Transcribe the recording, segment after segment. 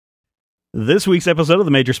This week's episode of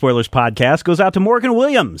the Major Spoilers Podcast goes out to Morgan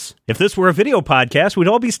Williams. If this were a video podcast, we'd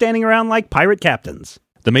all be standing around like pirate captains.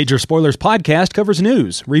 The Major Spoilers Podcast covers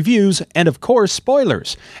news, reviews, and of course,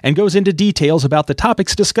 spoilers, and goes into details about the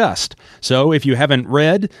topics discussed. So if you haven't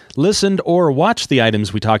read, listened, or watched the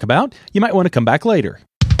items we talk about, you might want to come back later.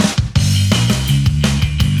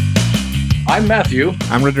 I'm Matthew.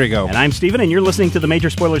 I'm Rodrigo. And I'm Steven, and you're listening to the Major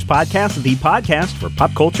Spoilers Podcast, the podcast for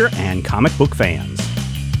pop culture and comic book fans.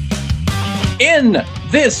 In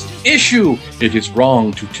this issue, it is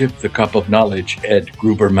wrong to tip the cup of knowledge, Ed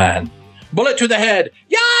Gruberman. Bullet to the head.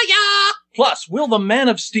 Yeah. Plus, will the Man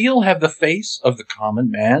of Steel have the face of the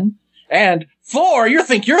common man? And Thor, you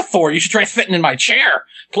think you're Thor, you should try fitting in my chair.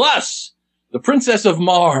 Plus, the Princess of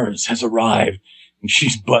Mars has arrived, and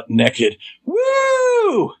she's butt naked.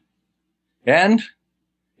 Woo! And,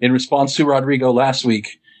 in response to Rodrigo last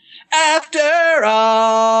week, after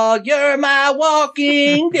all, you're my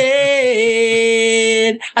walking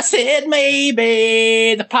dead. I said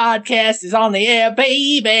maybe the podcast is on the air,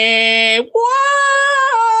 baby.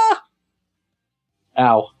 Whoa!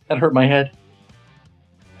 Ow, that hurt my head.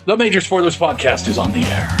 The Major Spoilers Podcast is on the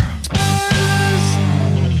air.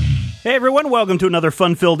 Hey everyone, welcome to another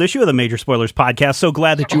fun-filled issue of the Major Spoilers Podcast. So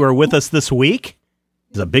glad that you are with us this week.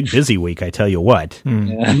 It's a big, busy week, I tell you what.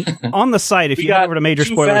 Yeah. On the site, if you head over to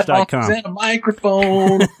majorspoilers.com. And a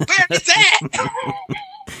microphone. Where is it?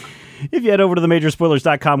 If you head over to the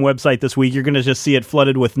majorspoilers.com website this week, you're going to just see it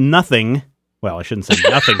flooded with nothing. Well, I shouldn't say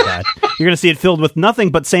nothing, but you're going to see it filled with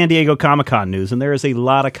nothing but San Diego Comic-Con news. And there is a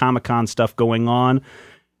lot of Comic-Con stuff going on.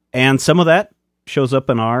 And some of that shows up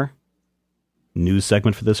in our news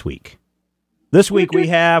segment for this week. This week we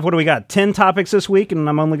have, what do we got? 10 topics this week, and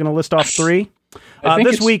I'm only going to list off 3.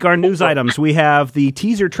 This week, our news items, we have the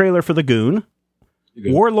teaser trailer for The Goon,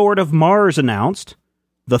 Warlord of Mars announced,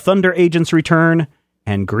 The Thunder Agents return,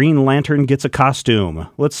 and Green Lantern gets a costume.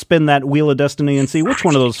 Let's spin that Wheel of Destiny and see which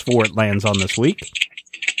one of those 4 it lands on this week.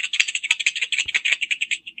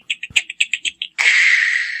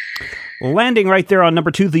 Landing right there on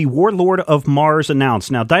number 2, the Warlord of Mars announced.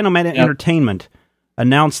 Now, Dynamite Entertainment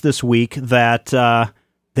announced this week that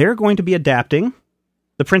they're going to be adapting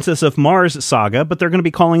the Princess of Mars saga, but they're going to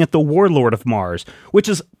be calling it the Warlord of Mars, which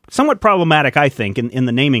is somewhat problematic, I think, in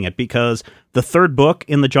the naming it, because the 3rd book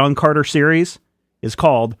in the John Carter series is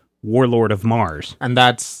called Warlord of Mars. And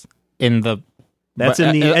that's in the...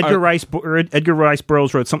 Edgar Rice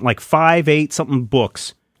Burroughs wrote something like 5, 8 something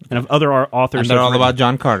books, and of other authors. And they're all about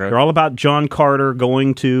John Carter. They're all about John Carter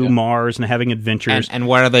going to Mars and having adventures. And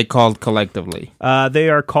what are they called collectively? They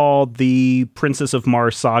are called the Princess of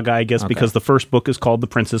Mars saga, I guess, because the first book is called The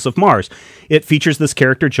Princess of Mars. It features this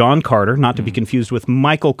character, John Carter, not to be confused with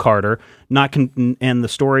Michael Carter, and the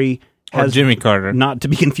story has... Or Jimmy Carter. Not to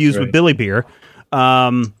be confused with Billy Beer.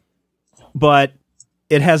 But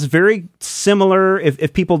it has very similar,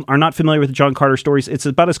 if people are not familiar with the John Carter stories, it's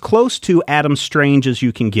about as close to Adam Strange as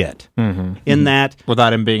you can get. In that...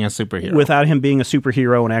 Without him being a superhero. Without him being a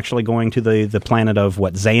superhero and actually going to the planet of,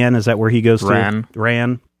 Zan? Is that where he goes to?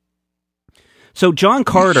 Ran. So John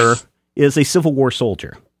Carter is a Civil War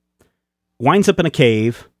soldier. Winds up in a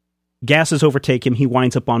cave. Gases overtake him. He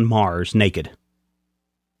winds up on Mars, naked.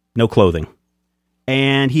 No clothing.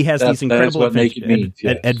 And he has these incredible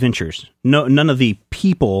adventures. No, none of the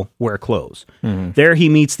people wear clothes. There he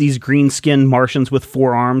meets these green-skinned Martians with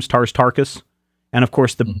 4 arms, Tars Tarkas, and of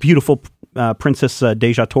course the beautiful Princess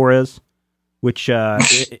Deja Torres, which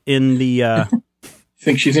in the...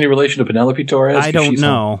 Think she's any relation to Penelope Torres? I don't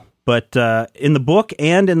know, but in the book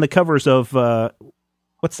and in the covers of...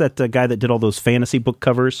 what's that guy that did all those fantasy book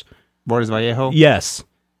covers? Boris Vallejo? Yes.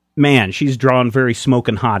 Man, she's drawn very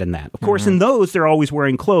smoking hot in that. Of course, in those, they're always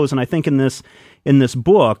wearing clothes, and I think in this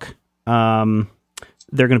book, they're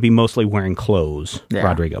going to be mostly wearing clothes,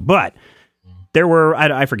 Rodrigo. But there were,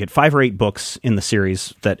 I forget, 5 or 8 books in the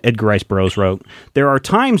series that Edgar Rice Burroughs wrote. There are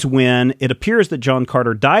times when it appears that John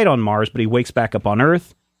Carter died on Mars, but he wakes back up on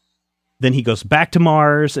Earth. Then he goes back to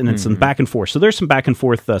Mars, and it's some back and forth. So there's some back and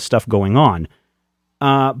forth stuff going on.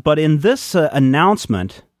 But in this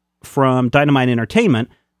announcement from Dynamite Entertainment,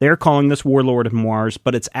 they're calling this Warlord of Mars,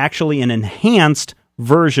 but it's actually an enhanced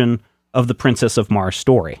version of the Princess of Mars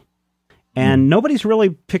story. And nobody's really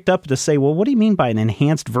picked up to say, well, what do you mean by an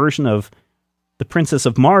enhanced version of the Princess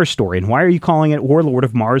of Mars story? And why are you calling it Warlord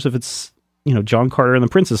of Mars if it's, John Carter and the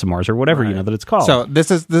Princess of Mars or whatever, that it's called? So this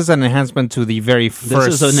is an enhancement to the very first story.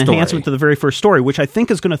 This is an enhancement to the very first story, which I think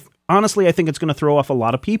is going to, honestly, I think it's going to throw off a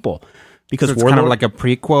lot of people. Because so it's kind of like a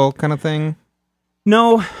prequel kind of thing?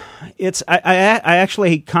 No, I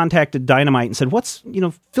actually contacted Dynamite and said,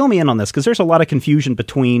 fill me in on this, because there's a lot of confusion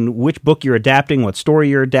between which book you're adapting, what story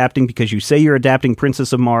you're adapting, because you say you're adapting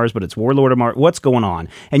Princess of Mars, but it's Warlord of Mars. What's going on?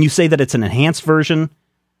 And you say that it's an enhanced version.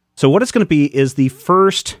 So what it's going to be is the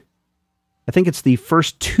first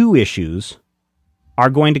 2 issues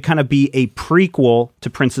are going to kind of be a prequel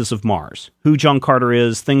to Princess of Mars, who John Carter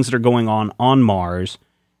is, things that are going on Mars.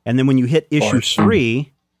 And then when you hit issue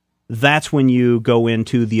 3... that's when you go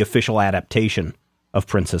into the official adaptation of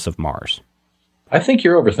Princess of Mars. I think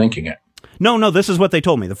you're overthinking it. No, this is what they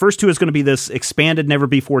told me. The first 2 is going to be this expanded,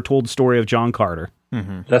 never-before-told story of John Carter.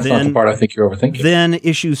 Mm-hmm. That's not the part I think you're overthinking. Then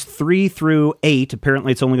issues 3 through 8,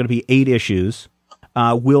 apparently it's only going to be 8 issues,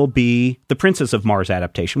 will be the Princess of Mars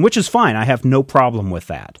adaptation, which is fine. I have no problem with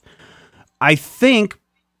that. I think,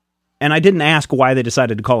 and I didn't ask why they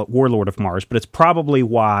decided to call it Warlord of Mars, but it's probably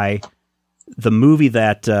why the movie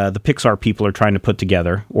that the Pixar people are trying to put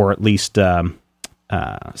together, or at least Andy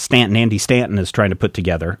Stanton is trying to put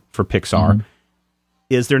together for Pixar,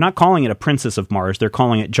 is they're not calling it a Princess of Mars. They're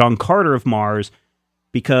calling it John Carter of Mars,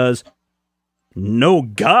 because no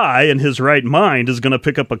guy in his right mind is going to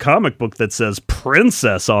pick up a comic book that says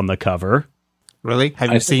Princess on the cover. Really?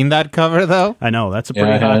 Have you seen that cover, though? I know. That's a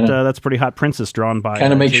pretty hot. That's a pretty hot princess drawn by.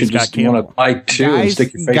 Kind of makes you just want to bite two and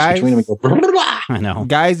stick your face between them and go. Blah, blah, blah. I know.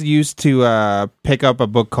 Guys used to pick up a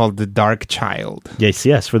book called The Dark Child.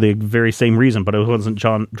 Yes, for the very same reason, but it wasn't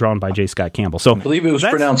drawn by J. Scott Campbell. So I believe it was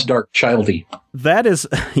pronounced Dark Childy. That is,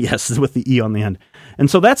 yes, with the E on the end. And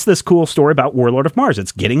so that's this cool story about Warlord of Mars.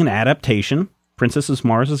 It's getting an adaptation. Princess of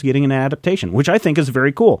Mars is getting an adaptation, which I think is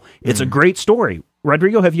very cool. It's a great story.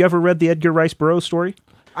 Rodrigo, have you ever read the Edgar Rice Burroughs story?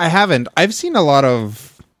 I haven't. I've seen a lot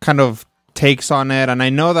of kind of takes on it, and I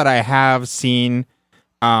know that I have seen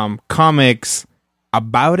comics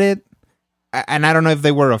about it, and I don't know if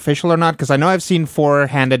they were official or not, because I know I've seen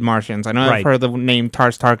Four-Handed Martians. I know I've heard the name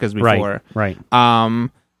Tars Tarkas before. Right.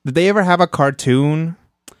 Did they ever have a cartoon?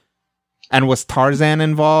 And was Tarzan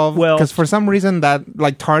involved? Well, because for some reason that,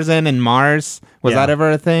 like Tarzan and Mars, was that ever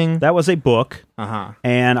a thing? That was a book.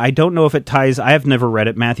 And I don't know if it ties, I have never read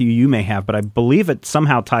it. Matthew, you may have, but I believe it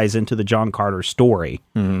somehow ties into the John Carter story.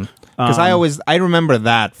 Because I remember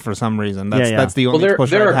that for some reason. That's the only push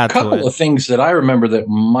there I've had to it. There are a couple of things that I remember that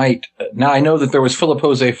might, now I know that there was Philip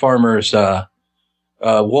Jose Farmer's, the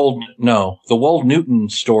Wold Newton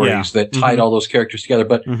stories that tied all those characters together,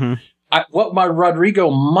 but what my Rodrigo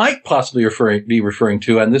might possibly be referring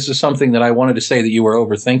to, and this is something that I wanted to say that you were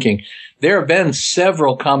overthinking, there have been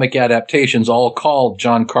several comic adaptations all called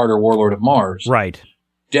John Carter, Warlord of Mars. Right.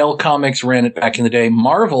 Dell Comics ran it back in the day.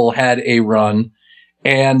 Marvel had a run,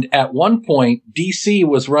 and at one point, DC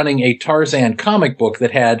was running a Tarzan comic book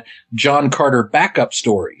that had John Carter backup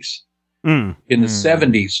stories in the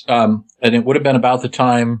 70s. And it would have been about the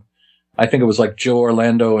time, I think it was like Joe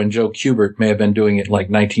Orlando and Joe Kubert may have been doing it like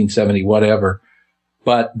 1970, whatever.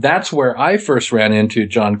 But that's where I first ran into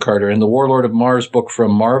John Carter in the Warlord of Mars book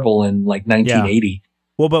from Marvel in like 1980. Yeah.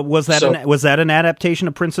 Well, but was that an adaptation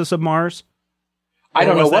of Princess of Mars? I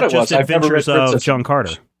don't know what it was. I've never read Adventures of John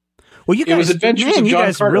Carter. Well, you guys, it was Adventures of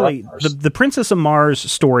John Carter. Really, the Princess of Mars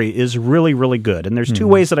story is really, really good. And there's 2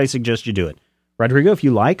 ways that I suggest you do it. Rodrigo, if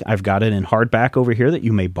you like, I've got it in hardback over here that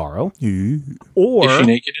you may borrow. Or, is she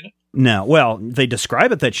naked in it? No. Well, they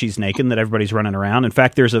describe it that she's naked and that everybody's running around. In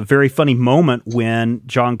fact, there's a very funny moment when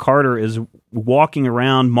John Carter is walking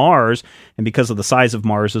around Mars, and because of the size of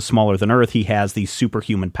Mars is smaller than Earth, he has these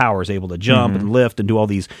superhuman powers, able to jump and lift and do all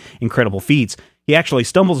these incredible feats. He actually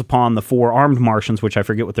stumbles upon the 4 armed Martians, which I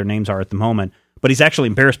forget what their names are at the moment, but he's actually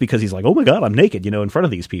embarrassed because he's like, "Oh my God, I'm naked," in front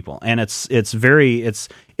of these people. And it's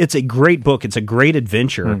a great book. It's a great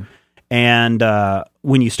adventure. And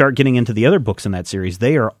when you start getting into the other books in that series,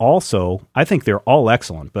 they are also, I think they're all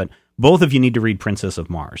excellent. But both of you need to read Princess of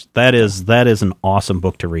Mars. That is an awesome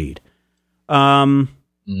book to read. The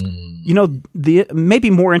maybe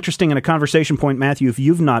more interesting in a conversation point, Matthew, if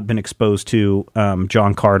you've not been exposed to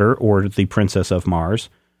John Carter or the Princess of Mars.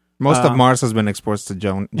 Most of Mars has been exposed to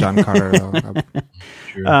John Carter.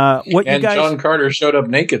 John Carter showed up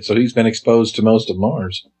naked, so he's been exposed to most of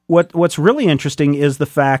Mars. What's really interesting is the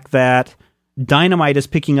fact that Dynamite is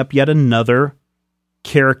picking up yet another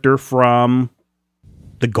character from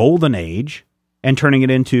the Golden Age and turning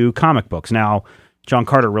it into comic books. Now, John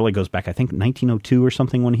Carter really goes back, I think, 1902 or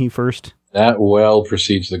something when he first... That well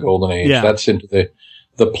precedes the Golden Age. Yeah. That's into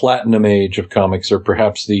the Platinum Age of comics, or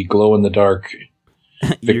perhaps the glow-in-the-dark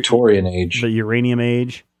Victorian Age. The Uranium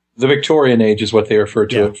Age. The Victorian Age is what they refer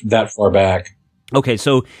to it that far back. Okay,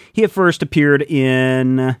 so he had first appeared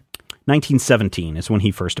in 1917 is when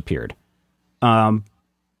he first appeared.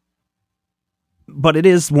 but it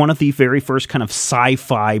is one of the very first kind of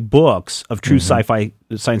sci-fi books of true sci-fi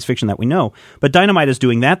science fiction that we know. But Dynamite is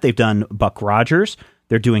doing that. They've done Buck Rogers.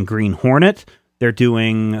 They're doing Green Hornet. They're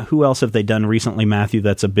doing, who else have they done recently, Matthew?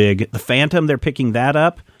 That's a big, The Phantom. They're picking that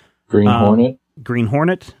up. Green Hornet.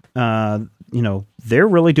 They're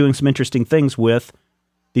really doing some interesting things with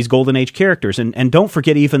these Golden Age characters. And don't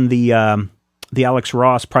forget even the Alex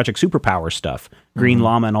Ross Project Superpower stuff. Green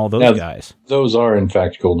Llama and all those guys. Those are, in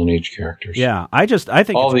fact, Golden Age characters. Yeah, I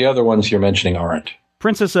think all the other ones you're mentioning aren't.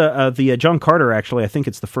 Princess, the John Carter, actually, I think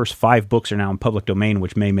it's the first 5 books are now in public domain,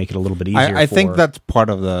 which may make it a little bit easier. I think that's part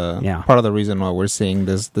of the reason why we're seeing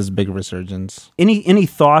this big resurgence. Any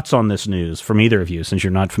thoughts on this news from either of you, since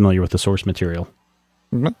you're not familiar with the source material?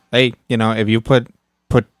 Hey, if you put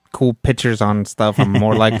cool pictures on stuff, I'm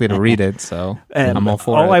more likely to read it. So I'm all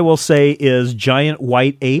for it. All I will say is giant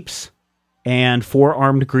white apes and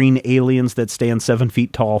 4-armed green aliens that stand 7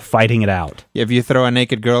 feet tall fighting it out. If you throw a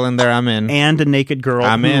naked girl in there, I'm in. And a naked girl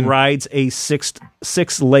who rides a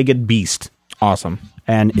six-legged beast. Awesome.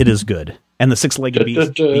 And it is good. And the six-legged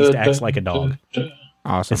beast acts like a dog.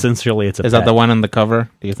 Awesome. Essentially, it's a Is pet. that the one on the cover,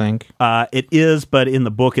 do you think? It is, but in the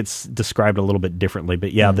book, it's described a little bit differently.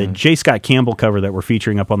 But yeah, the J. Scott Campbell cover that we're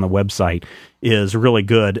featuring up on the website is really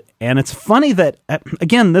good. And it's funny that,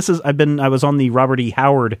 again, I was on the Robert E.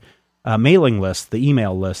 Howard mailing list, the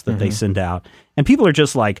email list that they send out. And people are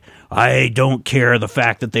just like, I don't care the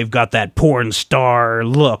fact that they've got that porn star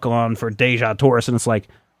look on for Deja Taurus. And it's like,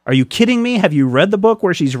 are you kidding me? Have you read the book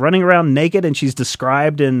where she's running around naked and she's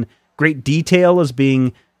described in great detail as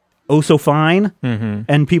being oh so fine?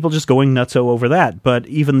 And people just going nutso over that. But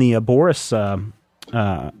even the Boris The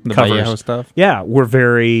covers, Vallejo stuff? yeah, were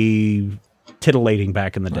very titillating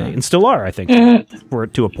back in the day. And still are, I think,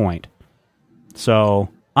 to a point. So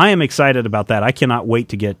I am excited about that. I cannot wait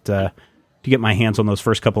to get my hands on those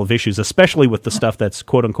first couple of issues, especially with the stuff that's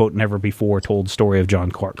quote-unquote never before told story of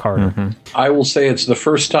John Carter. I will say it's the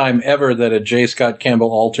first time ever that a J. Scott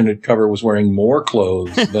Campbell alternate cover was wearing more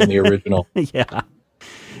clothes than the original.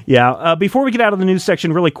 Yeah. Before we get out of the news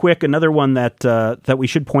section, really quick, another one that we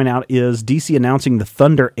should point out is DC announcing the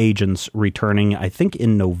Thunder Agents returning, I think,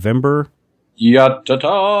 in November.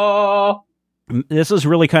 Ya-ta-ta! This is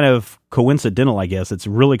really kind of coincidental, I guess. It's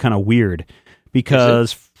really kind of weird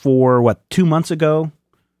because for 2 months ago,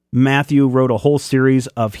 Matthew wrote a whole series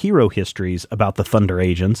of hero histories about the Thunder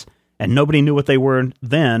Agents, and nobody knew what they were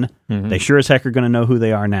then. They sure as heck are going to know who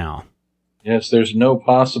they are now. Yes, there's no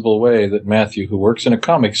possible way that Matthew, who works in a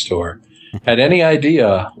comic store, had any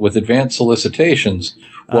idea with advanced solicitations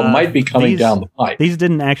what might be coming down the pipe. These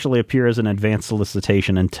didn't actually appear as an advanced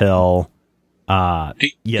solicitation until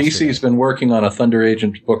DC's been working on a Thunder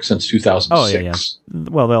Agent book since 2006. Oh, yeah.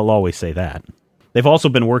 Well, they'll always say that. They've also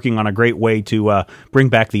been working on a great way to bring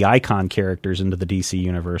back the Icon characters into the DC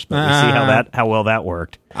universe, but we see how well that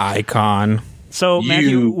worked. Icon. So,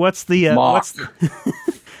 Matthew, what's the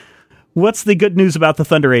good news about the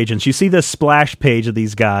Thunder Agents? You see this splash page of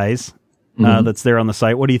these guys that's there on the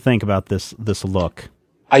site. What do you think about this look?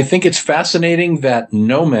 I think it's fascinating that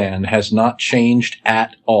No Man has not changed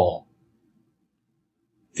at all.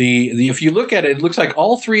 If you look at it, it looks like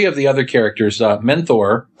all 3 of the other characters,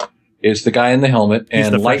 Menthor is the guy in the helmet. He's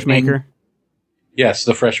and the Lightning. Freshmaker? Yes,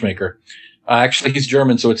 the Freshmaker. Actually, he's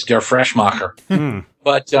German, so it's Der Freshmacher.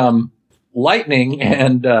 But Lightning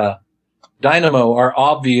and Dynamo are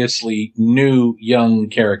obviously new, young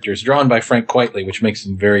characters, drawn by Frank Quitely, which makes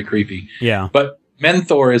them very creepy. Yeah. But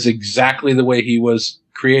Menthor is exactly the way he was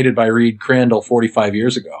created by Reed Crandall 45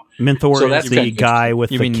 years ago. Menthor is the guy with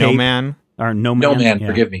the cape. No Man? Or No Man? No Man, yeah.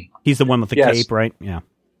 forgive me. He's the one with the cape, right? Yeah.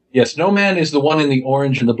 Yes, No Man is the one in the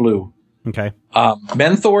orange and the blue. Okay.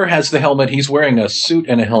 Menthor has the helmet. He's wearing a suit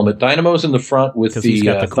and a helmet. Dynamo's in the front with the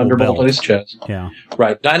cool Thunderbolt belt on his chest. Yeah.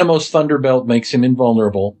 Right. Dynamo's Thunderbelt makes him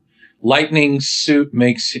invulnerable. Lightning's suit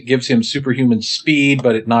gives him superhuman speed,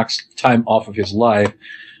 but it knocks time off of his life.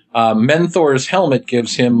 Menthor's helmet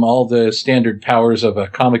gives him all the standard powers of a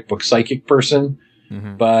comic book psychic person,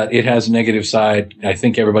 but it has a negative side. I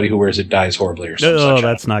think everybody who wears it dies horribly or something. Oh,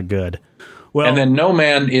 that's not good. Well, and then No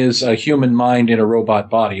Man is a human mind in a robot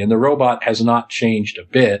body, and the robot has not changed a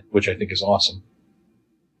bit, which I think is awesome.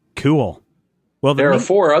 Cool. Well, there are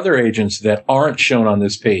 4 other agents that aren't shown on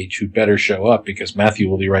this page who better show up because Matthew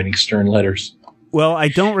will be writing stern letters. Well, I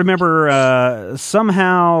don't remember.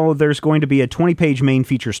 Somehow there's going to be a 20-page main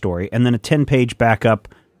feature story and then a 10-page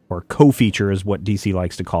backup or co-feature is what DC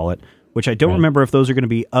likes to call it, which I don't remember if those are going to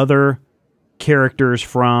be other characters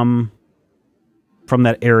from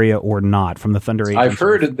that area or not, from the Thunder Agents. I've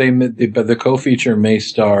heard the co-feature may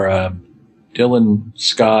star Dylan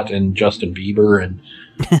Scott and Justin Bieber and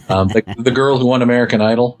The girl who won American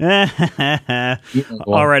Idol.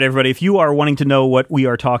 All right, everybody. If you are wanting to know what we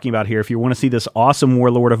are talking about here, if you want to see this awesome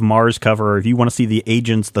Warlord of Mars cover, or if you want to see the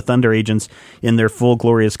agents, the Thunder agents, in their full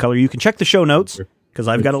glorious color, you can check the show notes, because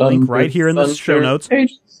I've got a link right here in the show notes.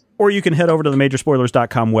 Or you can head over to the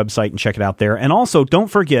majorspoilers.com website and check it out there. And also, don't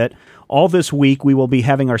forget, all this week we will be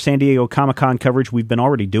having our San Diego Comic-Con coverage. We've been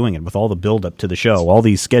already doing it with all the build-up to the show, all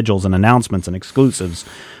these schedules and announcements and exclusives.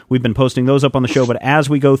 We've been posting those up on the show, but as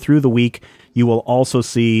we go through the week, you will also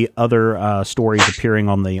see other stories appearing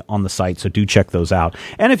on the site, so do check those out.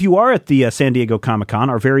 And if you are at the San Diego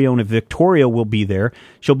Comic-Con, our very own Victoria will be there.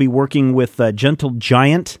 She'll be working with Gentle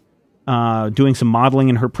Giant, doing some modeling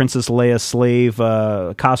in her Princess Leia slave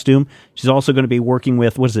costume. She's also going to be working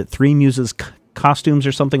with, Three Muses Costumes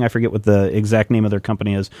or something? I forget what the exact name of their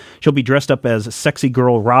company is. She'll be dressed up as Sexy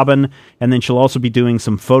Girl Robin, and then she'll also be doing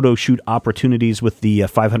some photo shoot opportunities with the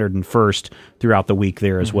 501st throughout the week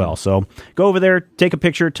there as well. So go over there, take a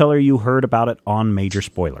picture, tell her you heard about it on Major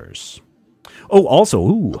Spoilers. Oh,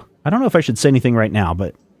 also, I don't know if I should say anything right now,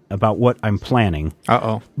 but about what I'm planning.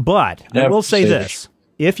 But I will say this.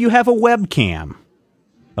 If you have a webcam,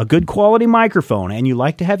 a good quality microphone, and you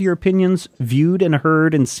like to have your opinions viewed and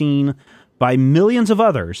heard and seen by millions of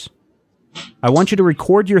others, I want you to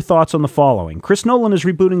record your thoughts on the following. Chris Nolan is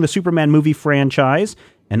rebooting the Superman movie franchise,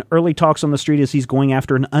 and early talks on the street as he's going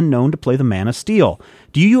after an unknown to play the Man of Steel.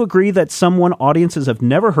 Do you agree that someone audiences have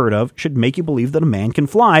never heard of should make you believe that a man can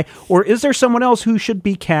fly, or is there someone else who should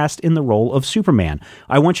be cast in the role of Superman?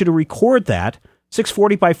 I want you to record that.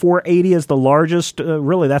 640 by 480 is the largest.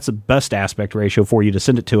 Really, that's the best aspect ratio for you to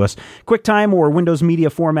send it to us. QuickTime or Windows Media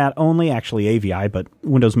format only. Actually, AVI, but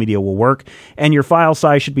Windows Media will work. And your file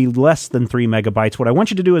size should be less than 3 megabytes. What I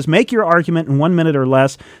want you to do is make your argument in 1 minute or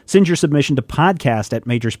less. Send your submission to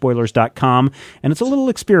podcast@majorspoilers.com. And it's a little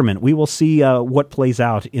experiment. We will see what plays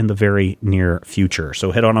out in the very near future.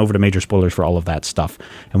 So head on over to Major Spoilers for all of that stuff.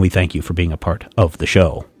 And we thank you for being a part of the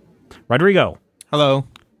show. Rodrigo. Hello.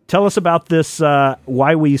 Tell us about this,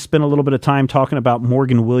 why we spent a little bit of time talking about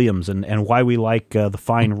Morgan Williams and why we like the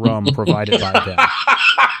fine rum provided by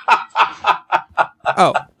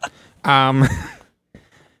them.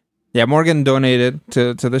 Yeah, Morgan donated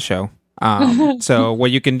to the show. So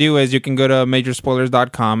what you can do is you can go to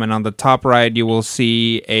majorspoilers.com, and on the top right, you will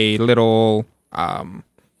see a little frog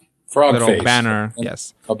face banner.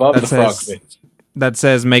 Yes. Above the frog face. That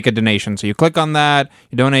says make a donation. So you click on that,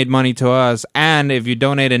 you donate money to us, and if you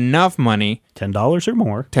donate enough money, $10 or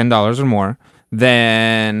more,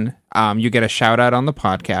 then you get a shout out on the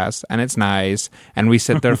podcast, and it's nice. And we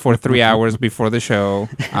sit there for 3 hours before the show,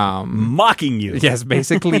 mocking you. Yes,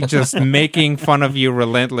 basically just making fun of you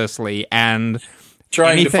relentlessly and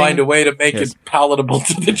trying to find a way to make it palatable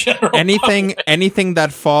to the general public. Anything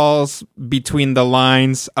that falls between the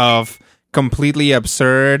lines of completely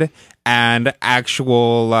absurd and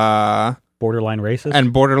actual borderline racist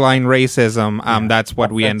racism. That's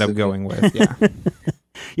what we end up going with. Yeah.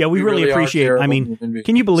 Yeah, we really appreciate it. I mean,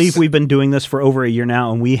 can you believe we've been doing this for over a year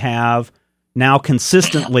now, and we have now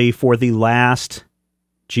consistently for the last,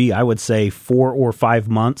 I would say 4 or 5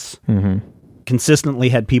 months, consistently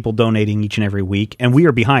had people donating each and every week, and we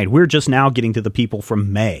are behind. We're just now getting to the people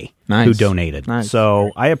from May who donated.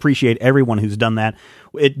 So I appreciate everyone who's done that.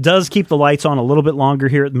 It does keep the lights on a little bit longer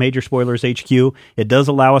here at Major Spoilers HQ. It does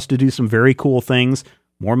allow us to do some very cool things.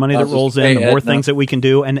 More money that rolls in, the more things that we can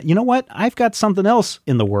do. And you know what? I've got something else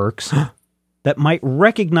in the works that might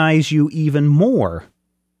recognize you even more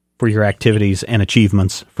for your activities and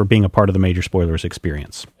achievements for being a part of the Major Spoilers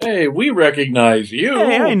experience. Hey, we recognize you.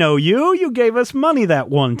 Hey, I know you. You gave us money that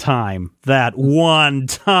one time.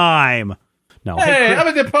 No. Hey,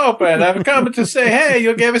 I'm the Pope, and I'm coming to say, hey,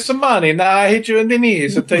 you gave us some money. Now I hit you in the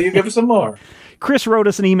knees until you give us some more. Chris wrote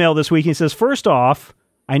us an email this week. He says, first off,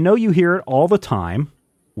 I know you hear it all the time.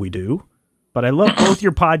 We do. But I love both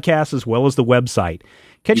your podcasts as well as the website.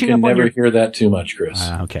 You can never hear that too much, Chris.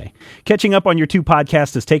 Okay. Catching up on your 2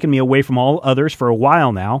 podcasts has taken me away from all others for a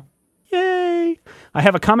while now. Yay! I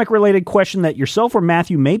have a comic-related question that yourself or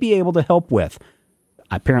Matthew may be able to help with.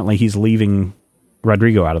 Apparently, he's leaving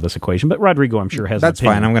Rodrigo out of this equation, but Rodrigo, I'm sure, has an opinion. That's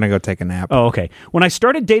fine. I'm going to go take a nap. Oh, okay. When I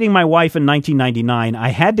started dating my wife in 1999, I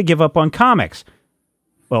had to give up on comics.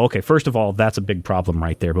 Well, okay, first of all, that's a big problem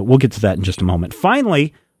right there, but we'll get to that in just a moment.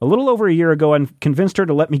 Finally, a little over a year ago, I convinced her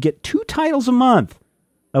to let me get 2 titles a month,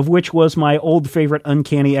 of which was my old favorite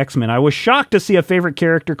Uncanny X-Men. I was shocked to see a favorite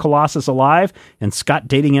character, Colossus, alive, and Scott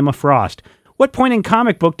dating Emma Frost. What point in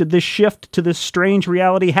comic book did this shift to this strange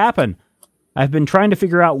reality happen? I've been trying to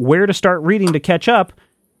figure out where to start reading to catch up.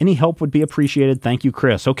 Any help would be appreciated. Thank you,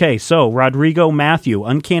 Chris. Okay, so Rodrigo, Matthew,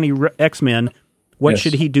 Uncanny X-Men. What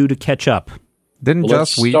should he do to catch up? Didn't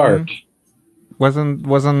Joss Whedon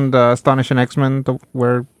wasn't Astonishing X-Men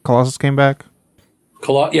where Colossus came back?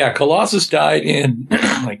 Colossus died in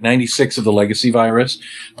like 96 of the Legacy virus.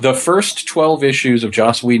 The first 12 issues of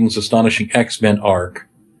Joss Whedon's Astonishing X-Men arc,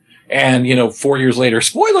 and 4 years later,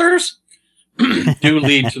 spoilers, do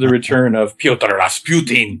lead to the return of Pyotr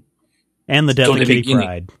Rasputin and the death of Kitty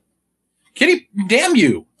Pryde. Kitty, damn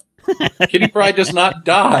you! Kitty Pryde does not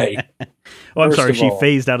die. Oh, I'm sorry, she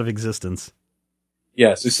phased out of existence.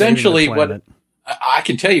 Yes, essentially, what I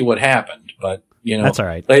can tell you what happened, but. That's all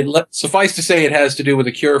right. Suffice to say, it has to do with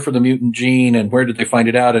a cure for the mutant gene, and where did they find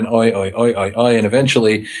it out? And and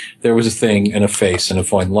eventually there was a thing and a face and a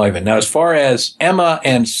fine liven. Now, as far as Emma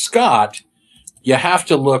and Scott, you have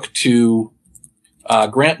to look to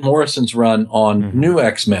Grant Morrison's run on New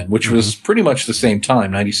X-Men, which was pretty much the same time,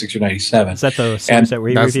 96 or 97. Is that the series that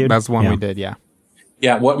we reviewed? That's the one we did, yeah.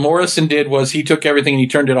 Yeah, what Morrison did was he took everything and he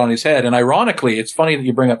turned it on his head. And ironically, it's funny that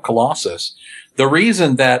you bring up Colossus. The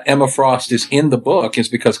reason that Emma Frost is in the book is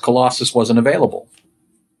because Colossus wasn't available.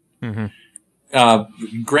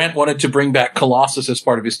 Grant wanted to bring back Colossus as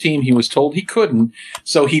part of his team. He was told he couldn't.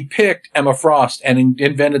 So he picked Emma Frost and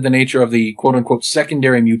invented the nature of the quote-unquote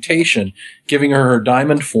secondary mutation, giving her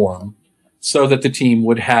diamond form so that the team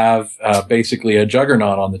would have basically a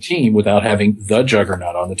Juggernaut on the team without having the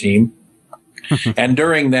Juggernaut on the team. And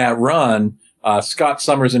during that run, Scott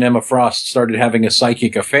Summers and Emma Frost started having a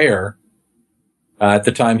psychic affair. At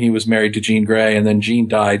the time, he was married to Jean Grey, and then Jean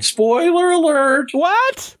died. Spoiler alert!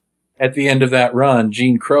 What? At the end of that run,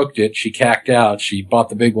 Jean croaked it. She cacked out. She bought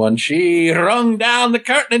the big one. She rung down the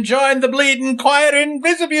curtain and joined the bleeding choir in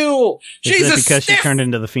Visibule. She's Is that because she turned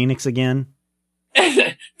into the Phoenix again?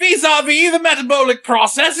 Vis-a-vis the metabolic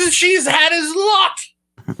processes she's had his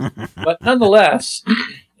lot. But nonetheless,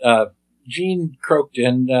 Jean croaked,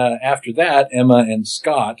 and after that, Emma and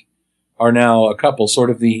Scott are now a couple,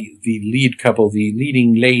 sort of the lead couple, the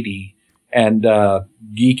leading lady and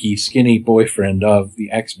geeky, skinny boyfriend of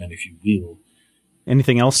the X-Men, if you will.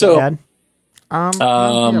 Anything else to add? Yeah,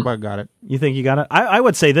 but I got it. You think you got it? I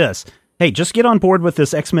would say this. Hey, just get on board with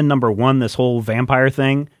this X-Men #1, this whole vampire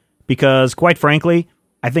thing, because quite frankly,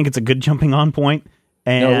 I think it's a good jumping on point.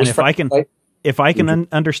 And if I can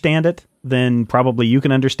understand it, then probably you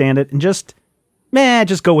can understand it. And just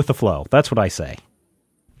go with the flow. That's what I say.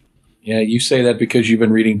 Yeah, you say that because you've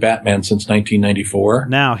been reading Batman since 1994.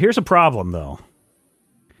 Now, here's a problem, though.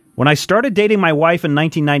 When I started dating my wife in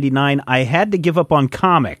 1999, I had to give up on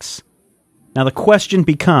comics. Now, the question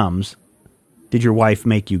becomes, did your wife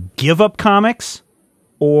make you give up comics?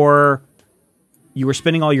 Or you were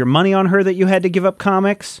spending all your money on her that you had to give up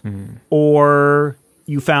comics? Or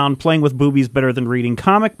you found playing with boobies better than reading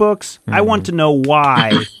comic books? I want to know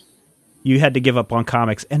why you had to give up on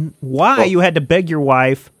comics and why you had to beg your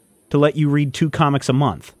wife to let you read 2 comics a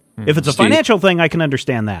month. If it's a financial thing, I can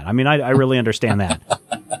understand that. I mean, I really understand that.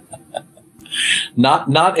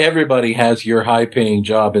 Not everybody has your high-paying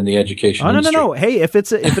job in the education industry. No. Hey, if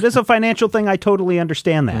it is a financial thing, I totally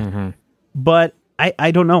understand that. But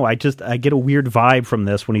I don't know. I get a weird vibe from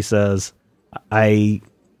this when he says, I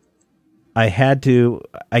had to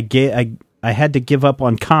give up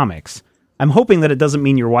on comics. I'm hoping that it doesn't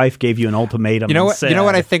mean your wife gave you an ultimatum. You know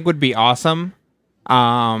what I think would be awesome?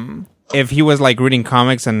 If he was like reading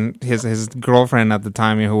comics and his girlfriend at the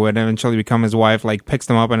time, who would eventually become his wife, like picks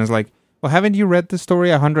them up and is like, well, haven't you read this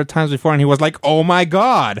story 100 times before? And he was like, oh my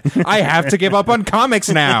God, I have to give up on comics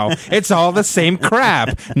now. It's all the same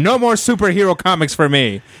crap. No more superhero comics for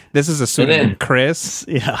me. This is a pseudonym, Chris.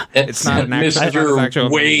 Yeah. It's not an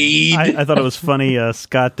Mr. Wade. I thought it was funny.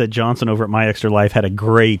 Scott Johnson over at My Extra Life had a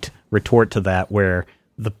great retort to that where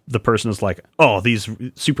the person is like, oh, these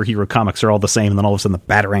superhero comics are all the same. And then all of a sudden the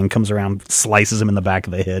Batarang comes around, slices him in the back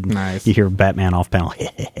of the head. Nice. You hear Batman off panel.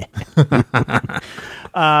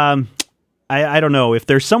 I don't know. If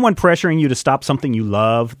there's someone pressuring you to stop something you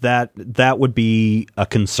love, that would be a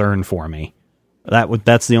concern for me.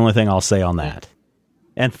 That's the only thing I'll say on that.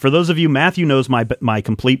 And for those of you, Matthew knows my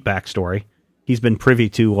complete backstory. He's been privy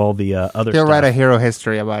to all the other He'll stuff. write a hero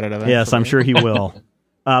history about it eventually. Yes, I'm sure he will.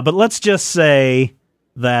 But let's just say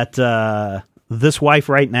that this wife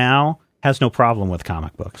right now has no problem with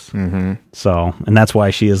comic books. So, and that's why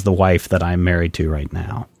she is the wife that I'm married to right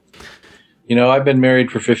now. You know, I've been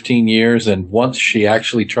married for 15 years, and once she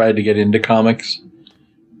actually tried to get into comics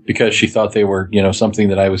because she thought they were, something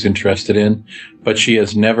that I was interested in, but she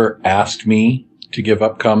has never asked me to give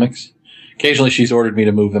up comics. Occasionally she's ordered me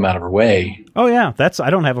to move them out of her way. Oh, yeah, I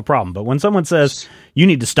don't have a problem. But when someone says, you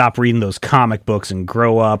need to stop reading those comic books and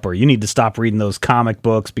grow up, or you need to stop reading those comic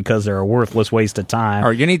books because they're a worthless waste of time.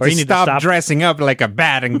 Or you need to stop dressing up like a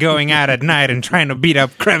bat and going out at night and trying to beat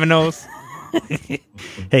up criminals.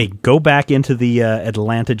 Hey, go back into the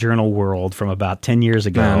Atlanta Journal world from about 10 years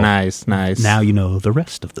ago. Nice. Now you know the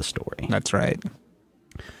rest of the story. That's right.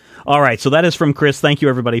 All right, so that is from Chris. Thank you,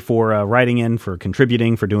 everybody, for writing in, for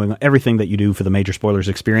contributing, for doing everything that you do for the Major Spoilers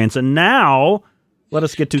experience. And now, let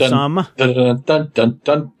us get to some... Dun, dun, dun,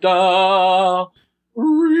 dun, dun,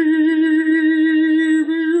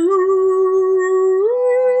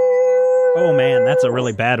 Oh, man, that's a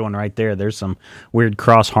really bad one right there. There's some weird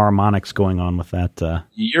cross harmonics going on with that.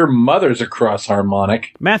 Your mother's a cross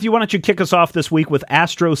harmonic. Matthew, why don't you kick us off this week with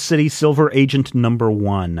Astro City Silver Agent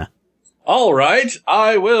 #1? All right,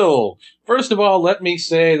 I will. First of all, let me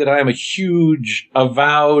say that I am a huge,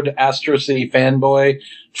 avowed Astro City fanboy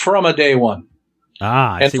from a day one.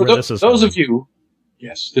 I see where this is those going. of you,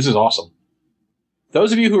 yes, this is awesome.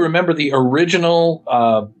 Those of you who remember the original,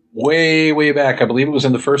 way back, I believe it was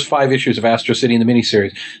in the first 5 issues of Astro City in the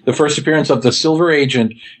miniseries, the first appearance of the Silver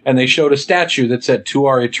Agent, and they showed a statue that said, "To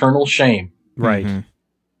our eternal shame." Right. Mm-hmm.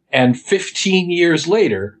 And 15 years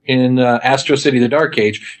later, in Astro City, the Dark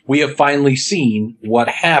Age, we have finally seen what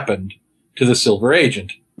happened to the Silver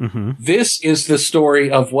Agent. Mm-hmm. This is the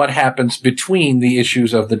story of what happens between the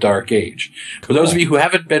issues of the Dark Age. For those of you who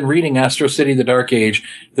haven't been reading Astro City, the Dark Age,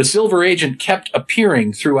 the Silver Agent kept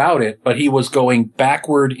appearing throughout it, but he was going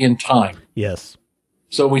backward in time. Yes.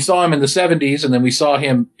 So we saw him in the 70s, and then we saw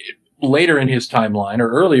him later in his timeline, or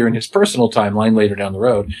earlier in his personal timeline later down the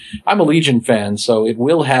road. I'm a Legion fan, so it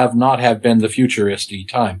will not have been the futuristy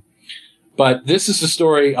time. But this is the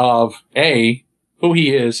story of, A, who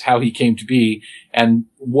he is, how he came to be, and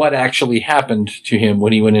what actually happened to him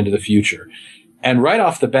when he went into the future. And right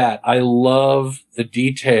off the bat, I love the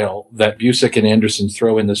detail that Busick and Anderson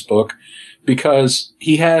throw in this book, because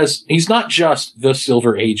he's not just the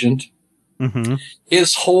Silver Agent. Mm-hmm.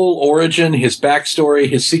 His whole origin, his backstory,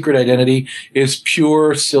 his secret identity is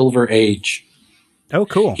pure Silver Age. Oh,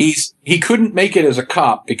 cool. He couldn't make it as a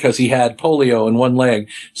cop because he had polio in one leg,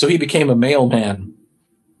 so he became a mailman.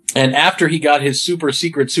 And after he got his super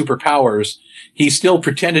secret superpowers, he still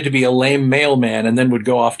pretended to be a lame mailman and then would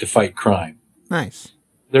go off to fight crime. Nice.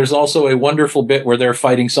 There's also a wonderful bit where they're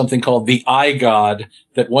fighting something called the Eye God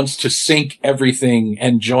that wants to sink everything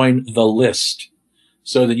and join the list,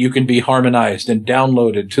 so that you can be harmonized and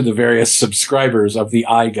downloaded to the various subscribers of the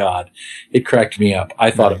Eye God. It cracked me up. I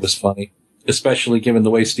thought it was funny, especially given the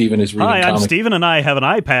way Steven is reading Hi, I'm comics. Steven, and I have an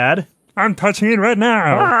iPad. I'm touching it right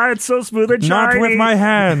now. Ah, it's so smooth and shiny. Not with my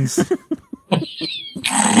hands.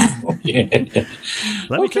 Yeah.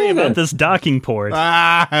 Let me tell you about this docking port.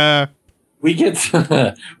 We get,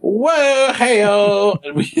 whoa, hey-oh.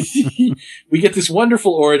 And we get this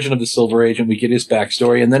wonderful origin of the Silver Agent. We get his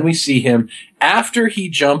backstory, and then we see him after he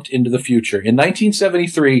jumped into the future. In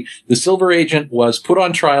 1973, the Silver Agent was put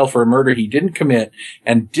on trial for a murder he didn't commit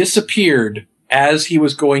and disappeared as he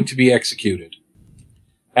was going to be executed,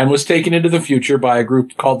 and was taken into the future by a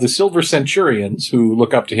group called the Silver Centurions, who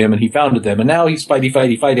look up to him, and he founded them. And now he's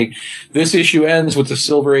fighting. This issue ends with the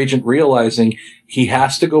Silver Agent realizing he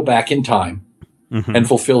has to go back in time and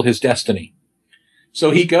fulfill his destiny.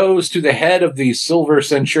 So he goes to the head of these Silver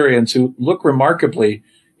Centurions, who look remarkably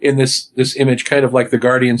in this image kind of like the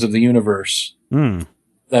Guardians of the Universe.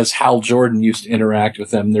 As Hal Jordan used to interact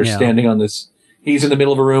with them. They're standing on this, he's in the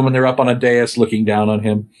middle of a room, and they're up on a dais looking down on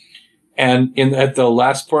him. And at the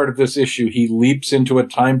last part of this issue, he leaps into a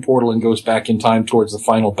time portal and goes back in time towards the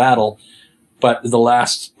final battle. But the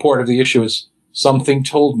last part of the issue is, something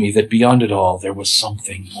told me that beyond it all, there was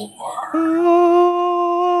something more.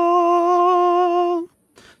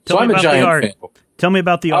 So I'm a giant fan. Tell me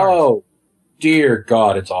about the art. Oh, dear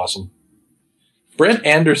God, it's awesome. Brent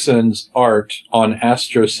Anderson's art on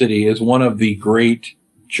Astro City is one of the great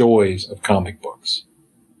joys of comic books.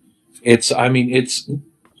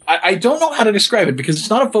 I don't know how to describe it because it's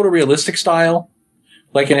not a photorealistic style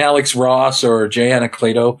like an Alex Ross or Joanna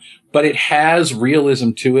Clado, but it has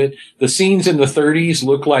realism to it. The scenes in the 30s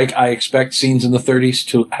look like I expect scenes in the 30s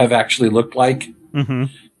to have actually looked like. Mm-hmm.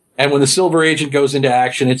 And when the Silver Agent goes into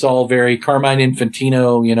action, it's all very Carmine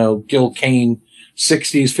Infantino, Gil Kane,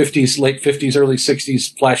 60s, 50s, late 50s, early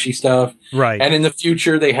 60s flashy stuff. Right. And in the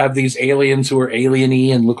future, they have these aliens who are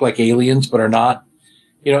alien-y and look like aliens but are not.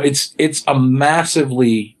 It's a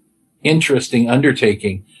massively interesting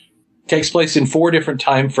undertaking. Takes place in 4 different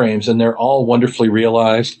time frames, and they're all wonderfully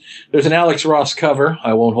realized. There's an Alex Ross cover.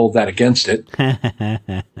 I won't hold that against it.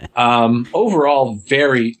 Overall,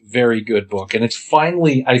 very, very good book. And it's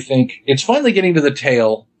finally, I think, getting to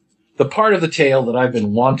the part of the tale that I've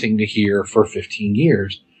been wanting to hear for 15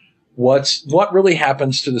 years. What really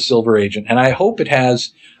happens to the Silver Agent? And I hope it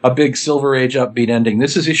has a big Silver Age upbeat ending.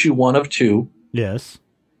 This is issue 1 of 2. Yes.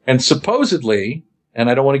 And supposedly, and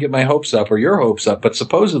I don't want to get my hopes up or your hopes up, but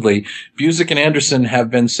supposedly Busiek and Anderson have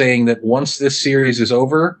been saying that once this series is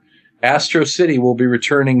over, Astro City will be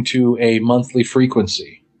returning to a monthly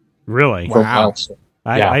frequency. Really? Wow.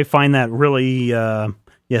 I find that really,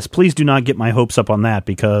 yes, please do not get my hopes up on that,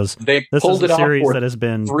 because this is a series that has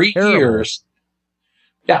been 3 terrible. years.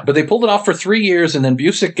 Yeah, but they pulled it off for 3 years, and then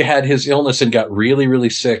Busiek had his illness and got really, really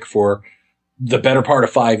sick for the better part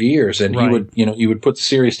of 5 years, and right. he would put the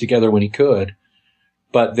series together when he could.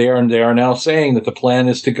 But they are now saying that the plan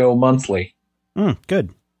is to go monthly.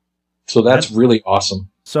 Good. So that's really awesome.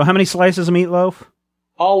 So how many slices of meatloaf?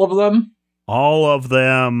 All of them. All of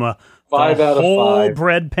them. 5 out of 5. Whole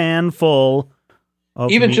bread pan full.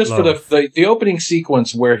 Even meatloaf. just for the opening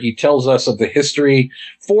sequence where he tells us of the history,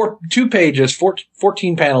 2 pages,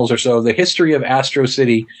 14 panels or so, the history of Astro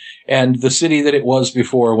City and the city that it was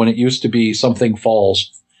before when it used to be something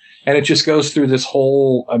Falls. And it just goes through this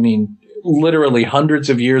whole, literally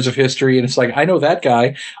hundreds of years of history. And it's like, I know that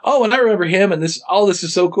guy. Oh, and I remember him. And this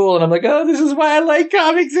is so cool. And I'm like, oh, this is why I like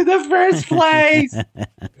comics in the first place.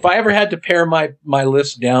 If I ever had to pare my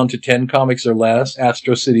list down to 10 comics or less,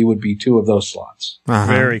 Astro City would be 2 of those slots.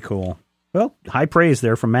 Very cool. Well, high praise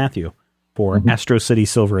there from Matthew for Astro City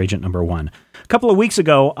Silver Agent number 1. A couple of weeks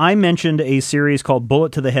ago, I mentioned a series called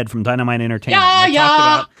Bullet to the Head from Dynamite Entertainment.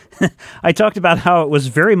 I talked about how it was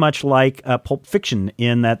very much like Pulp Fiction,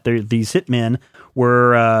 in that these hitmen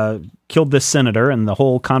were killed this senator, and the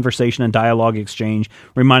whole conversation and dialogue exchange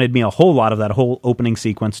reminded me a whole lot of that whole opening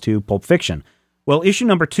sequence to Pulp Fiction. Well, issue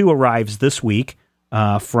number 2 arrives this week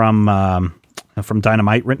from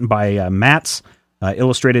Dynamite, written by Matz,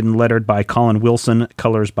 illustrated and lettered by Colin Wilson,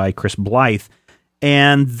 colors by Chris Blythe.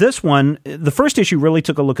 And this one, the first issue really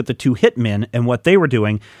took a look at the 2 hitmen and what they were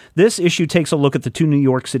doing. This issue takes a look at the 2 New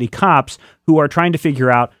York City cops who are trying to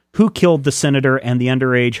figure out who killed the senator and the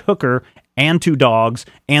underage hooker and 2 dogs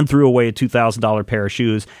and threw away a $2,000 pair of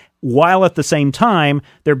shoes, while at the same time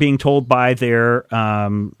they're being told by their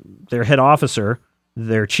head officer,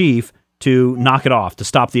 their chief, to knock it off, to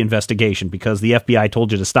stop the investigation, because the FBI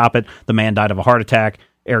told you to stop it. The man died of a heart attack,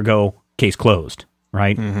 ergo, case closed,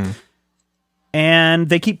 right? Mm-hmm. And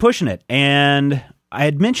they keep pushing it. And I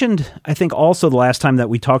had mentioned, I think also the last time that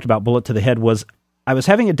we talked about Bullet to the Head, was I was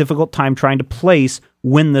having a difficult time trying to place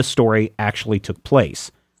when this story actually took place.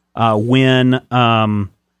 When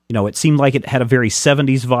it seemed like it had a very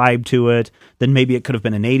 70s vibe to it, then maybe it could have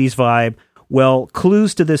been an 80s vibe. Well,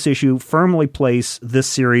 clues to this issue firmly place this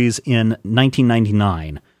series in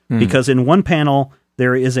 1999, because in one panel,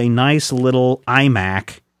 there is a nice little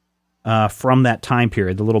iMac from that time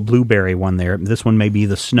period, the little blueberry one there. This one may be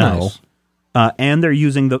the snow. Nice. And they're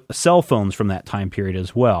using the cell phones from that time period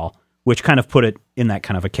as well, which kind of put it in that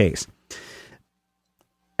kind of a case.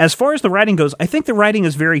 As far as the writing goes, I think the writing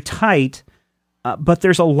is very tight, but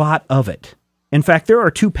there's a lot of it. In fact, there are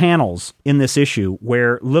 2 panels in this issue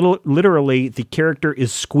where literally the character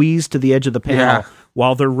is squeezed to the edge of the panel,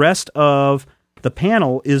 while the rest of the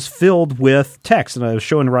panel is filled with text. And I was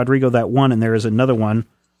showing Rodrigo that one, and there is another one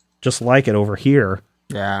just like it over here,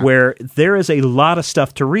 where there is a lot of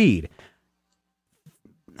stuff to read.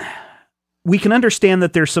 We can understand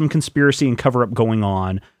that there's some conspiracy and cover-up going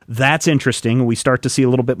on. That's interesting. We start to see a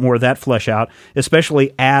little bit more of that flesh out,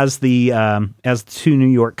 especially as the 2 New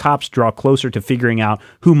York cops draw closer to figuring out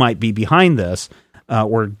who might be behind this,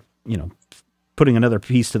 or putting another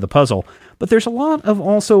piece to the puzzle. But there's a lot of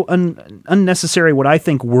also unnecessary, what I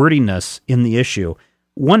think, wordiness in the issue.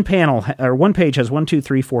 One page has 1, 2,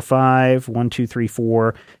 3, 4, 5, 1, 2, 3,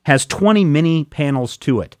 4, has 20 mini panels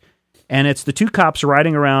to it. And it's the 2 cops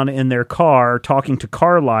riding around in their car talking to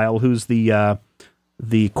Carlisle, who's the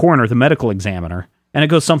coroner, the medical examiner. And it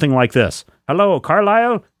goes something like this. Hello,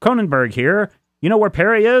 Carlisle. Cronenberg here. You know where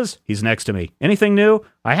Perry is? He's next to me. Anything new?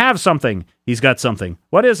 I have something. He's got something.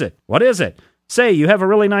 What is it? What is it? Say, you have a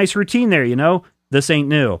really nice routine there, you know? This ain't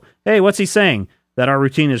new. Hey, what's he saying? That our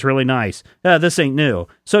routine is really nice. This ain't new.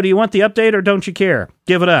 So do you want the update or don't you care?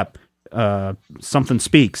 Give it up. Something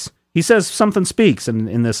speaks. He says something speaks,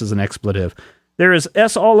 and this is an expletive. There is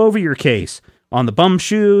S all over your case. On the bum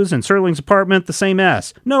shoes and Serling's apartment, the same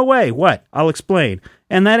S. No way. What? I'll explain.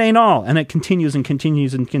 And that ain't all. And it continues and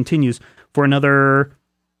continues and continues for another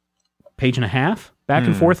page and a half back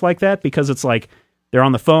and forth like that, because it's like they're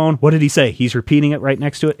on the phone. What did he say? He's repeating it right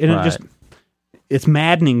next to it. And it's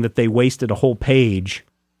maddening that they wasted a whole page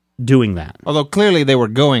doing that. Although clearly they were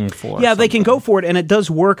going for something. They can go for it, and it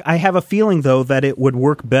does work. I have a feeling, though, that it would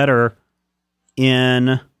work better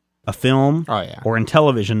in a film or in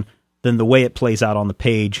television than the way it plays out on the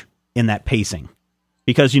page in that pacing.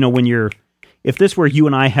 Because, if this were you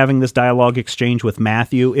and I having this dialogue exchange with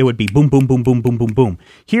Matthew, it would be boom, boom, boom, boom, boom, boom, boom.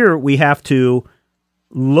 Here, we have to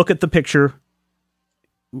look at the picture,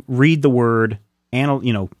 read the word,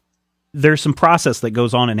 there's some process that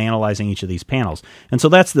goes on in analyzing each of these panels. And so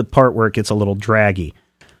that's the part where it gets a little draggy.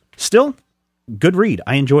 Still, good read.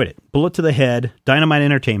 I enjoyed it. Bullet to the Head, Dynamite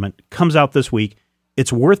Entertainment, comes out this week.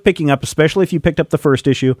 It's worth picking up, especially if you picked up the first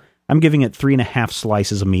issue. I'm giving it 3.5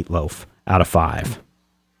 slices of meatloaf out of 5.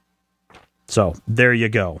 So, there you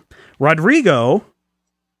go. Rodrigo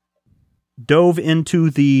dove into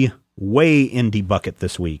the way indie bucket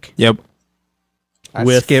this week. Yep.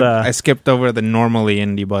 I skipped over the normally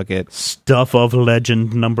indie bucket. Stuff of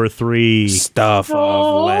Legend number 3. Stuff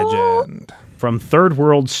of Legend. From Third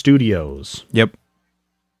World Studios. Yep.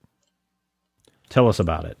 Tell us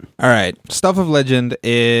about it. All right. Stuff of Legend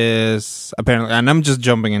is apparently, and I'm just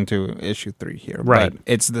jumping into issue 3 here. Right. But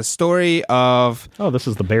it's the story of... Oh, this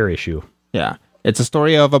is the bear issue. Yeah. It's a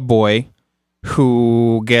story of a boy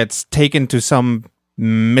who gets taken to some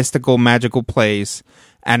mystical, magical place,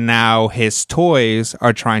 and now his toys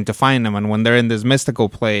are trying to find him. And when they're in this mystical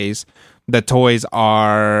place, the toys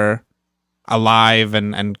are alive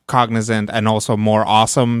and cognizant and also more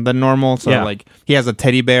awesome than normal. So like he has a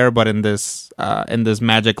teddy bear, but in this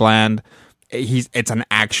magic land, it's an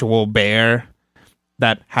actual bear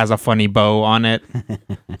that has a funny bow on it.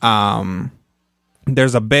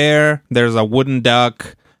 There's a bear, there's a wooden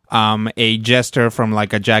duck, a jester from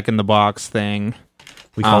like a Jack in the Box thing.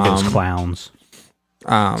 We call those clowns.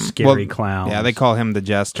 Scary clowns. Yeah, they call him the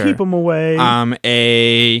jester. Keep him away.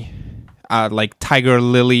 Like Tiger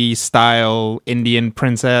Lily style Indian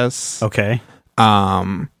princess. Okay.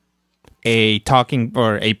 A talking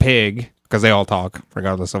or a pig, because they all talk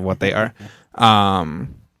regardless of what they are.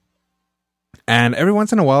 And every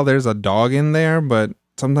once in a while there's a dog in there, but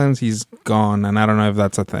sometimes he's gone, and I don't know if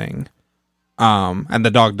that's a thing. And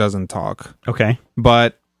the dog doesn't talk. Okay.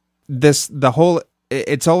 But it's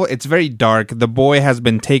very dark. The boy has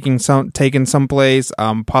been taken someplace,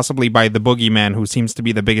 possibly by the boogeyman, who seems to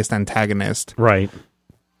be the biggest antagonist. Right.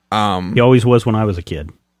 He always was when I was a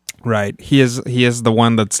kid. Right. He is the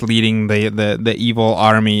one that's leading the evil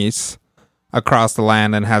armies across the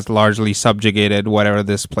land and has largely subjugated whatever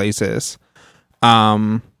this place is.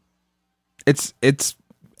 It's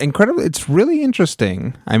incredible. It's really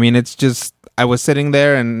interesting. I mean, it's just, I was sitting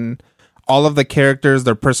there and all of the characters,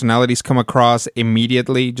 their personalities come across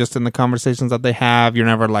immediately just in the conversations that they have. You're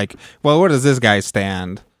never like, well, where does this guy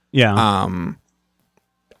stand? Yeah.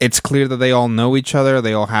 It's clear that they all know each other.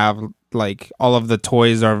 They all have, like, all of the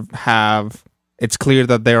toys it's clear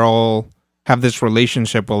that they all have this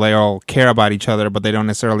relationship where they all care about each other, but they don't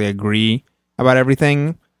necessarily agree about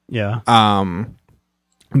everything. Yeah.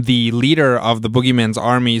 The leader of the boogeyman's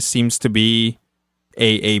army seems to be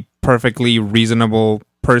a perfectly reasonable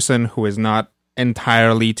person who is not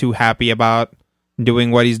entirely too happy about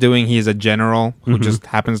doing what he's doing. He is a general who just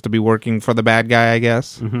happens to be working for the bad guy, I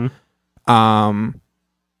guess. Mm-hmm.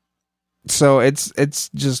 So it's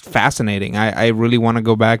just fascinating. I really want to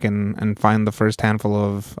go back and find the first handful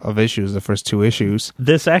of issues, the first 2 issues.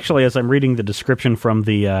 This actually, as I'm reading the description from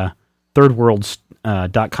the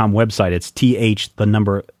thirdworlds.com website, it's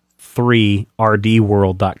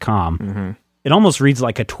th3rdworld.com. Mm-hmm. It almost reads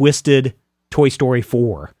like a twisted Toy Story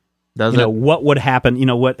 4. Does it? What would happen?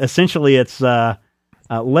 What essentially it's led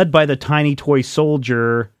by the tiny toy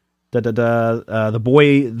soldier. The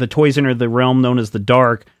toys enter the realm known as the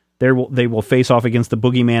Dark. They will face off against the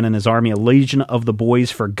boogeyman and his army, a legion of the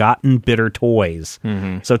boy's forgotten bitter toys.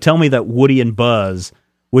 Mm-hmm. So tell me that Woody and Buzz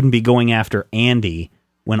wouldn't be going after Andy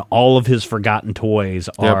when all of his forgotten toys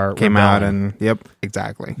came out, and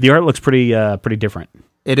exactly. The art looks pretty different.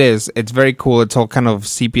 It is. It's very cool. It's all kind of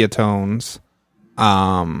sepia tones.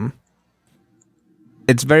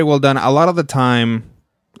 It's very well done. A lot of the time,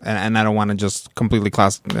 and I don't want to just completely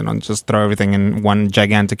just throw everything in one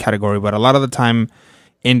gigantic category, but a lot of the time,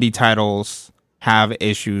 indie titles have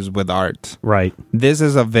issues with art. Right. This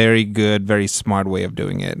is a very good, very smart way of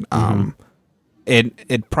doing it.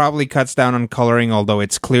 It probably cuts down on coloring, although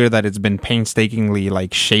it's clear that it's been painstakingly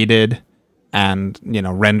like shaded and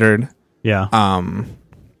rendered. Yeah.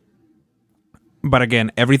 But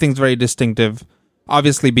again, everything's very distinctive.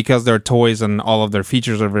 Obviously, because they're toys and all of their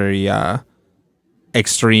features are very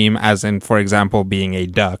extreme, as in, for example, being a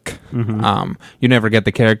duck. Mm-hmm. You never get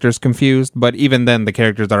the characters confused, but even then, the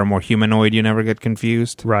characters that are more humanoid, you never get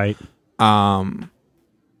confused. Right. And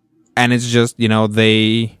it's just,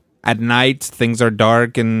 they at night things are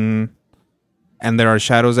dark and there are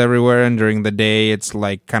shadows everywhere, and during the day it's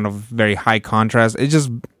like kind of very high contrast.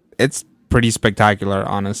 It's pretty spectacular,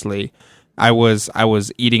 honestly. I was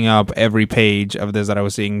eating up every page of this that I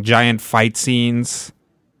was seeing. Giant fight scenes.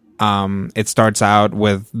 It starts out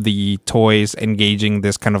with the toys engaging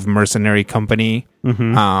this kind of mercenary company.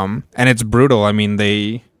 Mm-hmm. And it's brutal. I mean,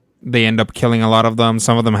 they end up killing a lot of them.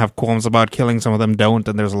 Some of them have qualms about killing, some of them don't,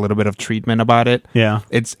 and there's a little bit of treatment about it. Yeah.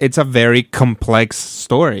 It's a very complex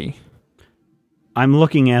story. I'm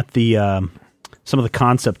looking at the some of the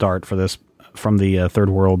concept art for this from the Third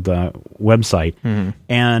World website,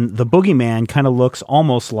 and the boogeyman kind of looks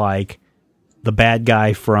almost like the bad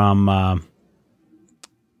guy from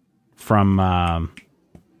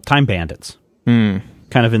Time Bandits, kind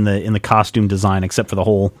of in the costume design, except for the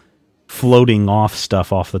whole floating off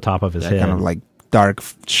stuff off the top of his head, kind of like dark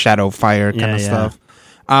shadow fire kind of stuff.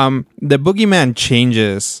 The boogeyman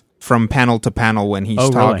changes from panel to panel when he's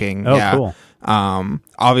talking. Really? Oh, cool.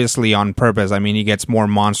 Obviously on purpose. I mean, he gets more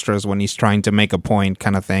monstrous when he's trying to make a point,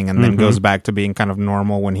 kind of thing, and then goes back to being kind of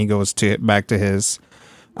normal when he goes back to his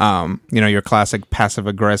your classic passive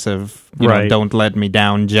aggressive, don't let me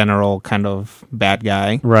down general kind of bad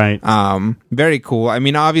guy. Right. Very cool. I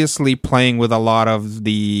mean, obviously playing with a lot of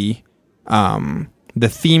the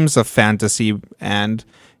themes of fantasy, and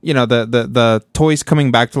the toys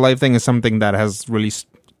coming back to life thing is something that has really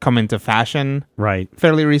come into fashion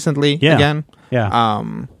fairly recently again. Yeah.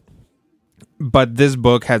 But this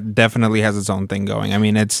book definitely has its own thing going. I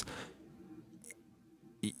mean, it's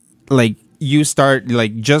like you start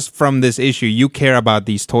just from this issue, you care about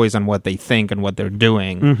these toys and what they think and what they're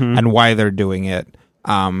doing and why they're doing it.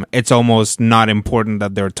 It's almost not important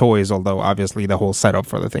that they're toys, although obviously the whole setup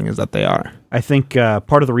for the thing is that they are. I think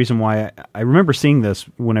part of the reason why I remember seeing this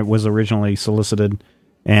when it was originally solicited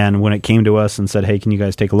and when it came to us and said, hey, can you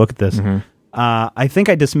guys take a look at this? I think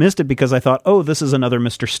I dismissed it because I thought, oh, this is another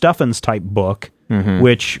Mr. Stuffins type book,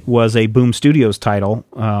 which was a Boom Studios title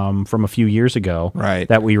from a few years ago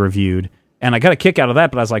that we reviewed. And I got a kick out of that,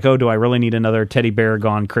 but I was like, oh, do I really need another teddy bear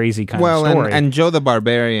gone crazy kind of story? And Joe the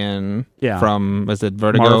Barbarian from, is it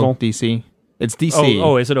Vertigo? Marvel? DC? It's DC.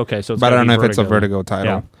 Oh, is it? Okay. So it's but I don't know Vertigo, if it's a Vertigo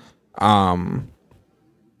title. Yeah.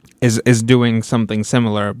 Is doing something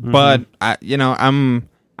similar. But, I'm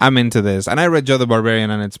into this. And I read Joe the Barbarian,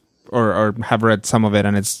 and it's or have read some of it,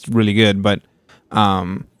 and it's really good. But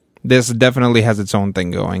this definitely has its own thing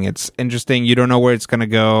going. It's interesting. You don't know where it's going to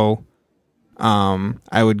go.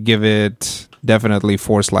 I would give it definitely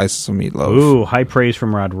 4 slices of meatloaf. Ooh, high praise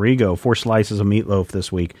from Rodrigo. 4 slices of meatloaf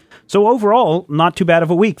this week. So overall, not too bad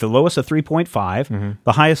of a week. The lowest a 3.5,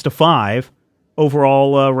 the highest a 5.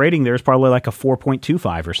 Overall rating there is probably like a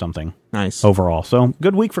 4.25 or something. Nice. Overall. So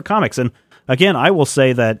good week for comics. And again, I will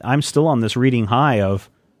say that I'm still on this reading high of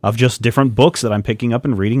just different books that I'm picking up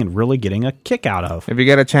and reading and really getting a kick out of. If you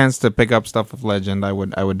get a chance to pick up stuff of Legend, I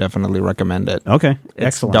would definitely recommend it. Okay.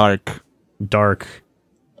 It's excellent. Dark.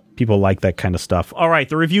 People like that kind of stuff. All right,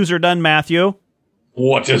 the reviews are done, Matthew.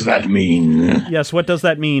 What does that mean? Yes, what does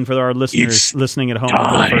that mean for our listeners listening at home for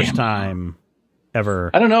the first time ever?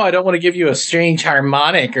 I don't know. I don't want to give you a strange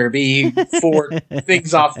harmonic or be 4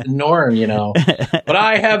 things off the norm, But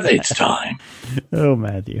I have it's time. Oh,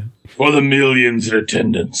 Matthew. For the millions in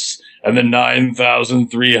attendance and the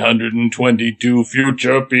 9,322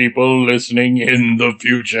 future people listening in the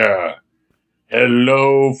future.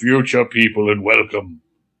 Hello, future people, and welcome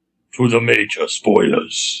to the major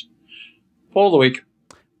spoilers. Poll of the week.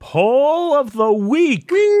 Poll of the week.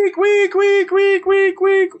 Week.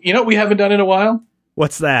 You know what we haven't done in a while?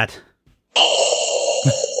 What's that?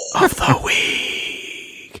 Of the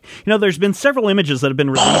week. There's been several images that have been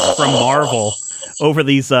released from Marvel over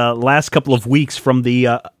these last couple of weeks from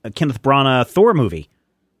the Kenneth Branagh Thor movie,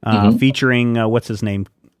 featuring, what's his name?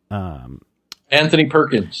 Anthony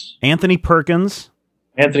Perkins. Anthony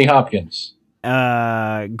Hopkins.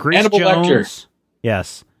 Grace Hannibal Jones. Lecter.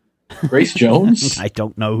 Yes. Grace Jones? I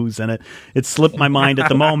don't know who's in it. It slipped my mind at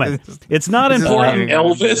the moment. It's not important.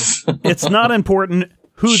 Elvis. It's not important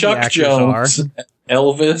who Chuck the actors Jones. are.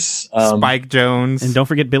 Elvis. Spike Jones. And don't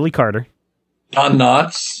forget Billy Carter. Don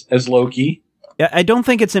Knotts as Loki. I don't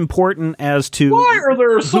think it's important as to why are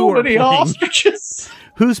there so many ostriches?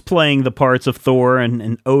 Who's playing the parts of Thor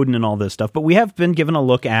and Odin and all this stuff. But we have been given a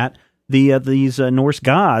look at these Norse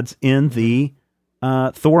gods in the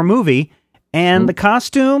Thor movie. And the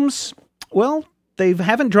costumes, well, they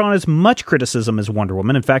haven't drawn as much criticism as Wonder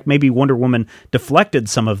Woman. In fact, maybe Wonder Woman deflected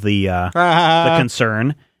some of the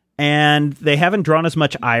concern, and they haven't drawn as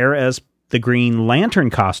much ire as the Green Lantern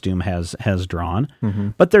costume has drawn. Mm-hmm.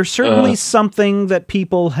 But there's certainly something that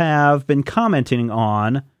people have been commenting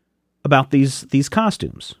on about these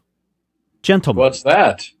costumes. Gentlemen. What's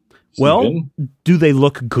that? Well, do they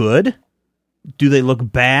look good? Do they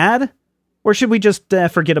look bad? Or should we just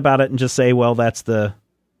forget about it and just say, well, that's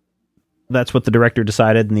what the director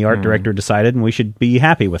decided and the art director decided, and we should be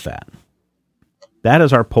happy with that? That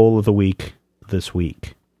is our poll of the week this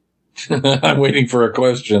week. I'm waiting for a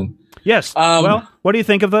question. Yes. Well, what do you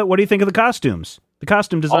think of the costumes? The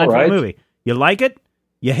costume design for the movie. You like it?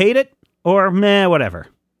 You hate it? Or meh, whatever.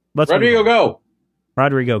 Rodrigo, go.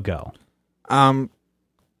 Rodrigo, go.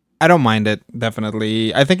 I don't mind it,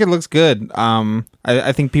 definitely. I think it looks good.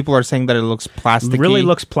 I think people are saying that it looks plasticky. It really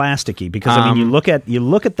looks plasticky because I mean, you look at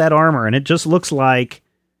that armor and it just looks like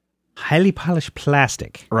highly polished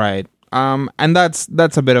plastic. Right. And that's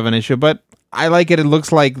a bit of an issue, but I like it. It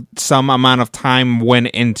looks like some amount of time went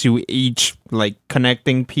into each like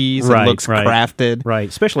connecting piece. It looks crafted. Right.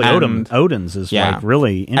 Especially Odin's is like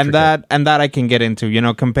really intricate. And that I can get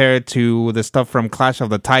into, compared to the stuff from Clash of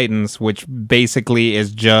the Titans, which basically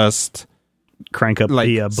is just crank up like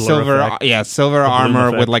the blur silver effect. Silver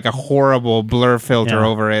armor with like a horrible blur filter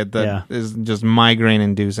over it that is just migraine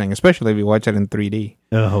inducing, especially if you watch it in 3D.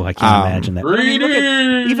 Oh, I can't imagine that. I mean,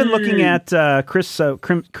 even looking at Chris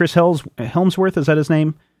Helmsworth, is that his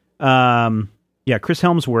name? Chris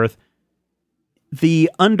Helmsworth.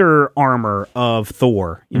 The under armor of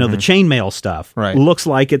Thor, the chainmail stuff, looks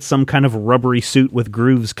like it's some kind of rubbery suit with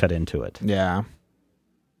grooves cut into it. Yeah.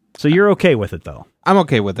 So you're okay with it, though? I'm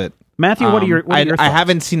okay with it. Matthew, what are your thoughts? I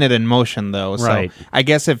haven't seen it in motion, though. So I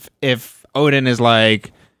guess if Odin is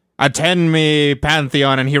like, attend me,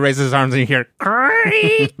 Pantheon, and he raises his arms and you hear,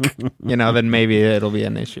 creak, then maybe it'll be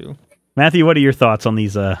an issue. Matthew, what are your thoughts on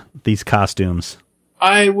these costumes?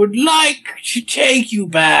 I would like to take you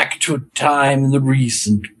back to a time in the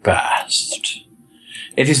recent past.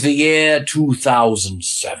 It is the year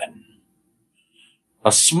 2007.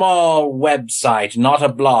 A small website, not a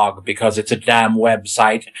blog because it's a damn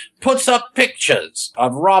website, puts up pictures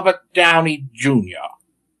of Robert Downey Jr.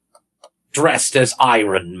 dressed as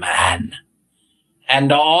Iron Man.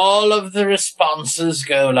 And all of the responses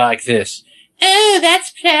go like this. Oh,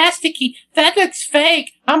 that's plasticky. That looks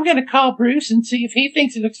fake. I'm going to call Bruce and see if he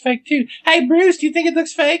thinks it looks fake too. Hey, Bruce, do you think it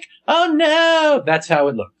looks fake? Oh, no. That's how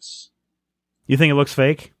it looks. You think it looks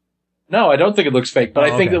fake? No, I don't think it looks fake, but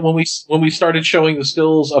I think that when we started showing the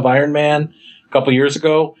stills of Iron Man a couple years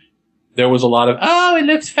ago, there was a lot of, oh, it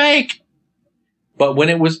looks fake. But when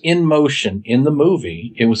it was in motion in the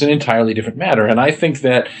movie, it was an entirely different matter. And I think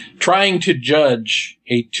that trying to judge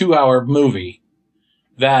a 2-hour movie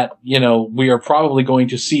that, we are probably going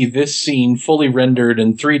to see this scene fully rendered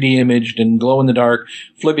and 3D imaged and glow in the dark,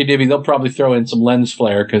 flippy dibby, they'll probably throw in some lens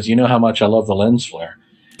flare because you know how much I love the lens flare.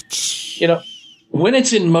 When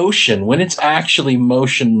it's in motion, when it's actually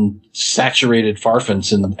motion-saturated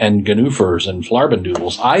farfants and ganoofers and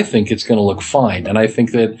flarbendoodles, I think it's going to look fine. And I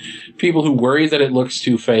think that people who worry that it looks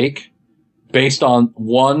too fake, based on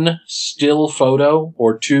one still photo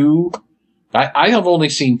or two, I have only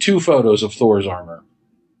seen 2 photos of Thor's armor.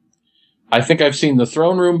 I think I've seen the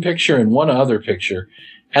throne room picture and one other picture.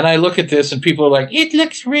 And I look at this and people are like, it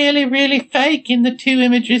looks really, really fake in the 2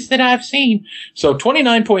 images that I've seen. So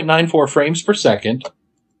 29.94 frames per second,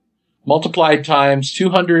 multiplied times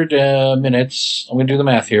 200 minutes. I'm going to do the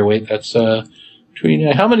math here. Wait, that's how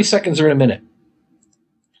many seconds are in a minute?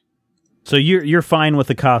 So you're fine with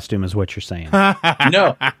the costume is what you're saying.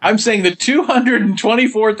 No, I'm saying that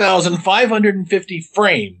 224,550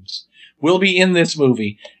 frames will be in this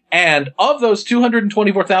movie. And of those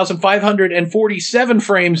 224,547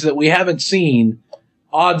 frames that we haven't seen,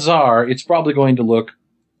 odds are it's probably going to look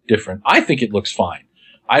different. I think it looks fine.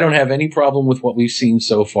 I don't have any problem with what we've seen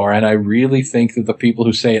so far, and I really think that the people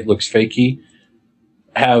who say it looks fakey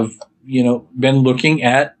have, been looking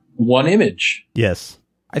at one image. Yes.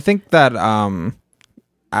 I think that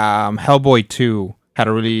Hellboy 2 had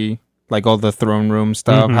a really, like all the throne room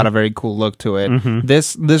stuff, had a very cool look to it. Mm-hmm.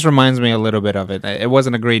 This reminds me a little bit of it. It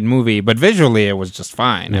wasn't a great movie, but visually it was just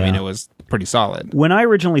fine. Yeah. I mean, it was pretty solid. When I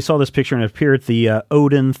originally saw this picture and it appeared, the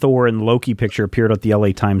Odin, Thor, and Loki picture appeared at the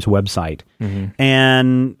LA Times website. Mm-hmm.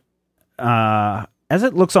 And as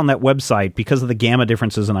it looks on that website, because of the gamma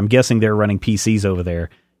differences, and I'm guessing they're running PCs over there,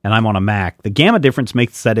 and I'm on a Mac, the gamma difference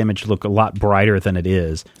makes that image look a lot brighter than it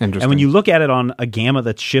is. And when you look at it on a gamma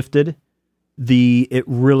that's shifted, it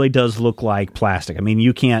really does look like plastic. I mean,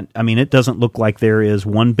 it doesn't look like there is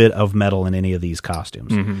one bit of metal in any of these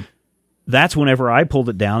costumes. Mm-hmm. That's whenever I pulled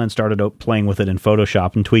it down and started playing with it in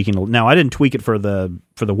Photoshop and tweaking. Now, I didn't tweak it for the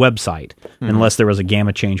website unless there was a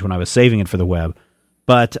gamma change when I was saving it for the web.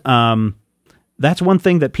 But that's one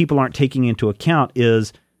thing that people aren't taking into account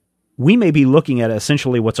is we may be looking at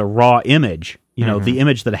essentially what's a raw image, the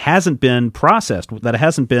image that hasn't been processed, that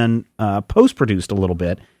hasn't been post-produced a little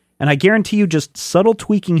bit. And I guarantee you just subtle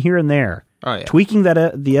tweaking here and there, tweaking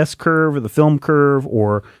that the S-curve or the film curve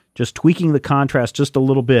or just tweaking the contrast just a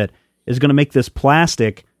little bit is going to make this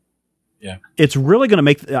plastic. Yeah. It's really going to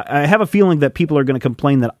make... I have a feeling that people are going to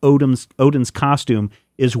complain that Odin's costume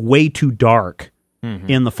is way too dark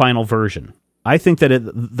in the final version. I think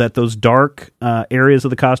that those dark areas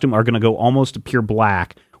of the costume are going to go almost to pure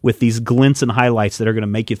black with these glints and highlights that are going to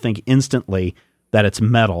make you think instantly that it's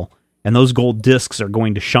metal. And those gold discs are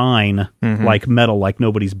going to shine like metal, like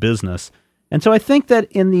nobody's business. And so I think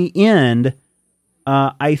that in the end,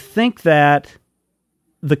 I think that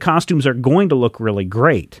the costumes are going to look really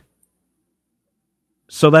great.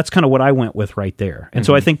 So that's kind of what I went with right there. And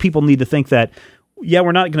so I think people need to think that,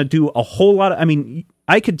 we're not going to do a whole lot.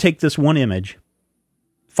 I could take this one image,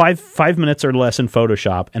 5 minutes or less in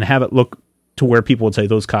Photoshop, and have it look to where people would say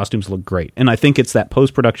those costumes look great. And I think it's that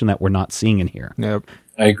post-production that we're not seeing in here. Yep.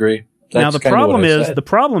 I agree. Now the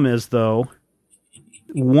problem is though,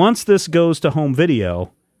 once this goes to home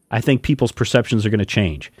video, I think people's perceptions are going to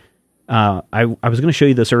change. I was going to show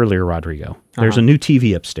you this earlier, Rodrigo. There's a new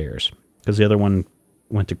TV upstairs because the other one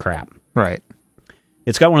went to crap. Right.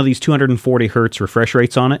 It's got one of these 240 hertz refresh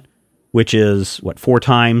rates on it, which is 4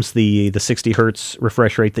 times the 60 hertz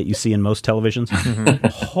refresh rate that you see in most televisions.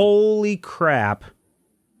 Holy crap!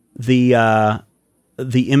 The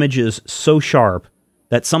image is so sharp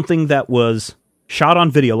that something that was shot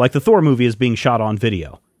on video, like the Thor movie is being shot on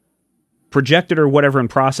video, projected or whatever and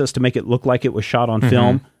processed to make it look like it was shot on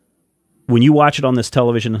film, when you watch it on this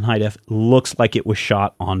television in high def, looks like it was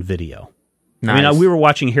shot on video. Nice. We were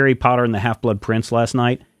watching Harry Potter and the Half-Blood Prince last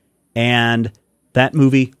night, and that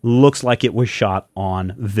movie looks like it was shot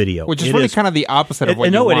on video. Which is really kind of the opposite of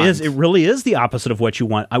what you want. No, it is. It really is the opposite of what you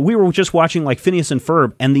want. We were just watching like Phineas and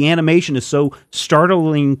Ferb, and the animation is so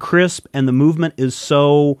startling crisp, and the movement is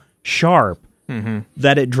so sharp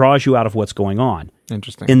that it draws you out of what's going on.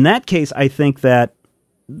 Interesting. In that case, I think that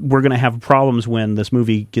we're going to have problems when this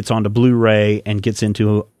movie gets onto Blu-ray and gets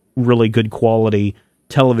into really good quality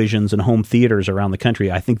televisions and home theaters around the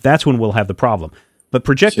country. I think that's when we'll have the problem. But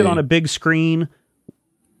projected on a big screen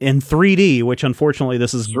in 3D, which unfortunately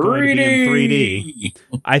this is going to be in 3D,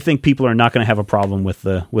 I think people are not going to have a problem with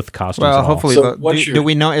costumes. Well, hopefully. So do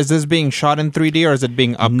we know, is this being shot in 3D or is it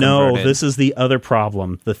being up-converted? No, this is the other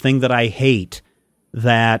problem. The thing that I hate,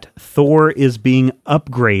 that Thor is being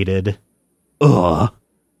upgraded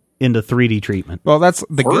into 3D treatment. Well, that's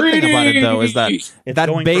the good thing about it, though, is that that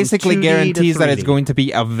basically guarantees that it's going to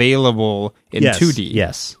be available in 2D.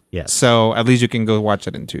 Yes. So at least you can go watch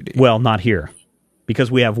it in 2D. Well, not here.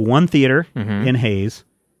 Because we have one theater in Hayes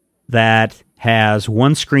that has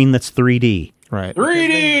one screen that's 3D. Right.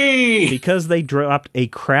 3D! Because they dropped a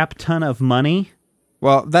crap ton of money.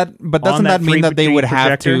 Well, doesn't that mean that they would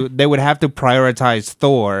have to prioritize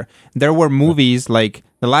Thor? There were movies like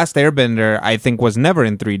The Last Airbender, I think, was never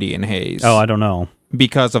in 3D in Hayes. Oh, I don't know.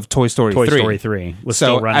 Because of Toy Story 3. Toy Story 3 was so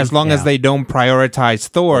still running. As long as they don't prioritize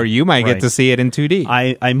Thor, you might get to see it in 2D.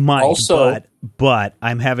 I might, also, but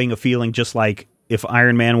I'm having a feeling just like if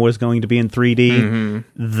Iron Man was going to be in 3D,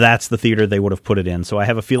 that's the theater they would have put it in. So I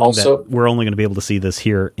have a feeling that we're only going to be able to see this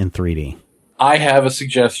here in 3D. I have a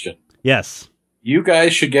suggestion. Yes. You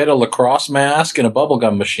guys should get a lacrosse mask and a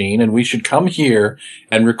bubblegum machine, and we should come here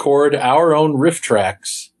and record our own riff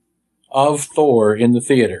tracks of Thor in the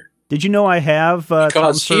theater. Did you know I have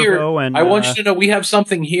Tom Servo and I want you to know we have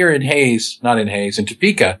something here in Hayes, not in Hayes, in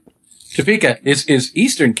Topeka. Topeka is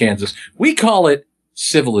eastern Kansas. We call it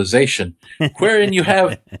civilization, wherein you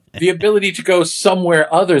have the ability to go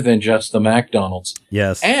somewhere other than just the McDonald's.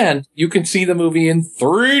 Yes. And you can see the movie in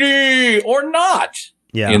 3D or not.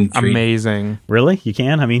 Yeah. Amazing. Really? You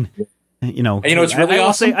can? I mean, it's really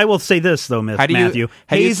awesome. I will say this, though, Matthew.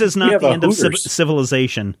 Hayes is not the end of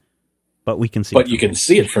civilization, but we can see it. But you can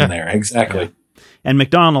see it from there, exactly. Yeah. And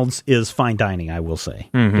McDonald's is fine dining, I will say,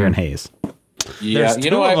 here in Hayes. Yeah, There's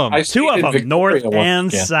two of them, north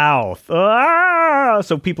and south.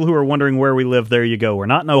 So people who are wondering where we live, there you go. We're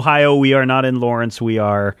not in Ohio. We are not in Lawrence. We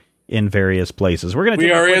are in various places. We're going to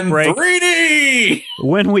take a quick break. 3D!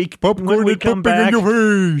 When we come back,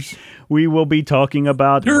 we will be talking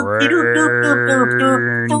about burns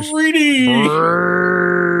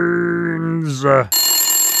News.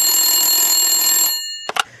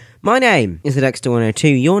 My name is the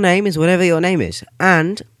Dexter102. Your name is whatever your name is.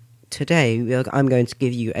 And today I'm going to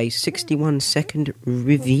give you a 61-second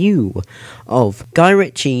review of Guy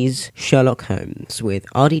Ritchie's Sherlock Holmes with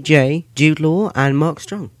RDJ, Jude Law, and Mark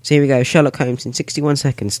Strong. So here we go, Sherlock Holmes in 61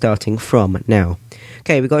 seconds, starting from now.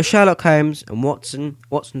 Okay, we've got Sherlock Holmes and Watson.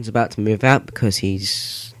 Watson's about to move out because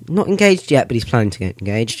he's not engaged yet, but he's planning to get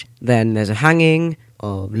engaged. Then there's a hanging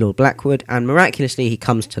of Lord Blackwood, and miraculously he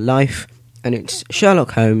comes to life, and it's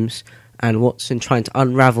Sherlock Holmes and Watson trying to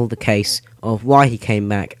unravel the case of why he came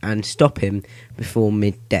back and stop him before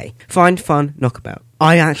midday. Fine, fun, knockabout.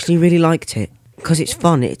 I actually really liked it, because it's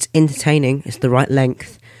fun, it's entertaining, it's the right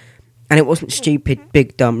length, and it wasn't stupid,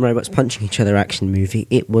 big, dumb robots punching each other action movie.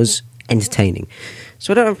 It was entertaining.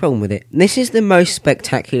 So I don't have a problem with it. This is the most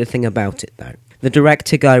spectacular thing about it, though. The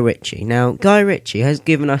director, Guy Ritchie. Now, Guy Ritchie has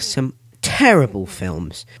given us some terrible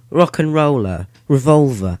films. Rock and Roller,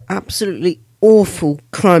 Revolver, absolutely awful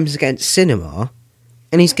crimes against cinema,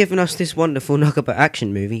 and he's given us this wonderful knockabout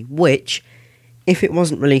action movie, which, if it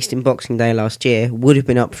wasn't released in Boxing Day last year, would have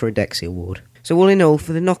been up for a Dexy Award. So all in all,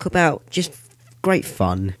 for the knockabout, just great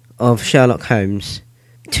fun of Sherlock Holmes,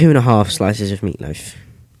 2.5 slices of meatloaf,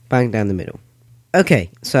 bang down the middle.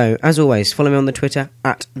 Okay, so as always, follow me on the Twitter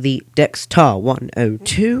at the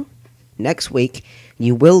Dextar102. Next week,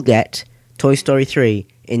 you will get Toy Story 3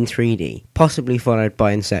 in 3D, possibly followed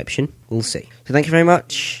by Inception. We'll see. So thank you very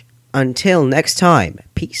much. Until next time,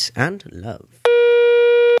 peace and love.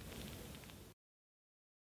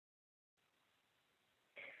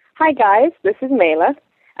 Hi guys, this is Mayla,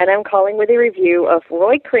 and I'm calling with a review of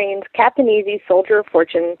Roy Crane's Captain Easy Soldier of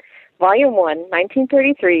Fortune, Volume 1,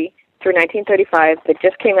 1933 through 1935, that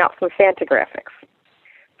just came out from Fantagraphics.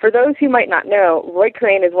 For those who might not know, Roy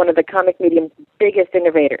Crane is one of the comic medium's biggest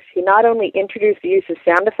innovators. He not only introduced the use of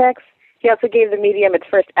sound effects, he also gave the medium its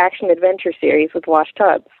first action-adventure series with Wash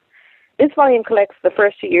Tubbs. This volume collects the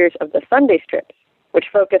first 2 years of the Sunday strips, which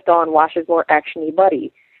focused on Wash's more action-y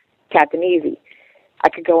buddy, Captain Easy. I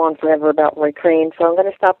could go on forever about Roy Crane, so I'm going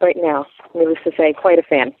to stop right now. Needless to say, quite a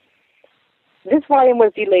fan. This volume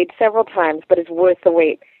was delayed several times, but it's worth the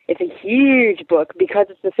wait. It's a huge book because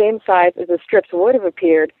it's the same size as the strips would have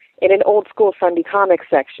appeared in an old-school Sunday comics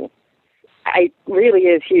section. It really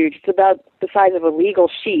is huge. It's about the size of a legal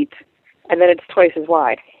sheet, and then it's twice as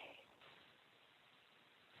wide.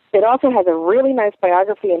 It also has a really nice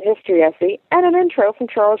biography and history essay and an intro from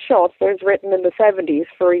Charles Schultz that was written in the 70s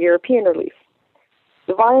for a European release.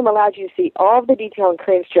 The volume allows you to see all of the detail in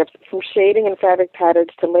Crane strips, from shading and fabric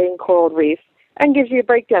patterns to laying coral reefs, and gives you a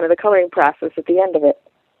breakdown of the coloring process at the end of it.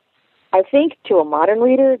 I think, to a modern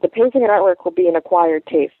reader, the pacing and artwork will be an acquired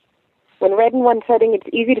taste. When read in one setting, it's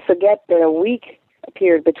easy to forget that a week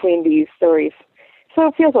appeared between these stories. So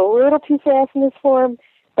it feels a little too fast in this form,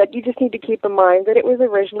 but you just need to keep in mind that it was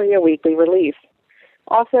originally a weekly release.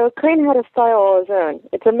 Also, Crane had a style all his own.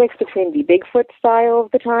 It's a mix between the Bigfoot style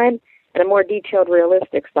of the time and a more detailed,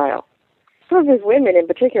 realistic style. Some of his women, in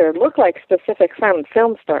particular, look like specific silent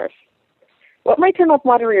film stars. What might turn off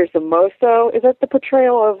modern readers the most, though, is that the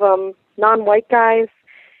portrayal of non-white guys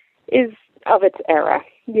is of its era.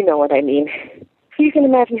 You know what I mean. So you can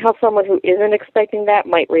imagine how someone who isn't expecting that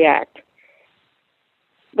might react.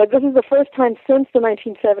 But this is the first time since the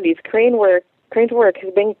 1970s Crane's work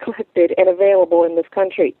has been collected and available in this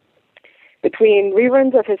country. Between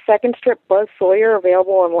reruns of his second strip, Buzz Sawyer,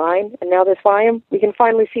 available online, and now this volume, we can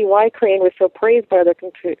finally see why Crane was so praised by other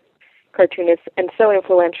cartoonists and so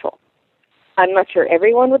influential. I'm not sure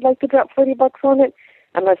everyone would like to drop $40 on it,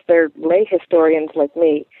 unless they're lay historians like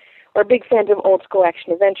me, or big fans of old-school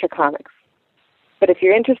action-adventure comics. But if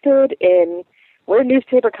you're interested in where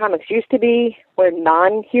newspaper comics used to be, where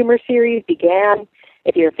non-humor series began,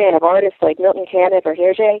 if you're a fan of artists like Milton Caniff or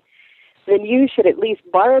Hergé, then you should at least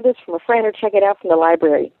borrow this from a friend or check it out from the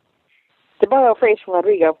library. To borrow a phrase from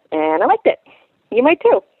Rodrigo, and I liked it. You might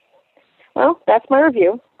too. Well, that's my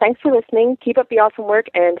review. Thanks for listening. Keep up the awesome work,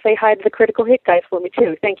 and say hi to the Critical Hit guys for me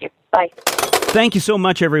too. Thank you. Bye. Thank you so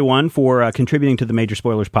much, everyone, for contributing to the Major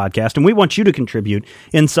Spoilers podcast, and we want you to contribute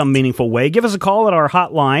in some meaningful way. Give us a call at our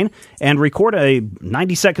hotline and record a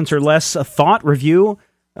 90 seconds or less thought, review,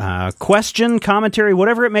 question, commentary,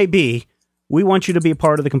 whatever it may be. We want you to be a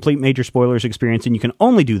part of the complete Major Spoilers experience, and you can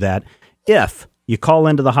only do that if you call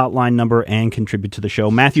into the hotline number and contribute to the show.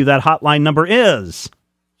 Matthew, that hotline number is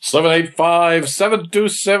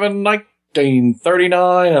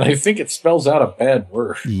 785-727-1939, and I think it spells out a bad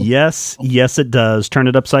word. Yes, it does. Turn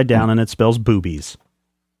it upside down, and it spells boobies.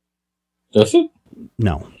 Does it?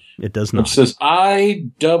 No. it does not. It says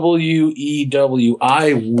IWEWI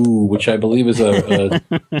Woo, which I believe is a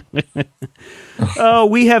Oh,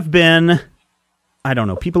 we have been, I don't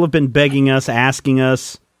know, people have been begging us, asking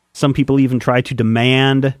us. Some people even try to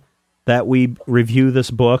demand that we review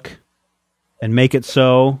this book and make it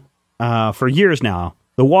so for years now.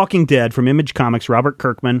 The Walking Dead from Image Comics, Robert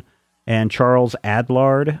Kirkman and Charles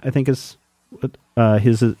Adlard, I think is the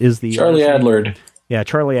Charlie Adlard. Yeah,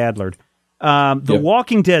 Charlie Adlard. The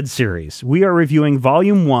Walking Dead series. We are reviewing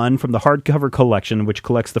Volume 1 from the hardcover collection, which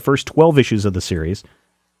collects the first 12 issues of the series.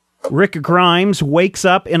 Rick Grimes wakes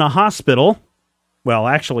up in a hospital. Well,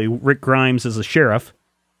 actually, Rick Grimes is a sheriff.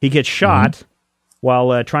 He gets shot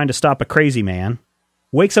while trying to stop a crazy man.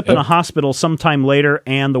 Wakes up in a hospital sometime later,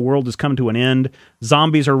 and the world has come to an end.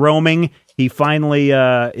 Zombies are roaming. He finally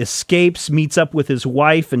escapes, meets up with his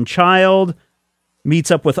wife and child,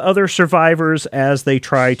 meets up with other survivors as they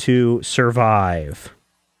try to survive.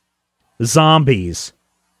 Zombies.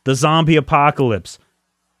 The zombie apocalypse.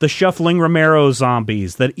 The shuffling Romero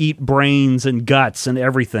zombies that eat brains and guts and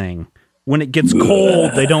everything. When it gets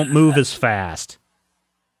cold, they don't move as fast.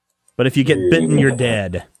 But if you get bitten, you're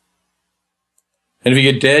dead. And if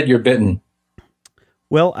you get dead, you're bitten.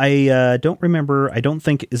 Well, I don't remember. I don't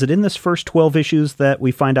think, is it in this first 12 issues that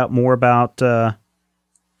we find out more about? No.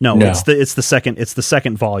 It's the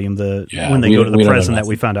second volume. When they go to the present that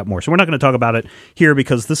we found out more. So we're not going to talk about it here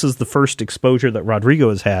because this is the first exposure that Rodrigo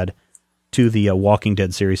has had to the Walking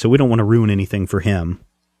Dead series. So we don't want to ruin anything for him.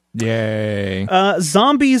 Yay!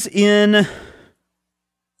 Zombies in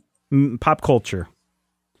pop culture.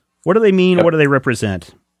 What do they mean? What do they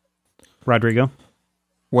represent, Rodrigo?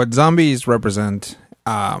 What zombies represent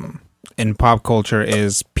in pop culture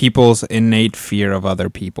is people's innate fear of other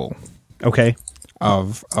people. Okay.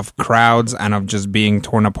 Of crowds and of just being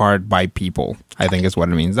torn apart by people, I think is what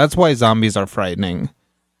it means. That's why zombies are frightening.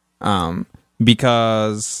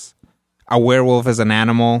 Because a werewolf is an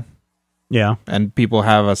animal. Yeah. And people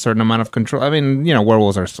have a certain amount of control. I mean,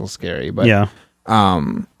 werewolves are still scary, but... Yeah.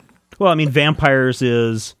 Well, I mean, vampires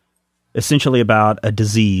is essentially about a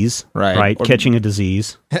disease, right? Or catching a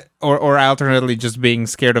disease. Or alternately just being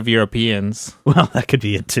scared of Europeans. Well, that could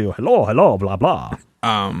be it too. Hello, blah, blah.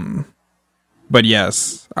 But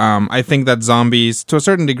yes, I think that zombies, to a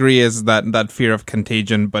certain degree, is that fear of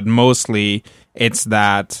contagion, but mostly it's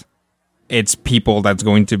that it's people that's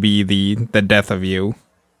going to be the death of you.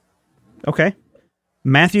 Okay.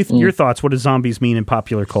 Matthew, your thoughts. What do zombies mean in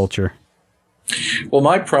popular culture? Well,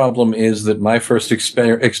 my problem is that my first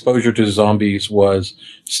exposure to zombies was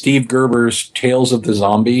Steve Gerber's Tales of the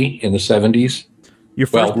Zombie in the 70s.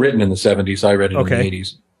 Written in the 70s. I read it in the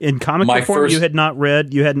 80s. In comic form, you had not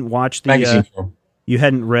read, you hadn't watched the... Magazine form. You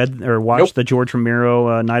hadn't read or watched the George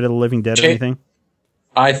Romero Night of the Living Dead or anything?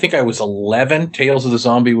 I think I was 11. Tales of the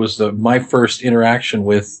Zombie was my first interaction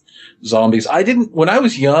with zombies. When I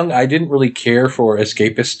was young, I didn't really care for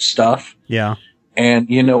escapist stuff. Yeah. And,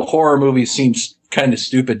 horror movies seemed kind of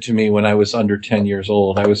stupid to me when I was under 10 years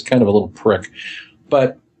old. I was kind of a little prick.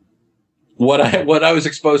 But what I was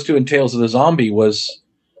exposed to in Tales of the Zombie was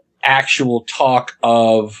actual talk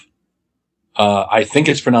of, I think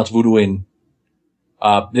it's pronounced voodooing,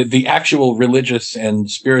 the actual religious and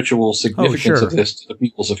spiritual significance of this to the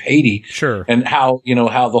peoples of Haiti. Sure. And how,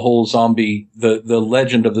 how the whole zombie, the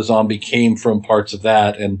legend of the zombie came from parts of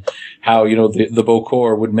that, and how, the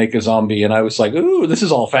Bokor would make a zombie. And I was like, ooh, this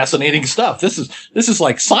is all fascinating stuff. This is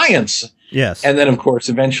like science. Yes. And then, of course,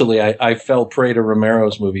 eventually I fell prey to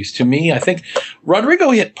Romero's movies. To me, I think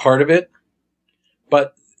Rodrigo hit part of it,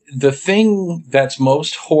 but the thing that's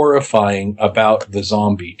most horrifying about the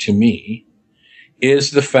zombie to me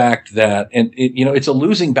is the fact that, and it's a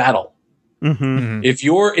losing battle. Mm-hmm. If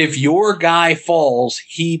your guy falls,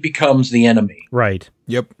 he becomes the enemy. Right.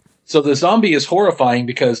 Yep. So the zombie is horrifying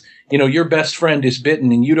because, your best friend is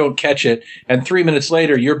bitten and you don't catch it. And 3 minutes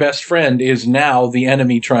later, your best friend is now the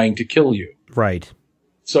enemy trying to kill you. Right.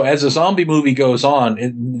 So as a zombie movie goes on,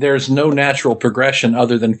 there's no natural progression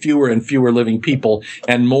other than fewer and fewer living people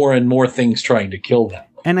and more things trying to kill them.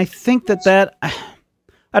 And I think that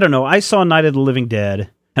I don't know. I saw Night of the Living Dead,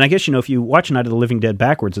 and I guess, if you watch Night of the Living Dead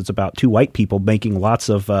backwards, it's about two white people making lots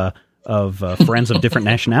of friends of different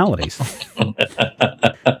nationalities.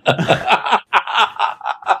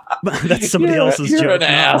 That's somebody else's joke,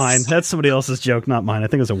 not mine. That's somebody else's joke, not mine. I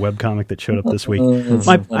think it was a webcomic that showed up this week.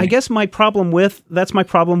 I guess my problem with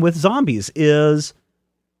zombies is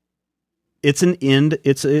it's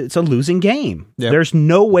a losing game. Yep. There's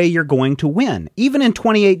no way you're going to win. Even in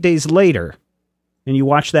 28 Days Later, and you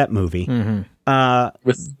watch that movie. Mm-hmm.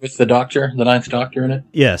 With the Doctor, the Ninth Doctor in it?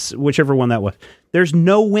 Yes, whichever one that was. There's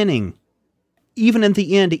no winning. even in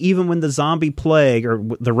the end, even when the zombie plague or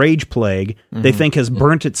the rage plague they think has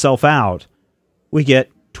burnt itself out, we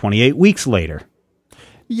get 28 weeks later.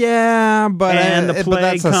 Yeah, but plague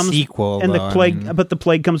that's a comes, sequel, and though, but the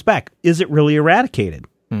plague comes back. Is it really eradicated?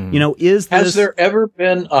 Has there ever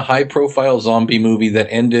been a high-profile zombie movie that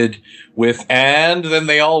ended with "and then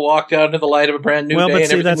they all walked out into the light of a brand new day"? But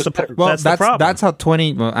see, that's the problem. That's how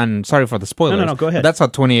 20. Well, and sorry for the spoilers. No, go ahead. But that's how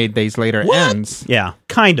 28 Days Later ends. Yeah,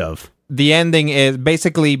 kind of. The ending is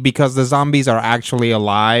basically because the zombies are actually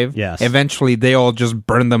alive. Yes. Eventually, they all just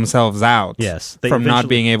burn themselves out. Yes. From not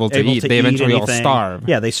being able to eat. They eventually all starve.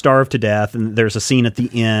 Yeah, they starve to death, and there's a scene at the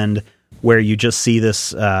end where you just see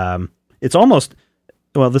this. It's almost.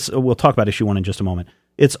 Well, we'll talk about issue 1 in just a moment.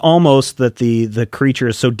 It's almost that the creature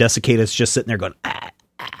is so desiccated, it's just sitting there going,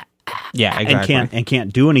 yeah, exactly, and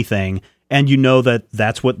can't do anything. And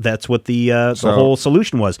that's what the whole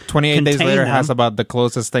solution was. 28 Days Later has about the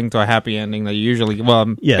closest thing to a happy ending that you usually,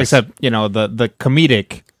 except the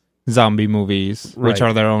comedic zombie movies, which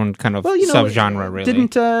are their own kind of subgenre. Really,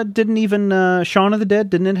 didn't even Shaun of the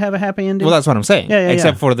Dead didn't it have a happy ending? Well, that's what I'm saying. Yeah,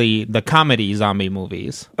 except for the comedy zombie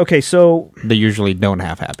movies. Okay, so they usually don't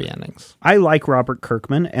have happy endings. I like Robert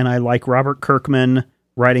Kirkman, and I like Robert Kirkman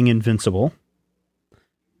writing Invincible.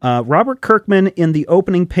 Robert Kirkman in the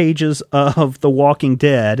opening pages of The Walking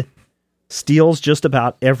Dead steals just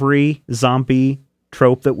about every zombie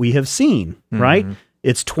trope that we have seen. Right?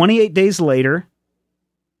 It's 28 Days Later.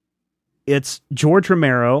 It's George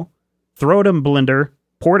Romero, throw it in a blender,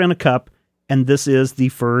 pour it in a cup, and this is the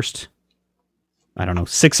first,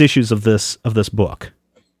 6 issues of this book.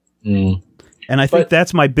 And I think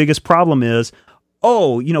that's my biggest problem is,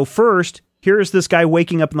 first, here's this guy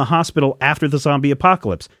waking up in the hospital after the zombie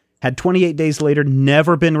apocalypse. Had 28 Days Later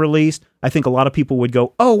never been released, I think a lot of people would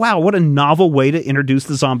go, oh, wow, what a novel way to introduce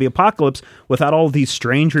the zombie apocalypse without all these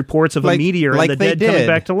strange reports of a meteor and the dead coming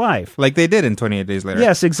back to life. Like they did in 28 Days Later.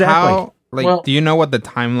 Yes, exactly. Do you know what the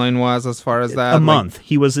timeline was as far as that? A month.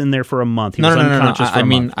 He was in there for a month. He was unconscious for a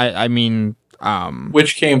month. I mean...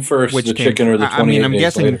 which came first, the chicken or the 28 I'm days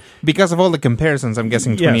guessing, later? Because of all the comparisons, I'm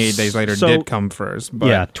guessing 28 Days Later did come first.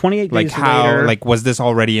 But 28 Days Later... was this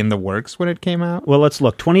already in the works when it came out? Well, let's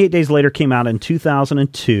look. 28 Days Later came out in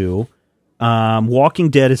 2002. Walking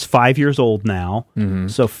Dead is 5 years old now.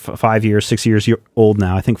 So 5 years, 6 years old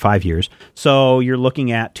now. I think 5 years. So you're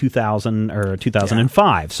looking at 2000 or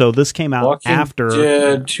 2005. Yeah. So this came out after... Walking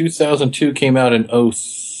Dead 2002 came out in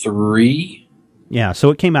 2003. Yeah,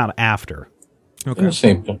 so it came out after. Okay.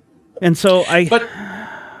 Same thing. And so But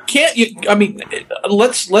can't you? I mean,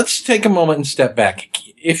 let's take a moment and step back.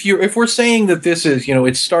 If we're saying that this is,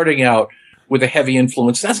 it's starting out with a heavy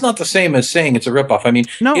influence, that's not the same as saying it's a ripoff. I mean,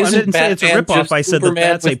 no, I didn't say it's a ripoff. I said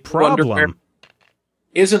that's a problem.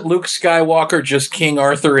 Isn't Luke Skywalker just King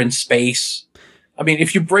Arthur in space? I mean,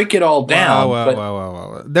 if you break it all down,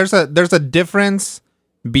 well. There's a difference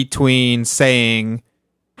between saying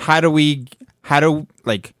how do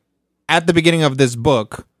at the beginning of this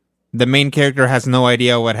book, the main character has no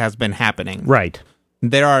idea what has been happening. Right.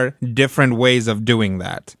 There are different ways of doing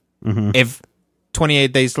that. If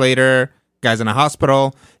 28 Days Later, guy's in a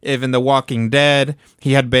hospital, if in The Walking Dead,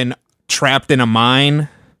 he had been trapped in a mine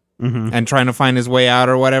and trying to find his way out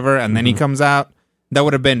or whatever, and then he comes out, that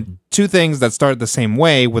would have been two things that start the same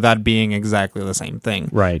way without being exactly the same thing.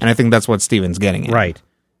 Right. And I think that's what Steven's getting at. Right.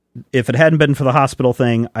 If it hadn't been for the hospital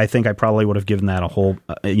thing, I think I probably would have given that a whole,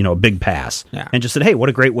 a big pass. Yeah. And just said, hey, what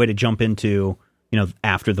a great way to jump into,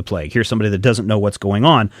 after the plague. Here's somebody that doesn't know what's going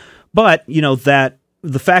on. But, that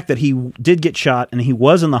the fact that he did get shot and he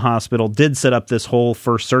was in the hospital did set up this whole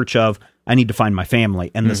first search of, I need to find my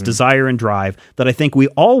family, and this desire and drive that I think we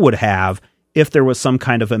all would have if there was some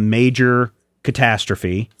kind of a major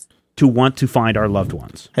catastrophe to want to find our loved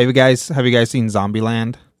ones. Have you guys seen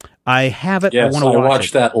Zombieland? I haven't. Yes, I want to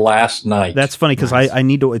watch that last night. That's funny because I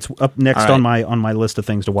need to. It's up next on my list of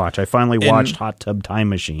things to watch. I finally watched Hot Tub Time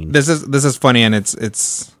Machine. This is funny, and it's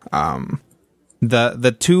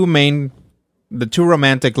the two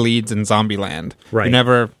romantic leads in Zombieland.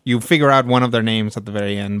 Right. You figure out one of their names at the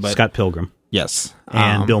very end, but Scott Pilgrim. Yes,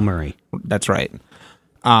 and Bill Murray. That's right.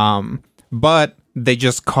 But they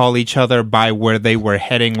just call each other by where they were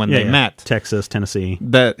heading when they met. Texas, Tennessee.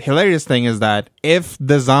 The hilarious thing is that if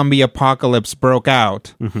the zombie apocalypse broke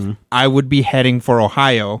out, I would be heading for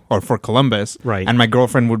Ohio or for Columbus, right, and my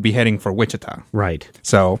girlfriend would be heading for Wichita. Right.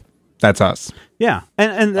 So that's us. Yeah,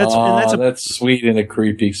 and that's that's sweet and a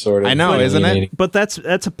creepy sort of. I know, isn't it? But that's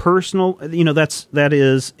a personal. That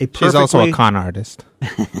is a. She's also a con artist.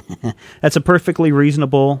 That's a perfectly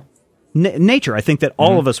reasonable nature. I think that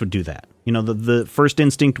all of us would do that. The first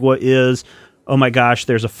instinct is oh my gosh,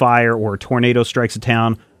 there's a fire or a tornado strikes a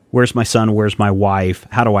town. Where's my son? Where's my wife?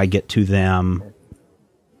 How do I get to them?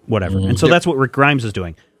 Whatever. And so that's what Rick Grimes is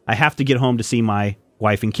doing. I have to get home to see my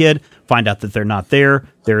wife and kid, find out that they're not there.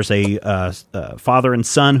 There's a father and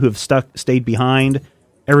son who have stayed behind.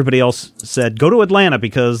 Everybody else said, go to Atlanta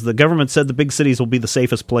because the government said the big cities will be the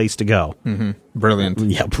safest place to go. Mm-hmm. Brilliant.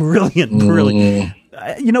 Yeah, brilliant.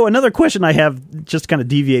 Another question I have, just to kind of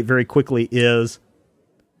deviate very quickly, is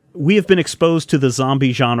we have been exposed to the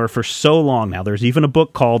zombie genre for so long now. There's even a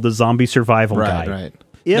book called The Zombie Survival Guide. Right.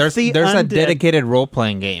 There's a dedicated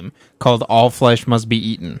role-playing game called All Flesh Must Be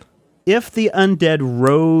Eaten. If the undead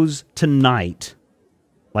rose tonight,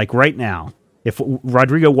 like right now, if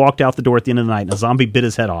Rodrigo walked out the door at the end of the night and a zombie bit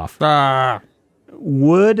his head off,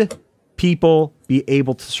 would people be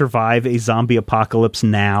able to survive a zombie apocalypse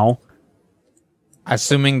now?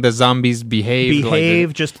 Assuming the zombies behave like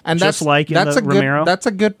in the Romero? That's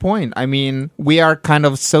a good point. I mean, we are kind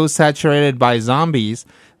of so saturated by zombies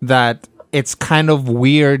that it's kind of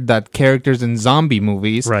weird that characters in zombie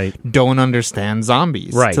movies don't understand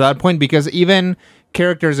zombies. Right. To that point, because even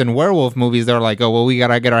characters in werewolf movies, they're like, oh, well, we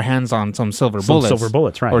gotta get our hands on some silver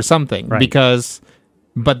bullets, right. Or something. Right.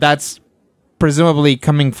 But that's presumably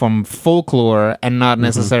coming from folklore and not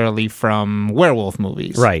necessarily from werewolf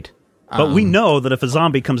movies. Right. But we know that if a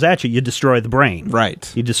zombie comes at you, you destroy the brain.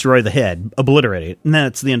 Right. You destroy the head, obliterate it, and then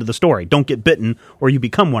it's the end of the story. Don't get bitten, or you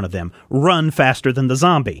become one of them. Run faster than the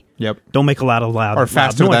zombie. Yep. Don't make a lot of loud or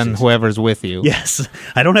faster loud than whoever's with you. Yes.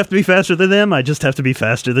 I don't have to be faster than them. I just have to be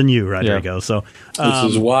faster than you, Rodrigo. Yep. So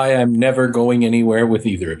this is why I'm never going anywhere with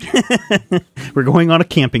either of you. We're going on a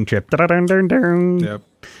camping trip. Yep.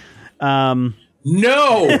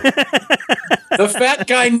 No! The fat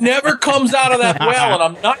guy never comes out of that well, and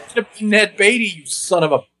I'm not going to be Ned Beatty, you son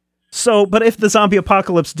of a... So, but if the zombie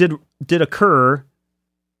apocalypse did occur,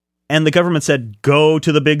 and the government said, go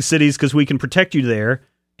to the big cities because we can protect you there,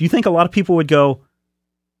 do you think a lot of people would go,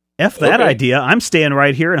 F that idea, I'm staying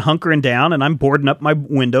right here and hunkering down, and I'm boarding up my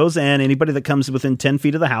windows, and anybody that comes within 10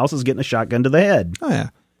 feet of the house is getting a shotgun to the head. Oh, yeah.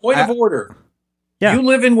 Point of order. Yeah. You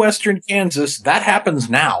live in western Kansas, that happens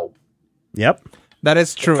now. Yep. That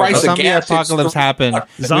is true. If zombie apocalypse happened.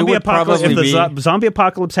 Zombie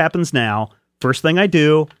apocalypse happens now. First thing I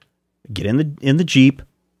do, get in the Jeep,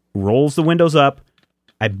 rolls the windows up.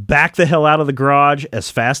 I back the hell out of the garage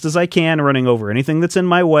as fast as I can, running over anything that's in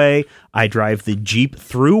my way. I drive the Jeep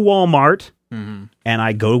through Walmart, and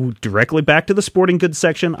I go directly back to the sporting goods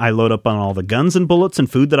section. I load up on all the guns and bullets and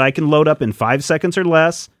food that I can load up in 5 seconds or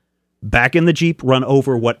less. Back in the Jeep, run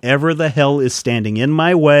over whatever the hell is standing in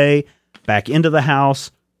my way. Back into the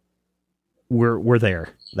house. We're there.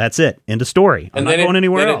 That's it. End of story. I'm not going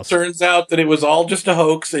anywhere else. It turns out that it was all just a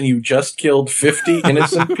hoax, and you just killed 50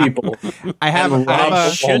 innocent people.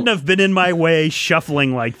 I shouldn't have been in my way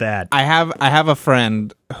shuffling like that. I have a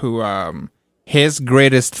friend who his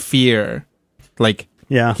greatest fear,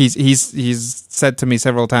 he's said to me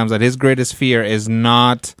several times that his greatest fear is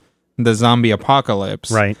not the zombie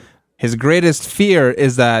apocalypse. Right. His greatest fear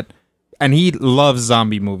is that. And he loves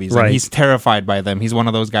zombie movies. Right. And he's terrified by them. He's one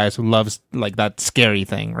of those guys who loves that scary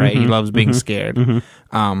thing, right? He loves being scared.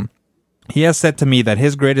 He has said to me that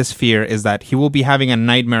his greatest fear is that he will be having a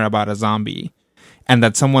nightmare about a zombie, and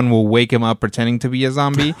that someone will wake him up pretending to be a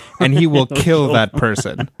zombie, and he will kill that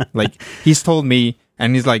person. He's told me,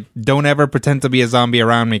 and he's like, don't ever pretend to be a zombie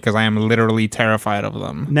around me because I am literally terrified of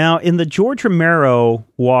them. Now, in the George Romero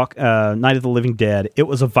Night of the Living Dead, it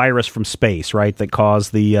was a virus from space, right, that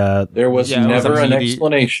caused the... there was never an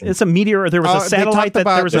explanation. It's a meteor. There was a satellite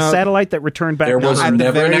satellite that returned back. There was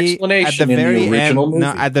never an explanation in the original movie. No,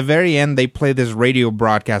 at the very end, they play this radio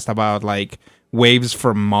broadcast about, waves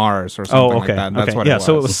from Mars or something like that. That's what it was.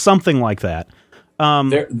 So it was something like that.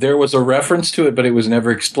 There was a reference to it, but it was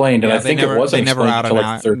never explained, and I think it wasn't explained until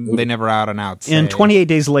the third movie. They never out and out say. And 28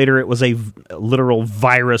 days later, it was a literal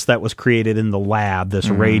virus that was created in the lab, this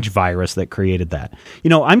rage virus that created that.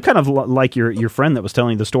 I'm kind of like your friend that was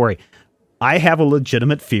telling the story. I have a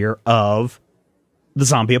legitimate fear of the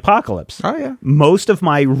zombie apocalypse. Oh, yeah. Most of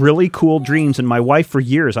my really cool dreams, and my wife for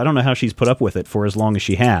years, I don't know how she's put up with it for as long as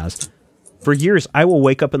she has. For years, I will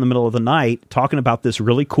wake up in the middle of the night talking about this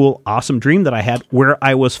really cool, awesome dream that I had where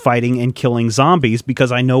I was fighting and killing zombies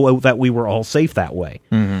because I know that we were all safe that way.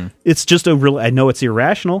 Mm-hmm. It's just I know it's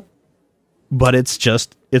irrational, but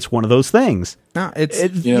it's one of those things. No,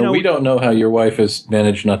 we don't know how your wife has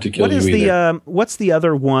managed not to kill you either. What's the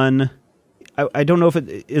other one? I don't know if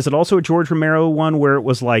is it also a George Romero one where it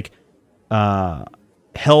was like,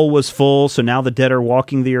 hell was full, so now the dead are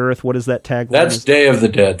walking the earth. What is that tagline? That's Day of the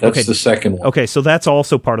Dead. That's the second one. Okay, so that's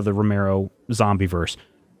also part of the Romero zombie verse.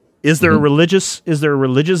 Is there a religious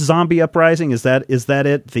zombie uprising? Is that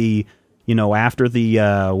it? The after the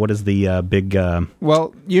what is the big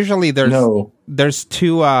well, usually there's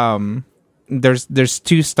two there's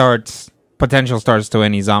two potential starts to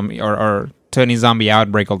any zombie or to any zombie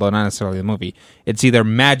outbreak, although not necessarily the movie. It's either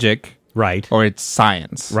magic, right, or it's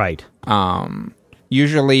science, right.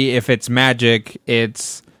 Usually if it's magic,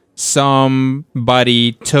 it's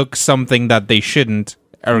somebody took something that they shouldn't,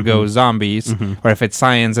 ergo zombies, or if it's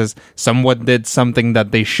science, is someone did something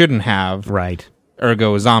that they shouldn't have, right,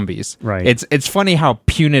 ergo zombies. Right. It's funny how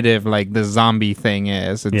punitive like the zombie thing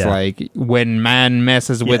is. It's like when man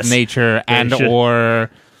messes with nature and or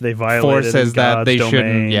they forces that they domain.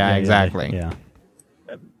 Shouldn't. Yeah, exactly. Yeah.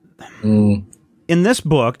 In this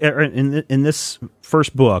book, in this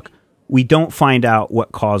first book, we don't find out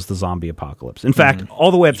what caused the zombie apocalypse. In fact,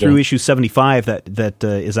 all the way up through issue 75 that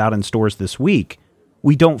is out in stores this week,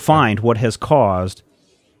 we don't find what has caused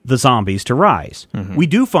the zombies to rise. We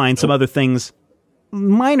do find some other things,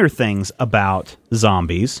 minor things about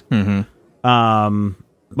zombies, but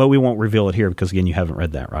we won't reveal it here because, again, you haven't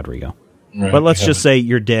read that, Rodrigo. Right, but let's just say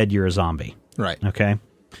you're dead, you're a zombie. Right. Okay?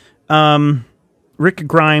 Rick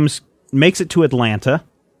Grimes makes it to Atlanta,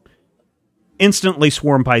 instantly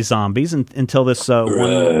swarmed by zombies until this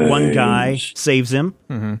one guy saves him.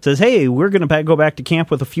 Says, hey, we're going to go back to camp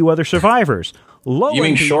with a few other survivors. You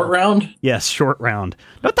mean Short Round? Yes, Short Round.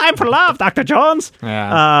 No time for love, Dr. Jones.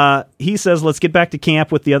 Yeah. He says, let's get back to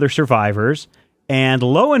camp with the other survivors. And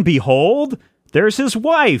lo and behold, there's his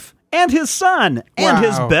wife and his son and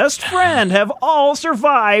his best friend have all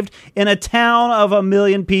survived in a town of 1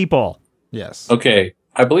 million people. Yes. Okay.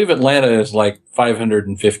 I believe Atlanta is like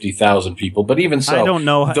 550,000 people, but even so, I don't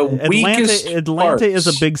know. Atlanta is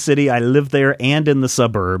a big city. I live there and in the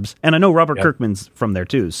suburbs, and I know Robert Kirkman's from there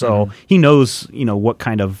too, so he knows, what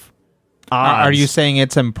kind of odds. Are you saying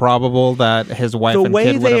it's improbable that his wife and kid would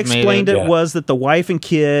have made it? The way they explained it was that the wife and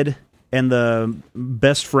kid and the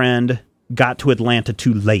best friend got to Atlanta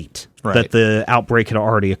too late. Right. That the outbreak had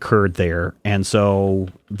already occurred there, and so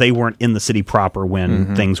they weren't in the city proper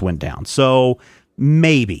when things went down. So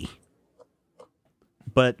maybe.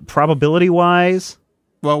 But probability-wise...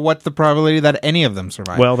 Well, what's the probability that any of them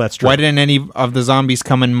survive? Well, that's true. Why didn't any of the zombies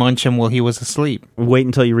come and munch him while he was asleep? Wait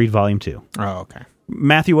until you read Volume 2. Oh, okay.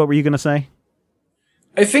 Matthew, what were you going to say?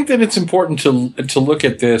 I think that it's important to look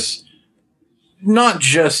at this not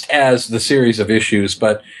just as the series of issues,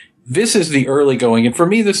 but this is the early going. And for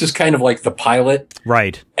me, this is kind of like the pilot.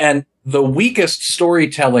 Right. And the weakest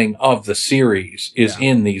storytelling of the series is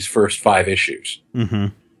in these first 5 issues.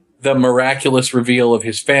 The miraculous reveal of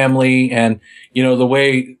his family and, the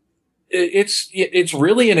way it's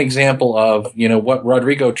really an example of, what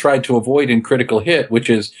Rodrigo tried to avoid in Critical Hit, which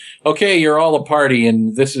is, okay, you're all a party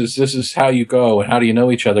and this is how you go and how do you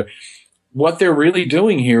know each other. What they're really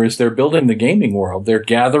doing here is they're building the gaming world. They're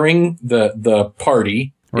gathering the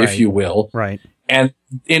party, if you will. Right. And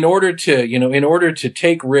in order to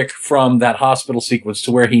take Rick from that hospital sequence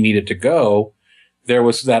to where he needed to go, there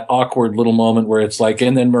was that awkward little moment where it's like,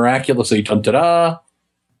 and then miraculously, ta-da.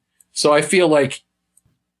 So I feel like,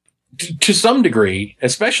 to some degree,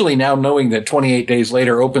 especially now knowing that 28 Days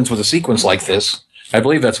Later opens with a sequence like this, I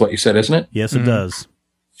believe that's what you said, isn't it? Yes, it does.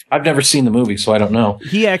 I've never seen the movie, so I don't know.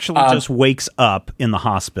 He actually just wakes up in the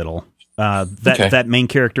hospital. That main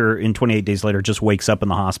character in 28 Days Later just wakes up in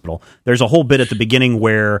the hospital. There's a whole bit at the beginning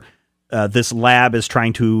where this lab is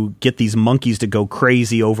trying to get these monkeys to go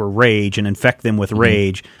crazy over rage and infect them with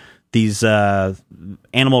rage. These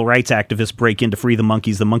animal rights activists break in to free the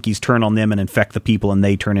monkeys. The monkeys turn on them and infect the people, and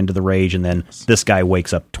they turn into the rage. And then this guy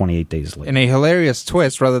wakes up 28 days later. In a hilarious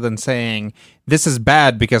twist, rather than saying, this is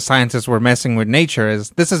bad because scientists were messing with nature,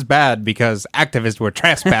 this is bad because activists were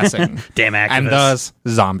trespassing. Damn activists. And thus,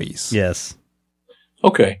 zombies. Yes.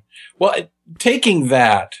 Okay. Well, taking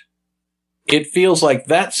that, it feels like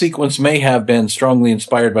that sequence may have been strongly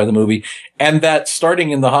inspired by the movie, and that starting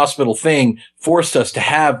in the hospital thing forced us to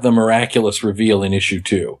have the miraculous reveal in issue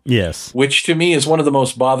 2. Yes. Which to me is one of the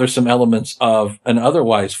most bothersome elements of an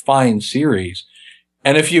otherwise fine series.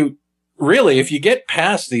 And if you get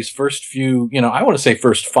past these first few, I want to say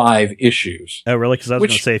first 5 issues. Oh, really? Because I was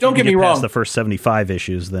going to say, if don't you get me get past wrong, the first 75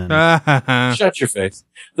 issues, then... Shut your face.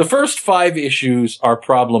 The first 5 issues are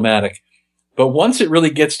problematic. But once it really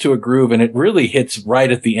gets to a groove, and it really hits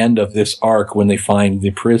right at the end of this arc when they find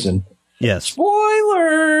the prison. Yes.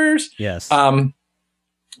 Spoilers! Yes.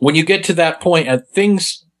 When you get to that point,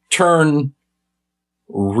 things turn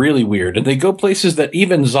really weird. And they go places that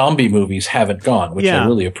even zombie movies haven't gone, which I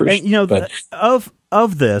really appreciate. And,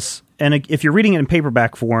 of this, and if you're reading it in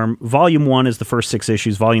paperback form, Volume 1 is the first 6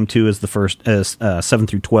 issues. Volume 2 is the first 7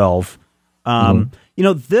 through 12.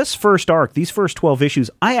 This first arc, these first 12 issues,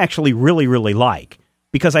 I actually really, really like,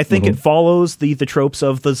 because I think it follows the tropes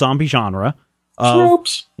of the zombie genre.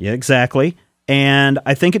 Tropes. Yeah, exactly. And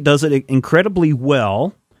I think it does it incredibly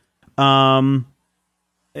well.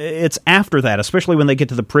 It's after that, especially when they get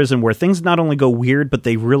to the prison, where things not only go weird, but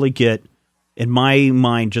they really get, in my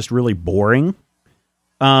mind, just really boring.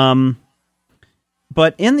 But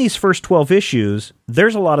in these first 12 issues,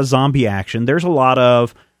 there's a lot of zombie action. There's a lot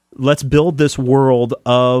of, let's build this world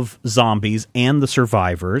of zombies and the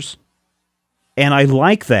survivors. And I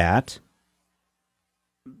like that.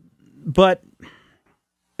 But,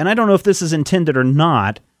 and I don't know if this is intended or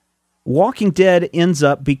not, Walking Dead ends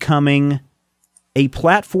up becoming a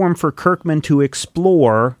platform for Kirkman to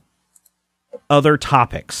explore other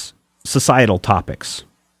topics, societal topics,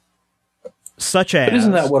 such as... But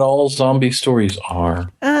isn't that what all zombie stories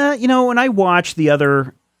are? When I watch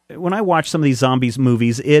some of these zombies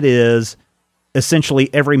movies, it is essentially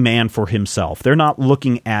every man for himself. They're not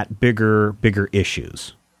looking at bigger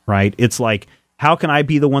issues, right? It's like, how can I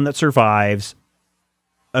be the one that survives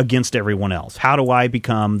against everyone else? How do I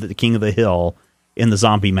become the king of the hill in the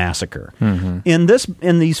zombie massacre? In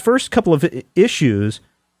these first couple of issues,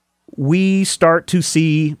 we start to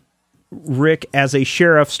see Rick as a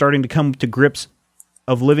sheriff starting to come to grips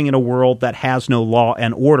of living in a world that has no law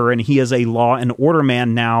and order, and he is a law and order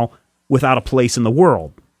man now without a place in the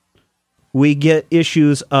world. We get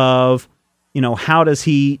issues of, how does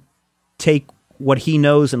he take what he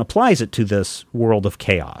knows and applies it to this world of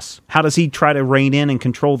chaos? How does he try to rein in and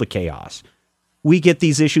control the chaos? We get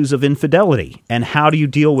these issues of infidelity, and how do you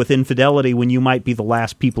deal with infidelity when you might be the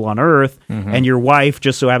last people on Earth, and your wife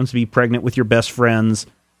just so happens to be pregnant with your best friend's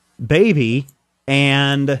baby,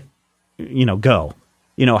 and, go.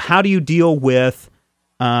 How do you deal with,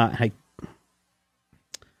 I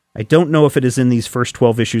don't know if it is in these first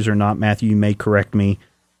 12 issues or not, Matthew, you may correct me,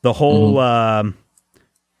 the whole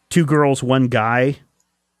 2 girls, 1 guy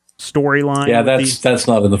storyline. Yeah, that's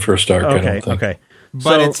not in the first arc, I don't think. Okay.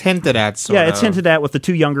 But it's hinted at, it's hinted at with the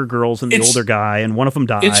 2 younger girls and the older guy, and one of them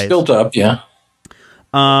dies. It's built up, yeah.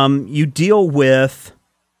 You deal with,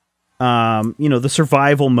 the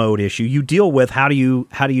survival mode issue. You deal with how do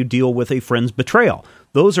you deal with a friend's betrayal.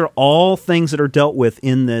 Those are all things that are dealt with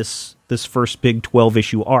in this first big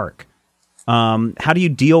 12-issue arc. How do you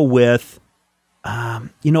deal with, I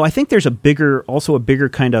think there's a bigger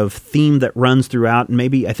kind of theme that runs throughout, and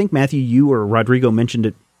maybe, I think, Matthew, you or Rodrigo mentioned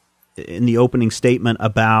it in the opening statement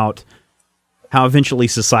about how eventually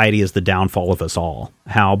society is the downfall of us all.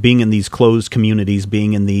 How being in these closed communities,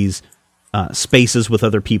 being in these spaces with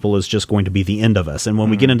other people is just going to be the end of us. And when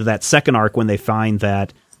we get into that second arc, when they find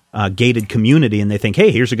that gated community and they think, hey,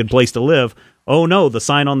 here's a good place to live. Oh no, the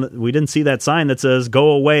sign we didn't see that sign that says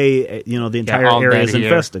go away. The entire area is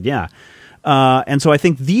infested. Yeah. And so I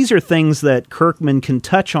think these are things that Kirkman can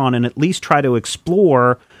touch on and at least try to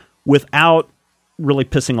explore without really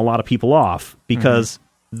pissing a lot of people off, because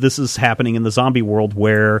this is happening in the zombie world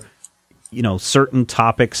where, certain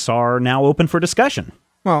topics are now open for discussion.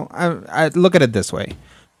 Well, I look at it this way.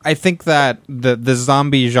 I think that the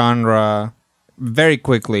zombie genre very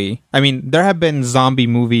quickly, there have been zombie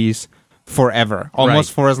movies forever,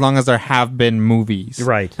 almost for as long as there have been movies.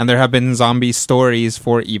 Right. And there have been zombie stories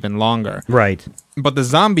for even longer. Right. But the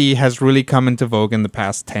zombie has really come into vogue in the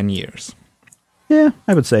past 10 years. Yeah,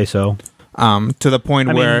 I would say so. To the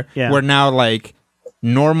point where we're now like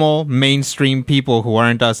normal mainstream people who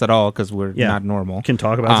aren't us at all, because we're not normal, can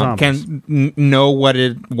talk about zombies, can know what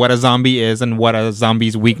a zombie is and what a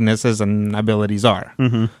zombie's weaknesses and abilities are.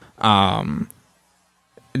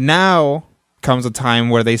 Now comes a time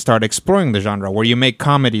where they start exploring the genre, where you make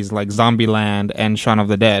comedies like Zombieland and Shaun of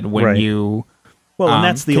the Dead, when you and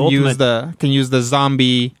that's the ultimate... can use the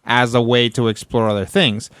zombie as a way to explore other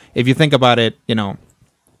things. If you think about it,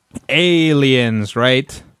 aliens,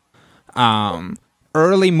 right?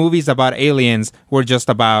 Early movies about aliens were just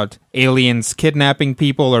about aliens kidnapping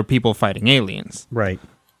people or people fighting aliens. Right.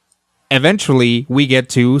 Eventually, we get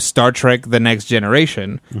to Star Trek: The Next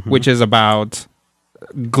Generation, which is about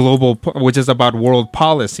world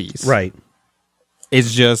policies. Right.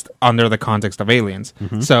 It's just under the context of aliens.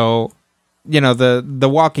 So, the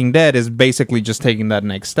Walking Dead is basically just taking that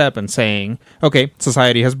next step and saying, okay,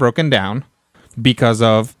 society has broken down because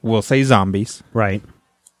of, we'll say, zombies. Right.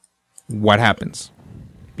 What happens?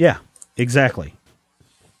 Yeah, exactly.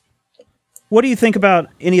 What do you think about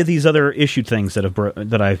any of these other issue things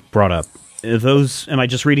that I've brought up? Am I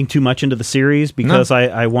just reading too much into the series because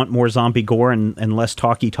I want more zombie gore and less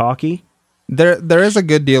talky? There is a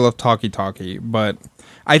good deal of talkie, but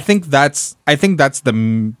I think that's the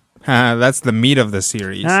meat of the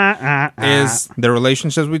series is the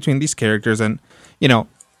relationships between these characters, and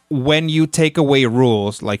when you take away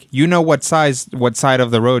rules, like what side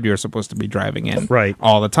of the road you're supposed to be driving in, right,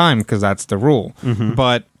 all the time because that's the rule. Mm-hmm.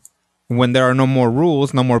 But when there are no more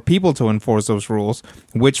rules, no more people to enforce those rules,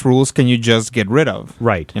 which rules can you just get rid of?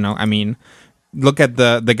 Right. I mean, look at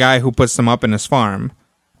the guy who puts them up in his farm.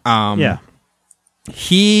 Yeah.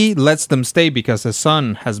 He lets them stay because his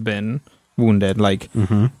son has been wounded. Like,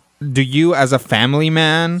 do you, as a family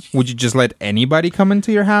man, would you just let anybody come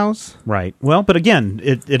into your house? Right. Well, but again,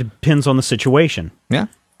 it depends on the situation. Yeah.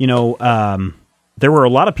 There were a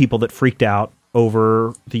lot of people that freaked out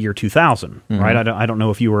over the year 2000, right? I don't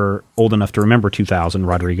know if you were old enough to remember 2000,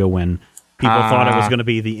 Rodrigo, when people thought it was going to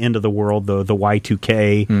be the end of the world, the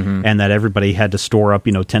Y2K, and that everybody had to store up,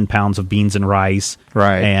 10 pounds of beans and rice,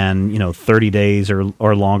 right, and 30 days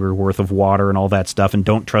or longer worth of water and all that stuff, and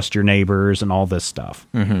don't trust your neighbors and all this stuff.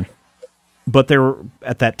 Mm-hmm. But there were,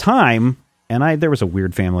 at that time, and there was a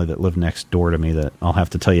weird family that lived next door to me that I'll have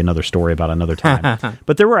to tell you another story about another time.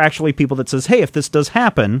 But there were actually people that says, hey, if this does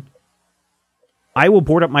happen, I will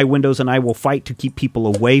board up my windows and I will fight to keep people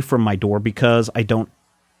away from my door because I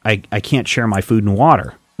can't share my food and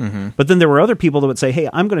water. Mm-hmm. But then there were other people that would say, hey,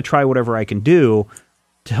 I'm going to try whatever I can do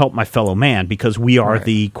to help my fellow man because we are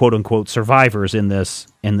the quote-unquote survivors in this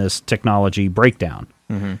technology breakdown.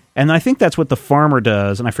 Mm-hmm. And I think that's what the farmer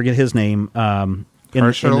does, and I forget his name.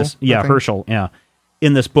 Herschel? Herschel, yeah.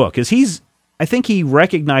 In this book, I think he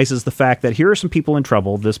recognizes the fact that here are some people in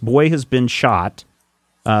trouble. This boy has been shot.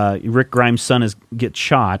 Rick Grimes' son gets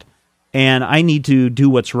shot. And I need to do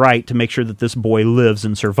what's right to make sure that this boy lives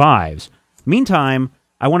and survives. Meantime,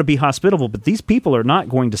 I want to be hospitable, but these people are not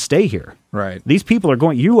going to stay here. Right. These people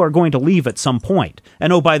you are going to leave at some point.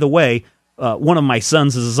 And oh, by the way, one of my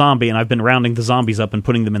sons is a zombie, and I've been rounding the zombies up and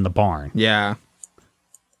putting them in the barn. Yeah.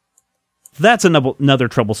 That's another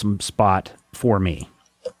troublesome spot for me.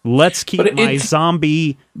 Let's keep my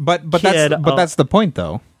zombie But that's the point,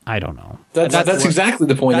 though. I don't know. That's exactly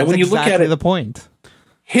the point. That's when you look at it, the point.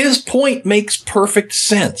 His point makes perfect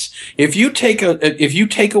sense. If you take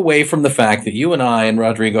away from the fact that you and I and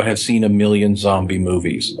Rodrigo have seen a million zombie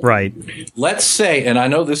movies, right? Let's say, and I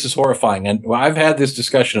know this is horrifying, and I've had this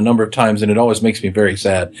discussion a number of times, and it always makes me very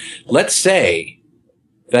sad. Let's say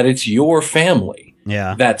that it's your family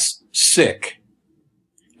that's sick,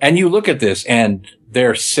 and you look at this and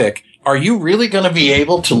they're sick. Are you really going to be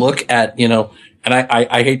able to look at, and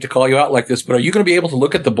I hate to call you out like this, but are you going to be able to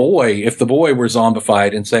look at the boy, if the boy were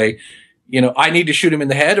zombified, and say, I need to shoot him in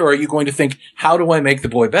the head? Or are you going to think, how do I make the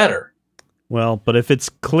boy better? Well, but if it's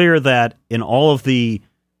clear that in all of the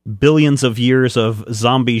billions of years of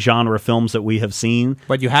zombie genre films that we have seen...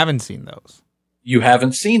 But you haven't seen those. You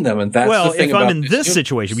haven't seen them, and that's the thing about... Well, if I'm in this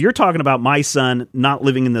situation, you're talking about my son not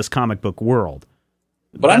living in this comic book world.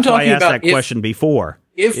 But that's I'm talking why I asked about that question before.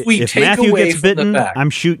 If Matthew away gets bitten, the fact, I'm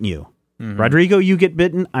shooting you. Mm-hmm. Rodrigo, you get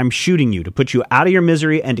bitten, I'm shooting you to put you out of your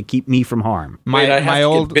misery and to keep me from harm. My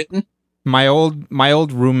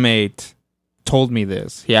old roommate told me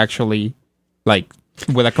this. He actually,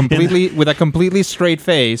 with a completely straight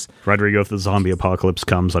face, Rodrigo, if the zombie apocalypse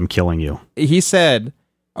comes, I'm killing you. He said,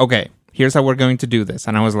 "Okay, here's how we're going to do this."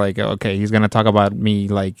 And I was like, "Okay, he's going to talk about me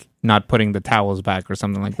not putting the towels back or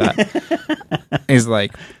something like that." He's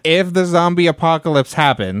like, "If the zombie apocalypse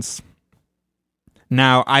happens."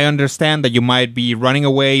 Now, I understand that you might be running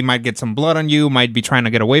away, you might get some blood on you, might be trying to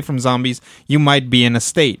get away from zombies, you might be in a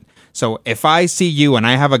state. So if I see you and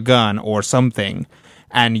I have a gun or something,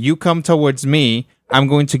 and you come towards me, I'm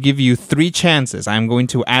going to give you 3 chances. I'm going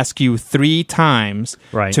to ask you 3 times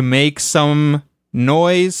to make some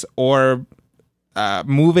noise or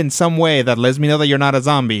move in some way that lets me know that you're not a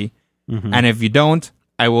zombie. Mm-hmm. And if you don't,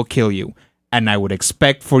 I will kill you. And I would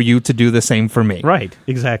expect for you to do the same for me. Right,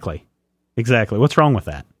 exactly. Exactly. What's wrong with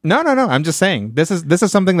that? No. I'm just saying. This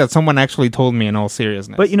is something that someone actually told me in all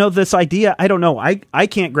seriousness. But, this idea, I don't know. I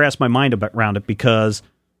can't grasp my mind around it because,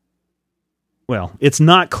 well, it's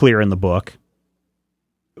not clear in the book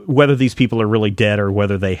whether these people are really dead or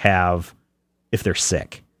whether if they're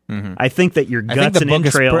sick. Mm-hmm. I think that your guts and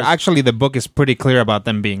entrails... Actually, the book is pretty clear about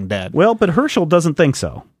them being dead. Well, but Herschel doesn't think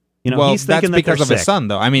so. He's thinking that's because of his son,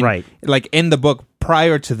 though. I mean, in the book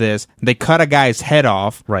prior to this, they cut a guy's head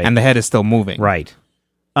off, and the head is still moving. Right.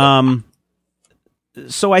 So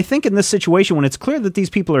I think in this situation, when it's clear that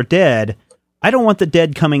these people are dead, I don't want the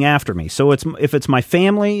dead coming after me. So if it's my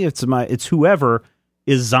family, it's whoever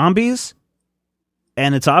is zombies,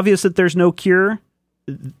 and it's obvious that there's no cure,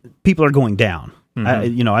 people are going down.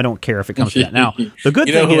 I don't care if it comes to that. Now, the good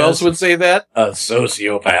thing who is, else would say that? A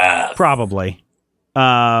sociopath. Probably.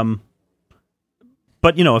 But,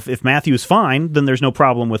 if Matthew's fine, then there's no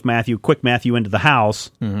problem with quick Matthew into the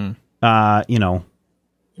house.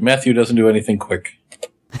 Matthew doesn't do anything quick.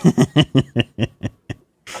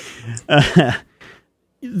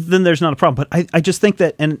 Then there's not a problem. But I just think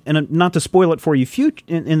that, and not to spoil it for you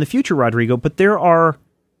in the future, Rodrigo, but there are,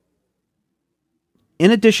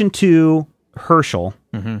 in addition to Herschel,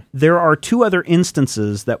 there are two other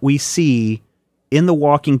instances that we see in The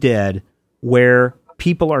Walking Dead where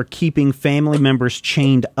people are keeping family members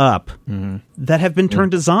chained up that have been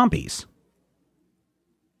turned to zombies.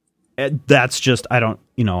 That's just, again,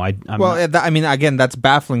 that's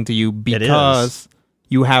baffling to you because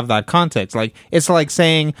you have that context. Like, it's like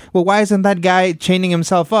saying, well, why isn't that guy chaining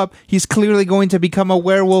himself up? He's clearly going to become a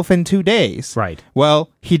werewolf in 2 days. Right. Well,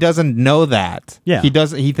 he doesn't know that. Yeah.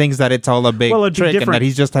 He thinks that it's all a big trick and that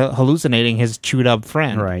he's just hallucinating his chewed up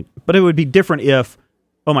friend. Right. But it would be different if,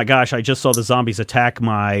 oh my gosh, I just saw the zombies attack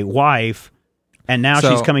my wife, and now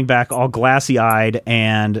she's coming back all glassy eyed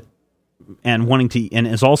and wanting to, and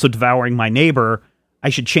is also devouring my neighbor. I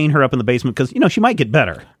should chain her up in the basement because, she might get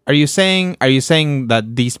better. Are you saying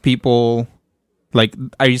that these people,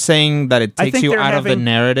 are you saying that it takes you out of the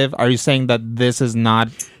narrative? Are you saying that this is not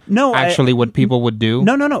what people would do?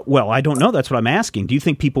 No. Well, I don't know. That's what I'm asking. Do you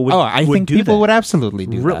think people would? I think people would absolutely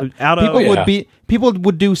do that. People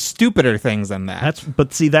would do stupider things than that.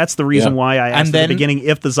 That's the reason why I asked at the beginning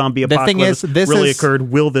if the zombie apocalypse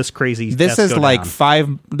occurred. Will this crazy? This is like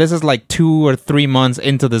down? This is like 2 or 3 months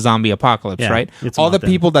into the zombie apocalypse, right? All the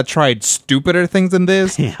people that tried stupider things than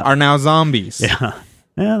this are now zombies. Yeah,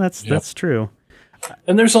 that's true.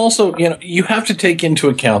 And there's also, you have to take into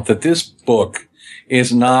account that this book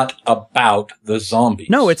is not about the zombies.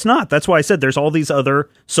 No, it's not. That's why I said there's all these other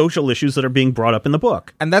social issues that are being brought up in the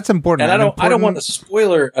book. And that's important. And I don't want to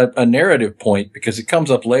spoiler a narrative point because it comes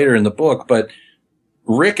up later in the book, but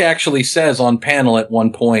Rick actually says on panel at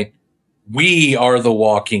one point, "We are the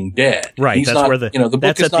Walking Dead." Right. He's that's not, where the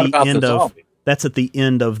book is not about the zombie. That's at the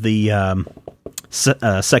end of the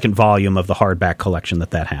second volume of the hardback collection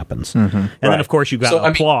that happens. And then, of course, you've got to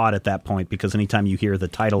applaud at that point because anytime you hear the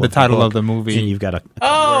title of the movie, you've got to...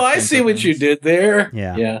 Oh, I see what you did there.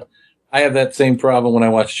 Yeah. I have that same problem when I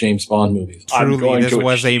watch James Bond movies. Truly, this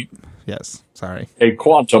was a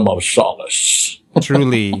quantum of solace.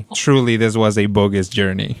 Truly, this was a bogus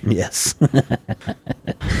journey. Yes.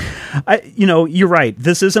 You're right.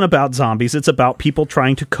 This isn't about zombies. It's about people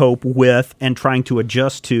trying to cope with and trying to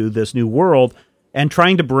adjust to this new world and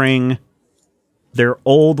trying to bring their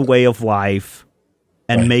old way of life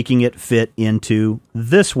and making it fit into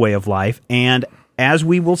this way of life. And as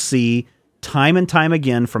we will see time and time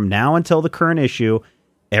again from now until the current issue,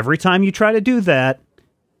 every time you try to do that,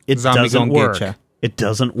 it doesn't work. It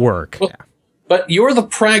doesn't work. Well, but you're the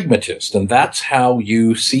pragmatist, and that's how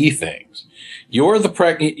you see things. You're the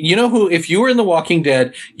if you were in The Walking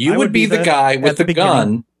Dead, you would be the guy with the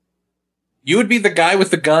gun. You would be the guy with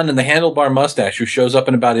the gun and the handlebar mustache who shows up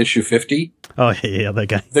in about issue 50. Oh, yeah, that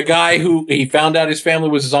guy. The guy who he found out his family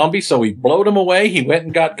was a zombie, so he blowed him away. He went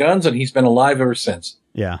and got guns, and he's been alive ever since.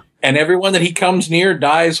 Yeah. And everyone that he comes near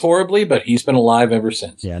dies horribly, but he's been alive ever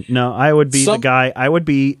since. Yeah. No, I would be the guy. I would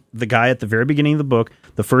be the guy at the very beginning of the book,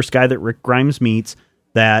 the first guy that Rick Grimes meets.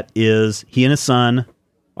 That is, he and his son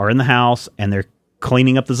are in the house, and they're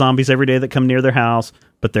cleaning up the zombies every day that come near their house,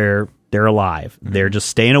 but they're alive. Mm-hmm. They're just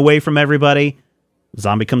staying away from everybody.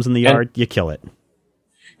 Zombie comes in the yard, you kill it.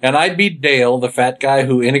 And I'd be Dale, the fat guy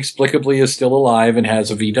who inexplicably is still alive and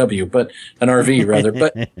has a VW, but an RV rather.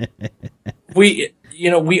 But we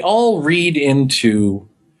all read into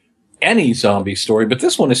any zombie story, but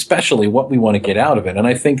this one especially what we want to get out of it. And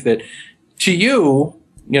I think that to you,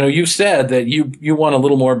 you said that you want a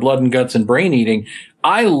little more blood and guts and brain eating.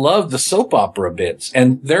 I love the soap opera bits.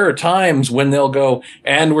 And there are times when they'll go,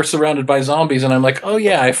 and we're surrounded by zombies. And I'm like, oh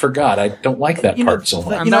yeah, I forgot. I don't like that part so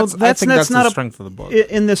much. That's not the strength of the book.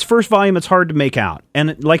 In this first volume, it's hard to make out.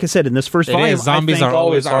 And like I said, in this first volume, zombies are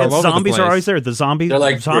always there. The zombie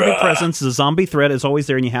presence, the zombie threat is always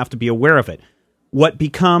there, and you have to be aware of it. What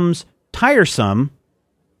becomes tiresome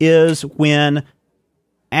is when,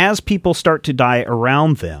 as people start to die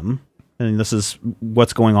around them, and this is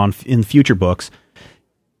what's going on in future books,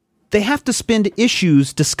 they have to spend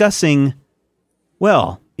issues discussing,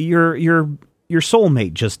 well, your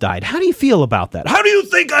soulmate just died. How do you feel about that? How do you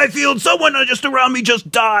think I feel? Someone just around me just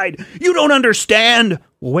died. You don't understand.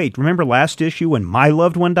 Well, wait, remember last issue when my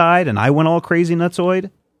loved one died and I went all crazy nutsoid?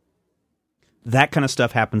 That kind of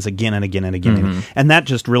stuff happens again and again and again. Mm-hmm. And that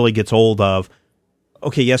just really gets old of,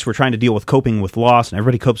 okay, yes, we're trying to deal with coping with loss, and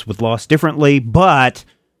everybody copes with loss differently, but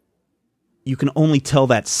you can only tell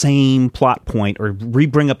that same plot point or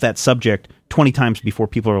re-bring up that subject 20 times before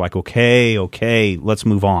people are like, okay, let's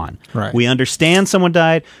move on. Right. We understand someone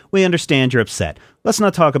died. We understand you're upset. Let's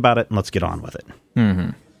not talk about it, and let's get on with it. Mm-hmm.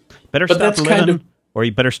 Better But stop that's living, kind of- or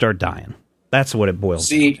you better start dying. That's what it boils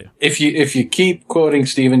down to. if you keep quoting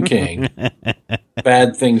Stephen King,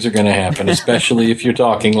 bad things are going to happen, especially if you're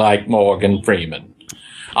talking like Morgan Freeman.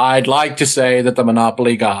 I'd like to say that the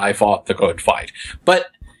Monopoly guy fought the good fight, but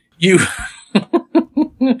you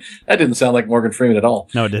that didn't sound like Morgan Freeman at all.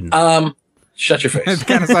 No, it didn't. Shut your face. It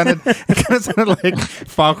kind of sounded like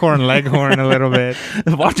Foghorn Leghorn a little bit.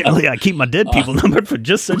 Fortunately, I keep my dead people numbered for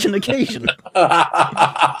just such an occasion.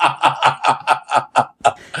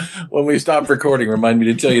 When we stop recording, remind me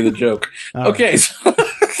to tell you the joke. Okay. So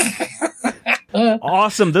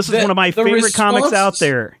Awesome. This is one of my favorite comics out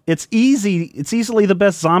there. It's easy. It's easily the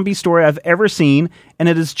best zombie story I've ever seen, and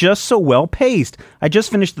it is just so well paced. I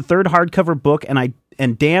just finished the 3rd hardcover book, and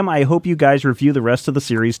damn, I hope you guys review the rest of the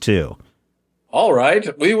series too. all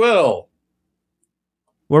right, we will.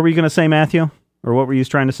 What were you going to say, Matthew? Or what were you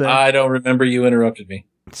trying to say? I don't remember you interrupted me.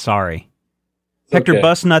 Sorry. It's Hector okay.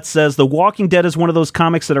 Busnut says, The Walking Dead is one of those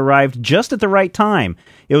comics that arrived just at the right time.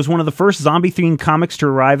 It was one of the first zombie-themed comics to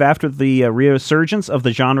arrive after the resurgence of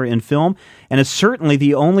the genre in film, and is certainly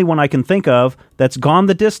the only one I can think of that's gone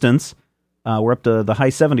the distance. We're up to the high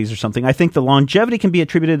 70s or something. I think the longevity can be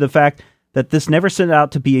attributed to the fact that this never set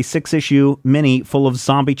out to be a 6-issue mini full of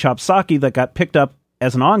zombie chopsaki that got picked up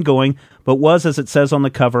as an ongoing, but was, as it says on the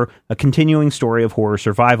cover, a continuing story of horror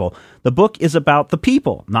survival. The book is about the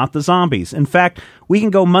people, not the zombies. In fact, we can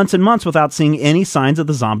go months and months without seeing any signs of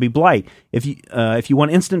the zombie blight. If you want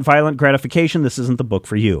instant violent gratification, this isn't the book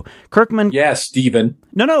for you. Kirkman... Yes, Stephen.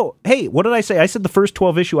 No. Hey, what did I say? I said the first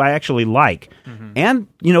 12 issue I actually like. Mm-hmm. And,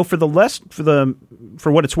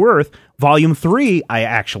 for what it's worth, volume 3 I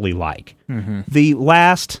actually like. Mm-hmm. The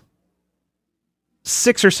last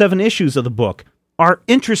 6 or 7 issues of the book are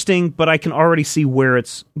interesting, but I can already see where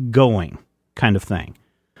it's going, kind of thing.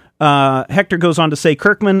 Hector goes on to say,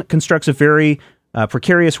 Kirkman constructs a very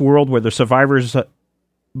precarious world where the survivors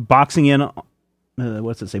boxing in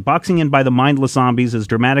by the mindless zombies is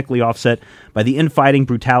dramatically offset by the infighting,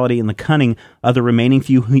 brutality, and the cunning of the remaining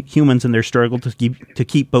few humans in their struggle to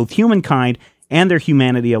keep both humankind and their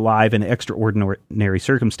humanity alive in extraordinary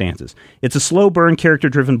circumstances. It's a slow burn,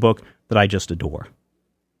 character-driven book that I just adore.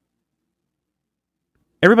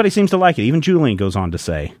 Everybody seems to like it. Even Julian goes on to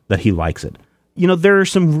say that he likes it.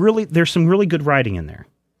 There's some really good writing in there.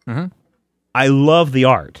 Mm-hmm. I love the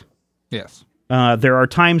art. Yes. There are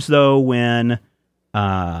times though when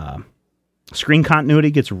screen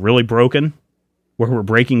continuity gets really broken, where we're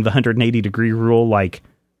breaking the 180-degree rule like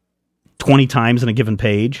 20 times in a given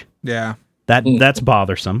page. Yeah. That's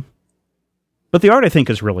bothersome. But the art, I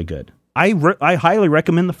think, is really good. I highly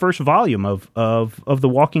recommend the first volume of The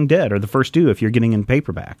Walking Dead, or the first 2 if you're getting in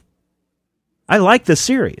paperback. I like this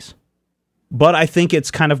series, but I think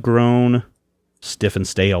it's kind of grown stiff and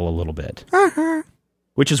stale a little bit. Uh-huh.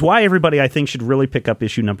 Which is why everybody, I think, should really pick up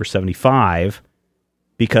issue number 75,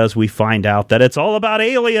 because we find out that it's all about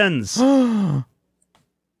aliens.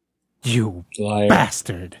 You Liar.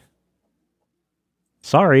 bastard.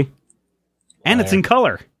 Sorry. And it's in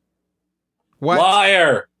color. What?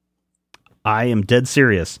 Liar. I am dead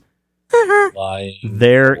serious. Lying.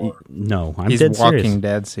 I'm He's dead serious. Walking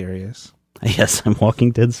Dead serious. Yes, I'm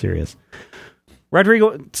Walking Dead serious.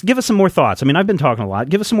 Rodrigo, give us some more thoughts. I mean, I've been talking a lot.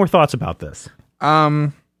 Give us some more thoughts about this.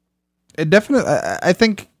 It definitely. I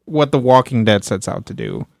think what The Walking Dead sets out to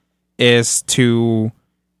do is to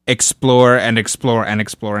explore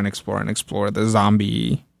the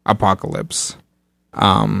zombie apocalypse.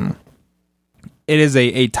 It is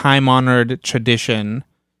a time-honored tradition,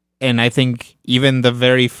 and I think even the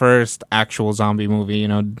very first actual zombie movie,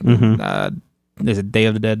 is it Day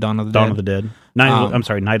of the Dead, Dawn of the Dead? Dawn of the Dead.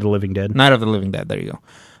 Night of the Living Dead. Night of the Living Dead, there you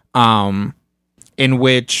go. In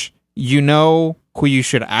which who you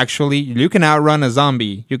should you can outrun a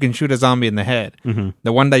zombie, you can shoot a zombie in the head. Mm-hmm.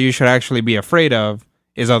 The one that you should actually be afraid of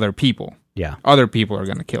is other people. Yeah. Other people are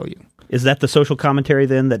going to kill you. Is that the social commentary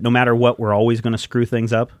then, that no matter what, we're always going to screw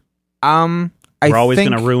things up? We're always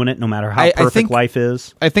going to ruin it, no matter how perfect life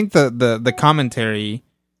is? I think the commentary,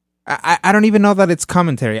 I don't even know that it's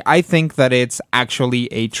commentary. I think that it's actually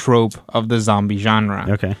a trope of the zombie genre.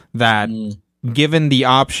 Okay. That given the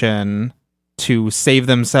option to save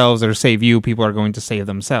themselves or save you, people are going to save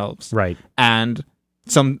themselves. Right. And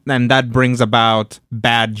that brings about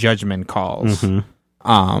bad judgment calls.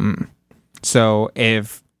 Mm-hmm. So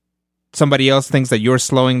if somebody else thinks that you're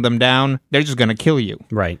slowing them down, they're just going to kill you.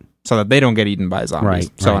 Right. So that they don't get eaten by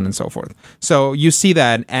zombies, on and so forth. So you see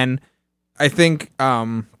that, and I think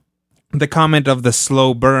the comment of the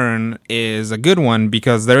slow burn is a good one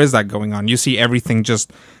because there is that going on. You see everything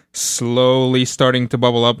just slowly starting to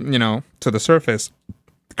bubble up, to the surface.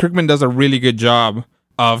 Kirkman does a really good job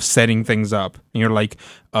of setting things up. And you're like,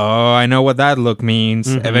 oh, I know what that look means.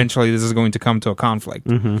 Mm-hmm. Eventually, this is going to come to a conflict.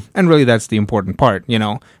 Mm-hmm. And really, that's the important part.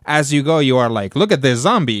 As you go, you are like, look at this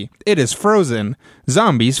zombie. It is frozen.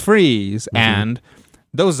 Zombies freeze. Mm-hmm. And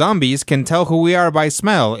those zombies can tell who we are by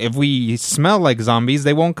smell. If we smell like zombies,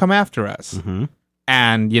 they won't come after us. Mm-hmm.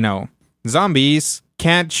 And, zombies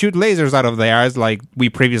can't shoot lasers out of their eyes like we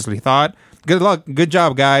previously thought. Good luck. Good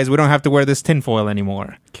job, guys. We don't have to wear this tinfoil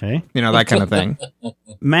anymore. Okay. That kind of thing.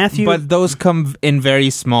 Matthew. But those come in very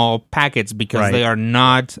small packets because they are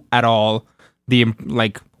not at all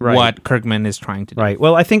what Kirkman is trying to do. Right.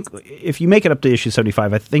 Well, I think if you make it up to issue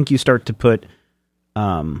 75, I think you start to put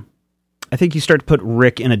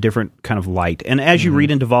Rick in a different kind of light. And as you read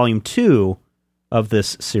into volume 2 of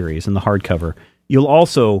this series in the hardcover, you'll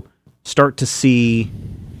also start to see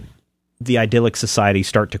the idyllic society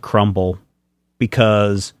start to crumble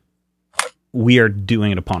because we are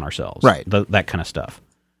doing it upon ourselves. Right. That kind of stuff.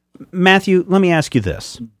 Matthew, let me ask you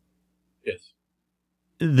this. Yes.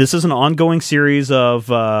 This is an ongoing series of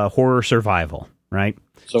horror survival, right?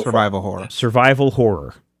 Survival horror. Survival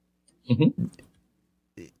horror. Mm-hmm.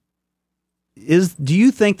 Do you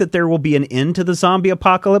think that there will be an end to the zombie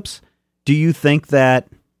apocalypse? Do you think that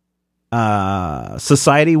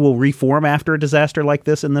society will reform after a disaster like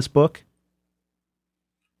this in this book?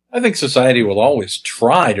 I think society will always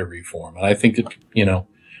try to reform. And I think that,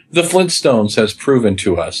 the Flintstones has proven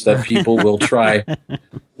to us that people will try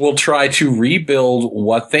to rebuild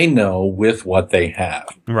what they know with what they have.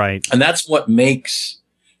 Right. And that's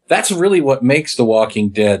really what makes The Walking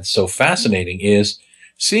Dead so fascinating is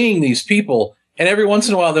seeing these people. And every once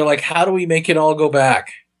in a while, they're like, how do we make it all go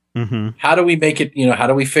back? Mm-hmm. How do we make it, how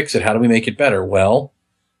do we fix it? How do we make it better? Well,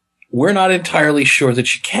 we're not entirely sure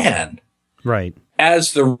that you can. Right.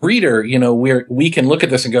 As the reader, we can look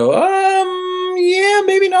at this and go, yeah,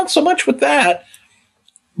 maybe not so much with that.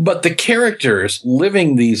 But the characters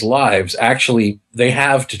living these lives, actually, they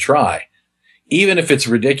have to try, even if it's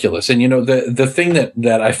ridiculous. And, the thing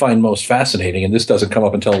that I find most fascinating, and this doesn't come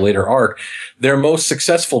up until a later arc, their most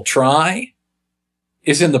successful try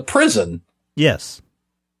is in the prison. Yes.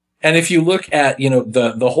 And if you look at,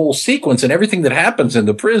 the whole sequence and everything that happens in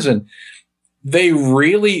the prison, they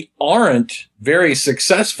really aren't very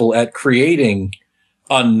successful at creating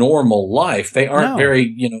a normal life. They aren't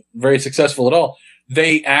very successful at all.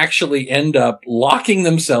 They actually end up locking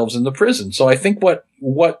themselves in the prison. So I think what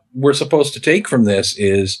we're supposed to take from this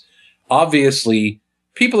is obviously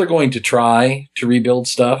people are going to try to rebuild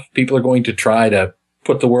stuff. People are going to try to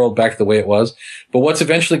put the world back the way it was. But what's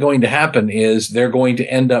eventually going to happen is they're going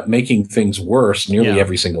to end up making things worse nearly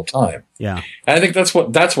every single time. Yeah. And I think that's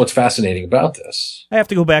what's fascinating about this. I have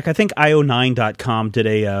to go back. I think io9.com did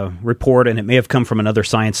a report, and it may have come from another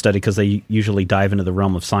science study because they usually dive into the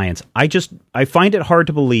realm of science. I find it hard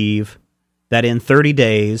to believe that in 30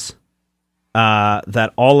 days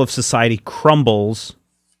that all of society crumbles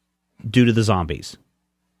due to the zombies.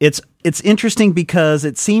 It's interesting because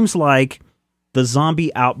it seems like the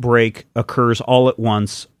zombie outbreak occurs all at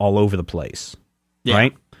once, all over the place,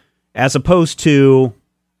 right? As opposed to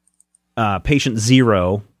patient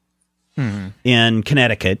 0 in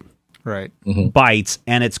Connecticut, right? Bites,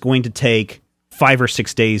 and it's going to take 5 or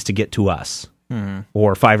 6 days to get to us,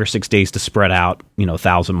 or 5 or 6 days to spread out,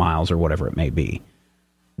 1,000 miles or whatever it may be.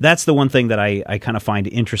 That's the one thing that I kind of find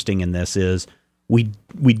interesting in this is we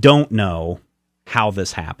don't know how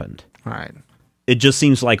this happened. Right. It just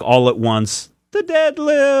seems like all at once, the dead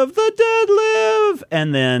live,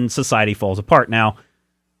 and then society falls apart. Now,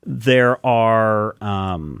 there are,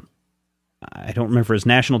 I don't remember, his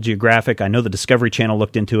National Geographic, I know the Discovery Channel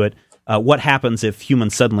looked into it. What happens if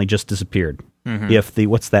humans suddenly just disappeared? If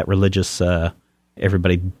what's that religious,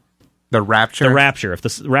 everybody... The rapture? The rapture. If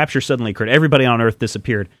the rapture suddenly occurred, everybody on Earth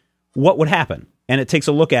disappeared, what would happen? And it takes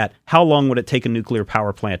a look at how long would it take a nuclear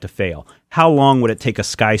power plant to fail? How long would it take a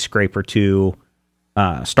skyscraper to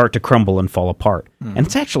start to crumble and fall apart? And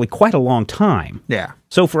it's actually quite a long time. Yeah.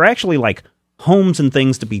 So for actually like homes and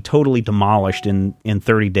things to be totally demolished in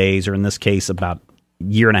 30 days, or in this case about a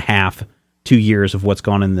year and a half, 2 years of what's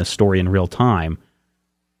gone in this story in real time,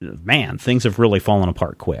 man, things have really fallen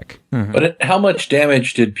apart quick. But how much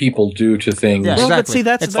damage did people do to things? Yeah, well, exactly. but see,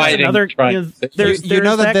 that's another... there's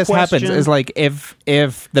that this question. happens is like if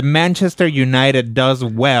the Manchester United does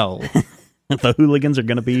well, The hooligans are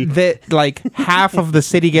going to be... Like, half of the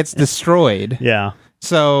city gets destroyed. Yeah.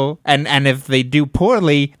 So, and if they do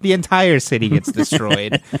poorly, the entire city gets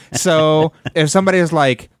destroyed. So, if somebody is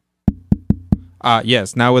like,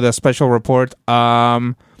 yes, now with a special report,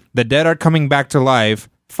 the dead are coming back to life,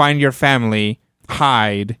 find your family,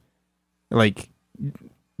 hide, like,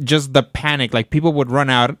 just the panic, like, people would run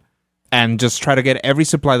out and just try to get every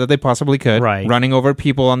supply that they possibly could, right. running over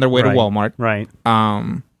people on their way to Walmart. Right.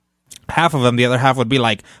 Half of them, the other half would be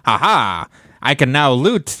like, haha, I can now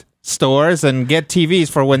loot stores and get TVs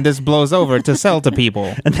for when this blows over to sell to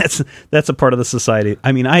people. And that's a part of the society.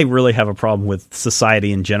 I mean, I really have a problem with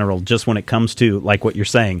society in general, just when it comes to, like what you're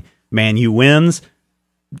saying, Man U wins,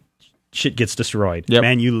 shit gets destroyed. Yep.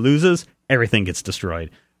 Man U loses, everything gets destroyed.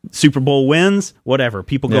 Super Bowl wins, whatever.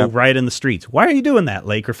 People go right in the streets. Why are you doing that,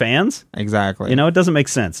 Laker fans? Exactly. You know, it doesn't make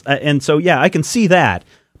sense. And so, yeah, I can see that.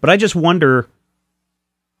 But I just wonder,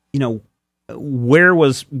 you know, where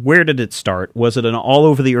did it start? Was it an all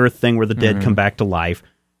over the earth thing where the dead come back to life?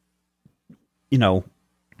 You know,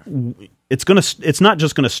 it's not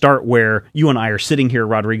just gonna start where you and I are sitting here,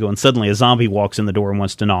 Rodrigo, and suddenly a zombie walks in the door and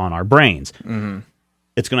wants to gnaw on our brains. Mm-hmm.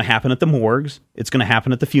 It's going to happen at the morgues. It's going to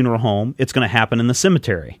happen at the funeral home. It's going to happen in the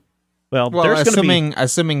cemetery. Well, there's assuming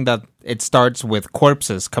that it starts with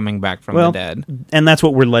corpses coming back from the dead, and that's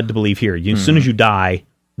what we're led to believe here. As soon as you die,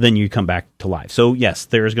 then you come back to life. So yes,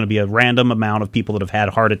 there's going to be a random amount of people that have had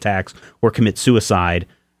heart attacks or commit suicide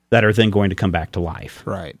that are then going to come back to life,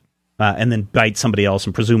 right? And then bite somebody else,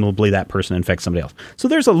 and presumably that person infects somebody else. So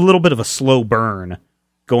there's a little bit of a slow burn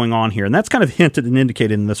going on here, and that's kind of hinted and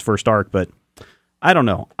indicated in this first arc, but. I don't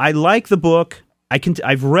know. I like the book.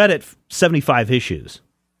 I've read it 75 issues.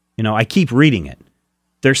 You know, I keep reading it.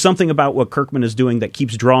 There's something about what Kirkman is doing that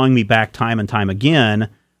keeps drawing me back time and time again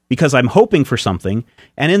because I'm hoping for something.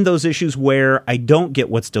 And in those issues where I don't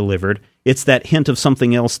get what's delivered, it's that hint of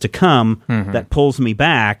something else to come that pulls me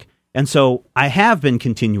back. And so I have been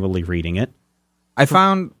continually reading it. I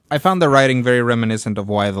found the writing very reminiscent of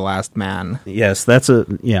Why the Last Man. Yes,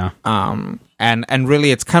 yeah. And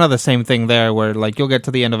really, it's kind of the same thing there, where like you'll get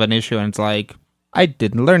to the end of an issue and it's like, I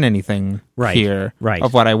didn't learn anything here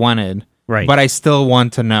of what I wanted, but I still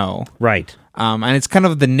want to know, and it's kind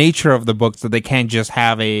of the nature of the books that they can't just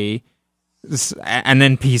have an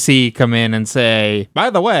NPC come in and say,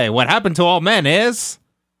 by the way, what happened to all men is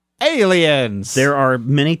aliens. There are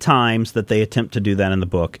many times that they attempt to do that in the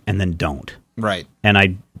book and then don't. Right. And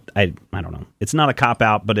I don't know. It's not a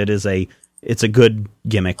cop-out, but it's a good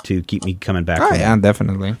gimmick to keep me coming back. Oh, yeah,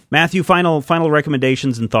 definitely. Matthew, final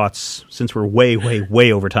recommendations and thoughts, since we're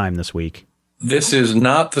way over time this week. This is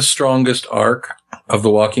not the strongest arc of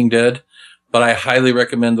The Walking Dead, but I highly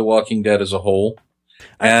recommend The Walking Dead as a whole.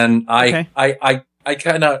 And I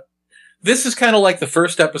kind of... This is kind of like the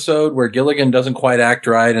first episode where Gilligan doesn't quite act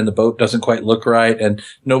right and the boat doesn't quite look right and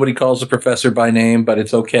nobody calls the professor by name, but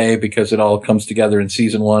it's okay because it all comes together in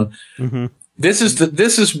season 1. Mm-hmm. This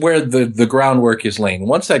is where the groundwork is laying.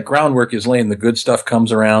 Once that groundwork is laying, the good stuff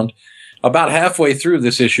comes around. About halfway through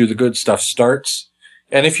this issue, the good stuff starts.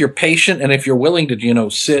 And if you're patient and if you're willing to,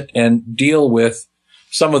 sit and deal with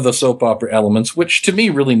some of the soap opera elements, which to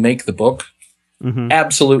me really make the book,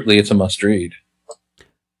 absolutely it's a must read.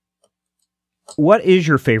 What is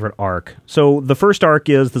your favorite arc? So the first arc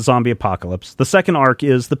is the zombie apocalypse. The second arc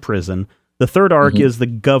is the prison. The third arc is the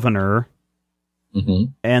governor.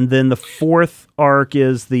 Mm-hmm. And then the fourth arc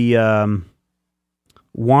is the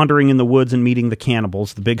wandering in the woods and meeting the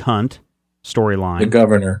cannibals, the big hunt storyline. The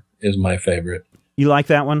governor is my favorite. You like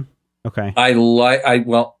that one? Okay. I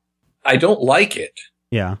don't like it.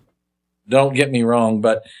 Yeah. Don't get me wrong,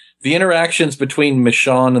 but the interactions between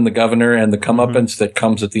Michonne and the governor and the comeuppance that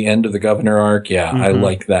comes at the end of the governor arc, I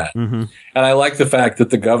like that. Mm-hmm. And I like the fact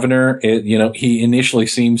that the governor, he initially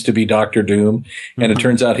seems to be Dr. Doom, and it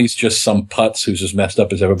turns out he's just some putz who's as messed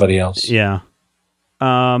up as everybody else. Yeah.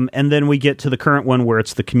 And then we get to the current one where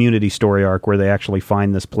it's the community story arc where they actually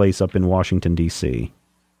find this place up in Washington, D.C.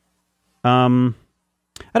 I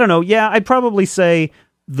don't know. Yeah, I'd probably say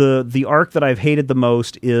the arc that I've hated the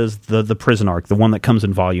most is the prison arc, the one that comes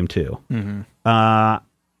in volume 2. Mm-hmm.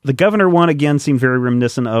 The governor one, again, seemed very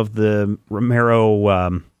reminiscent of the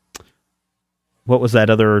Romero, what was that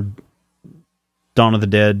other Dawn of the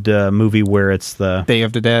Dead movie where it's the... Day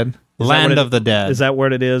of the Dead? Land of the Dead. Is that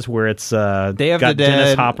what it is? Where it's Day of got the Dead.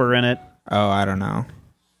 Dennis Hopper in it? Oh, I don't know.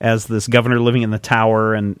 As this governor living in the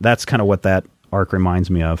tower, and that's kind of what that arc reminds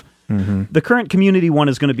me of. Mm-hmm. The current community one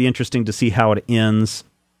is going to be interesting to see how it ends.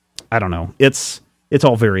 I don't know. It's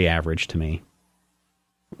all very average to me.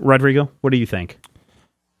 Rodrigo, what do you think?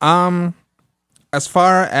 As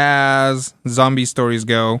far as zombie stories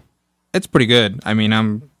go, It's pretty good. I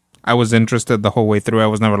mean, I was interested the whole way through. I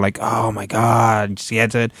was never like, oh my god, just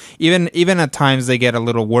get it. Even at times they get a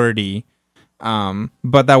little wordy,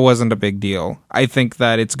 but that wasn't a big deal. I think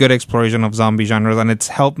that it's good exploration of zombie genres, and it's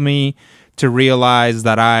helped me to realize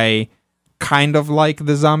that I kind of like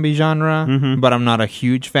the zombie genre, but I'm not a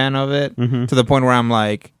huge fan of it, to the point where I'm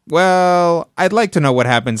like, well, I'd like to know what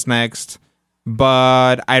happens next,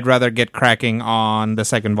 but I'd rather get cracking on the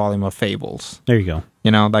second volume of Fables. There you go.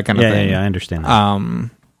 You know, that kind of thing. Yeah, I understand that.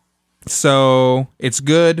 So it's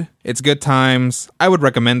good. It's good times. I would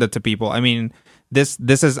recommend it to people. I mean, this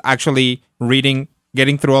is actually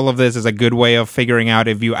getting through all of this is a good way of figuring out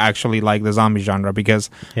if you actually like the zombie genre, because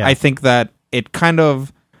I think that it kind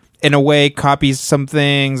of, in a way, copies some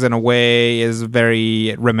things, in a way is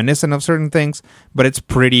very reminiscent of certain things, but it's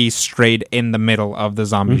pretty straight in the middle of the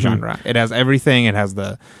zombie genre. It has everything. It has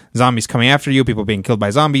the zombies coming after you, people being killed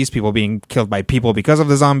by zombies, people being killed by people because of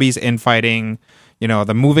the zombies, infighting, you know,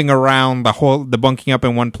 the moving around, the bunking up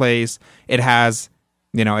in one place. It has,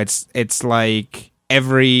 you know, it's like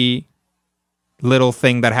every little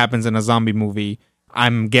thing that happens in a zombie movie,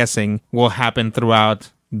 I'm guessing, will happen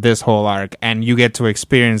throughout this whole arc, and you get to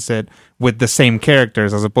experience it with the same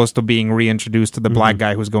characters as opposed to being reintroduced to the black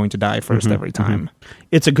guy who's going to die first every time.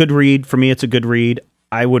 It's a good read. For me, it's a good read.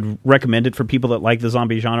 I would recommend it for people that like the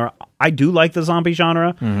zombie genre. I do like the zombie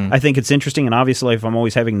genre. I think it's interesting, and obviously if I'm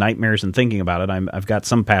always having nightmares and thinking about it, I've got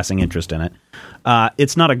some passing interest in it.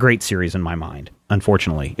 It's not a great series in my mind,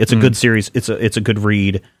 unfortunately. It's a good series. It's a good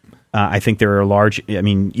read. I think there are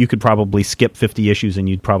you could probably skip 50 issues and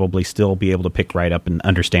you'd probably still be able to pick right up and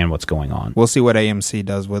understand what's going on. We'll see what AMC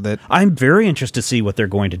does with it. I'm very interested to see what they're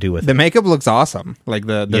going to do with it. The makeup looks awesome. Like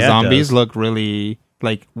the zombies look really,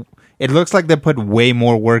 like, it looks like they put way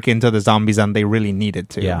more work into the zombies than they really needed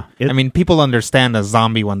to. Yeah. I mean, people understand a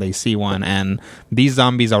zombie when they see one, and these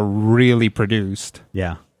zombies are really produced.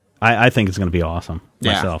 Yeah. I think it's going to be awesome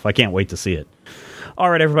myself. I can't wait to see it. All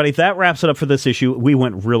right, everybody, that wraps it up for this issue. We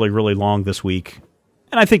went really, really long this week,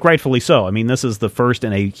 and I think rightfully so. I mean, this is the first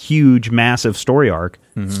in a huge, massive story arc,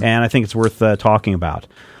 and I think it's worth talking about.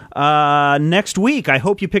 Next week, I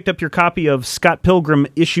hope you picked up your copy of Scott Pilgrim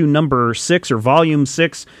issue number 6, or volume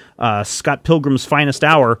 6, Scott Pilgrim's Finest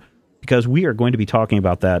Hour, because we are going to be talking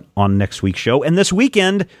about that on next week's show. And this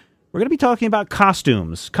weekend, we're going to be talking about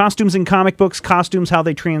costumes in comic books, costumes, how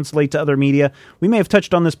they translate to other media. We may have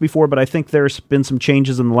touched on this before, but I think there's been some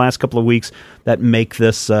changes in the last couple of weeks that make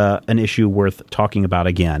this an issue worth talking about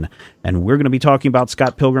again. And we're going to be talking about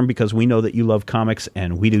Scott Pilgrim because we know that you love comics,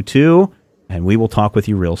 and we do too, and we will talk with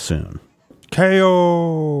you real soon.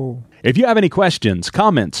 KO! If you have any questions,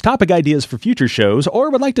 comments, topic ideas for future shows, or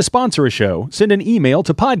would like to sponsor a show, send an email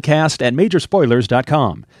to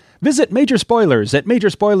podcast@majorspoilers.com. Visit Major Spoilers at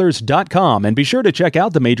majorspoilers.com and be sure to check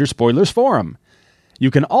out the Major Spoilers Forum.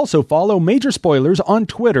 You can also follow Major Spoilers on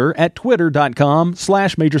Twitter at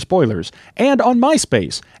twitter.com/majorspoilers and on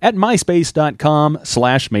MySpace at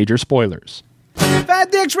myspace.com/majorspoilers. If I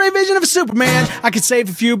had the X-ray vision of a Superman, I could save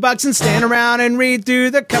a few bucks and stand around and read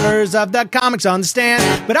through the covers of the comics on the stand.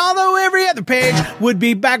 But although every other page would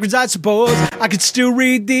be backwards, I suppose I could still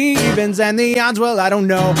read the evens and the odds. Well, I don't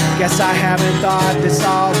know. Guess I haven't thought this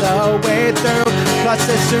all the way through. Plus,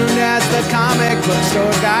 as soon as the comic book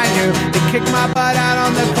store guy knew, they kicked my butt out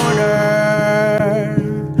on the corner.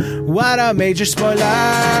 What a major spoiler!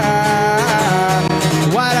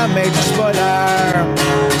 What a major spoiler!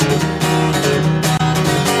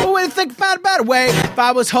 Think about a better way. If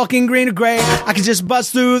I was hulking green or gray, I could just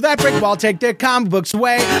bust through that brick wall, take their comic books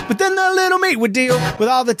away. But then the little meat would deal with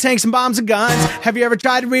all the tanks and bombs and guns. Have you ever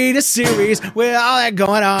tried to read a series with all that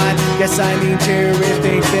going on? Guess I need to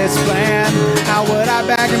rethink this plan. How would I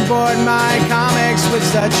back and board my comics with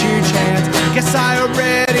such huge hands? Guess I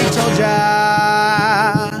already told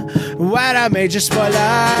ya. What a major spoiler.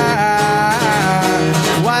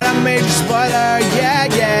 What a major spoiler. Yeah,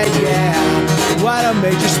 yeah, yeah. What a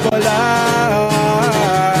major spoiler.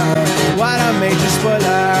 What a major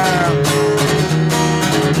spoiler.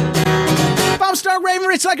 If I'm stark raving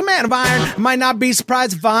rich like a man of iron, I might not be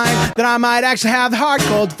surprised to find that I might actually have the heart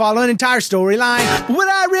cold to follow an entire storyline. But would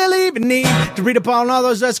I really even need to read up on all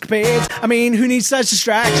those escapades? I mean, who needs such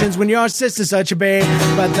distractions when your sister's such a babe?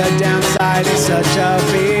 But the downside is such a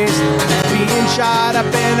beast, being shot up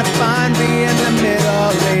in a fun, be in the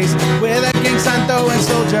Middle East with a gang sign throwing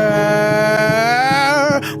soldier.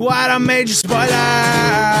 What a major spoiler.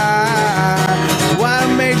 What a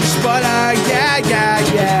major spoiler. Yeah, yeah,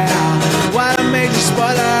 yeah. What a major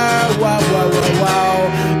spoiler. Whoa, whoa, whoa, whoa.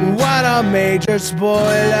 What a major spoiler.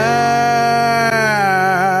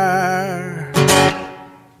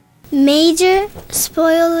 Major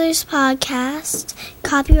Spoilers Podcast,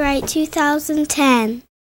 copyright 2010.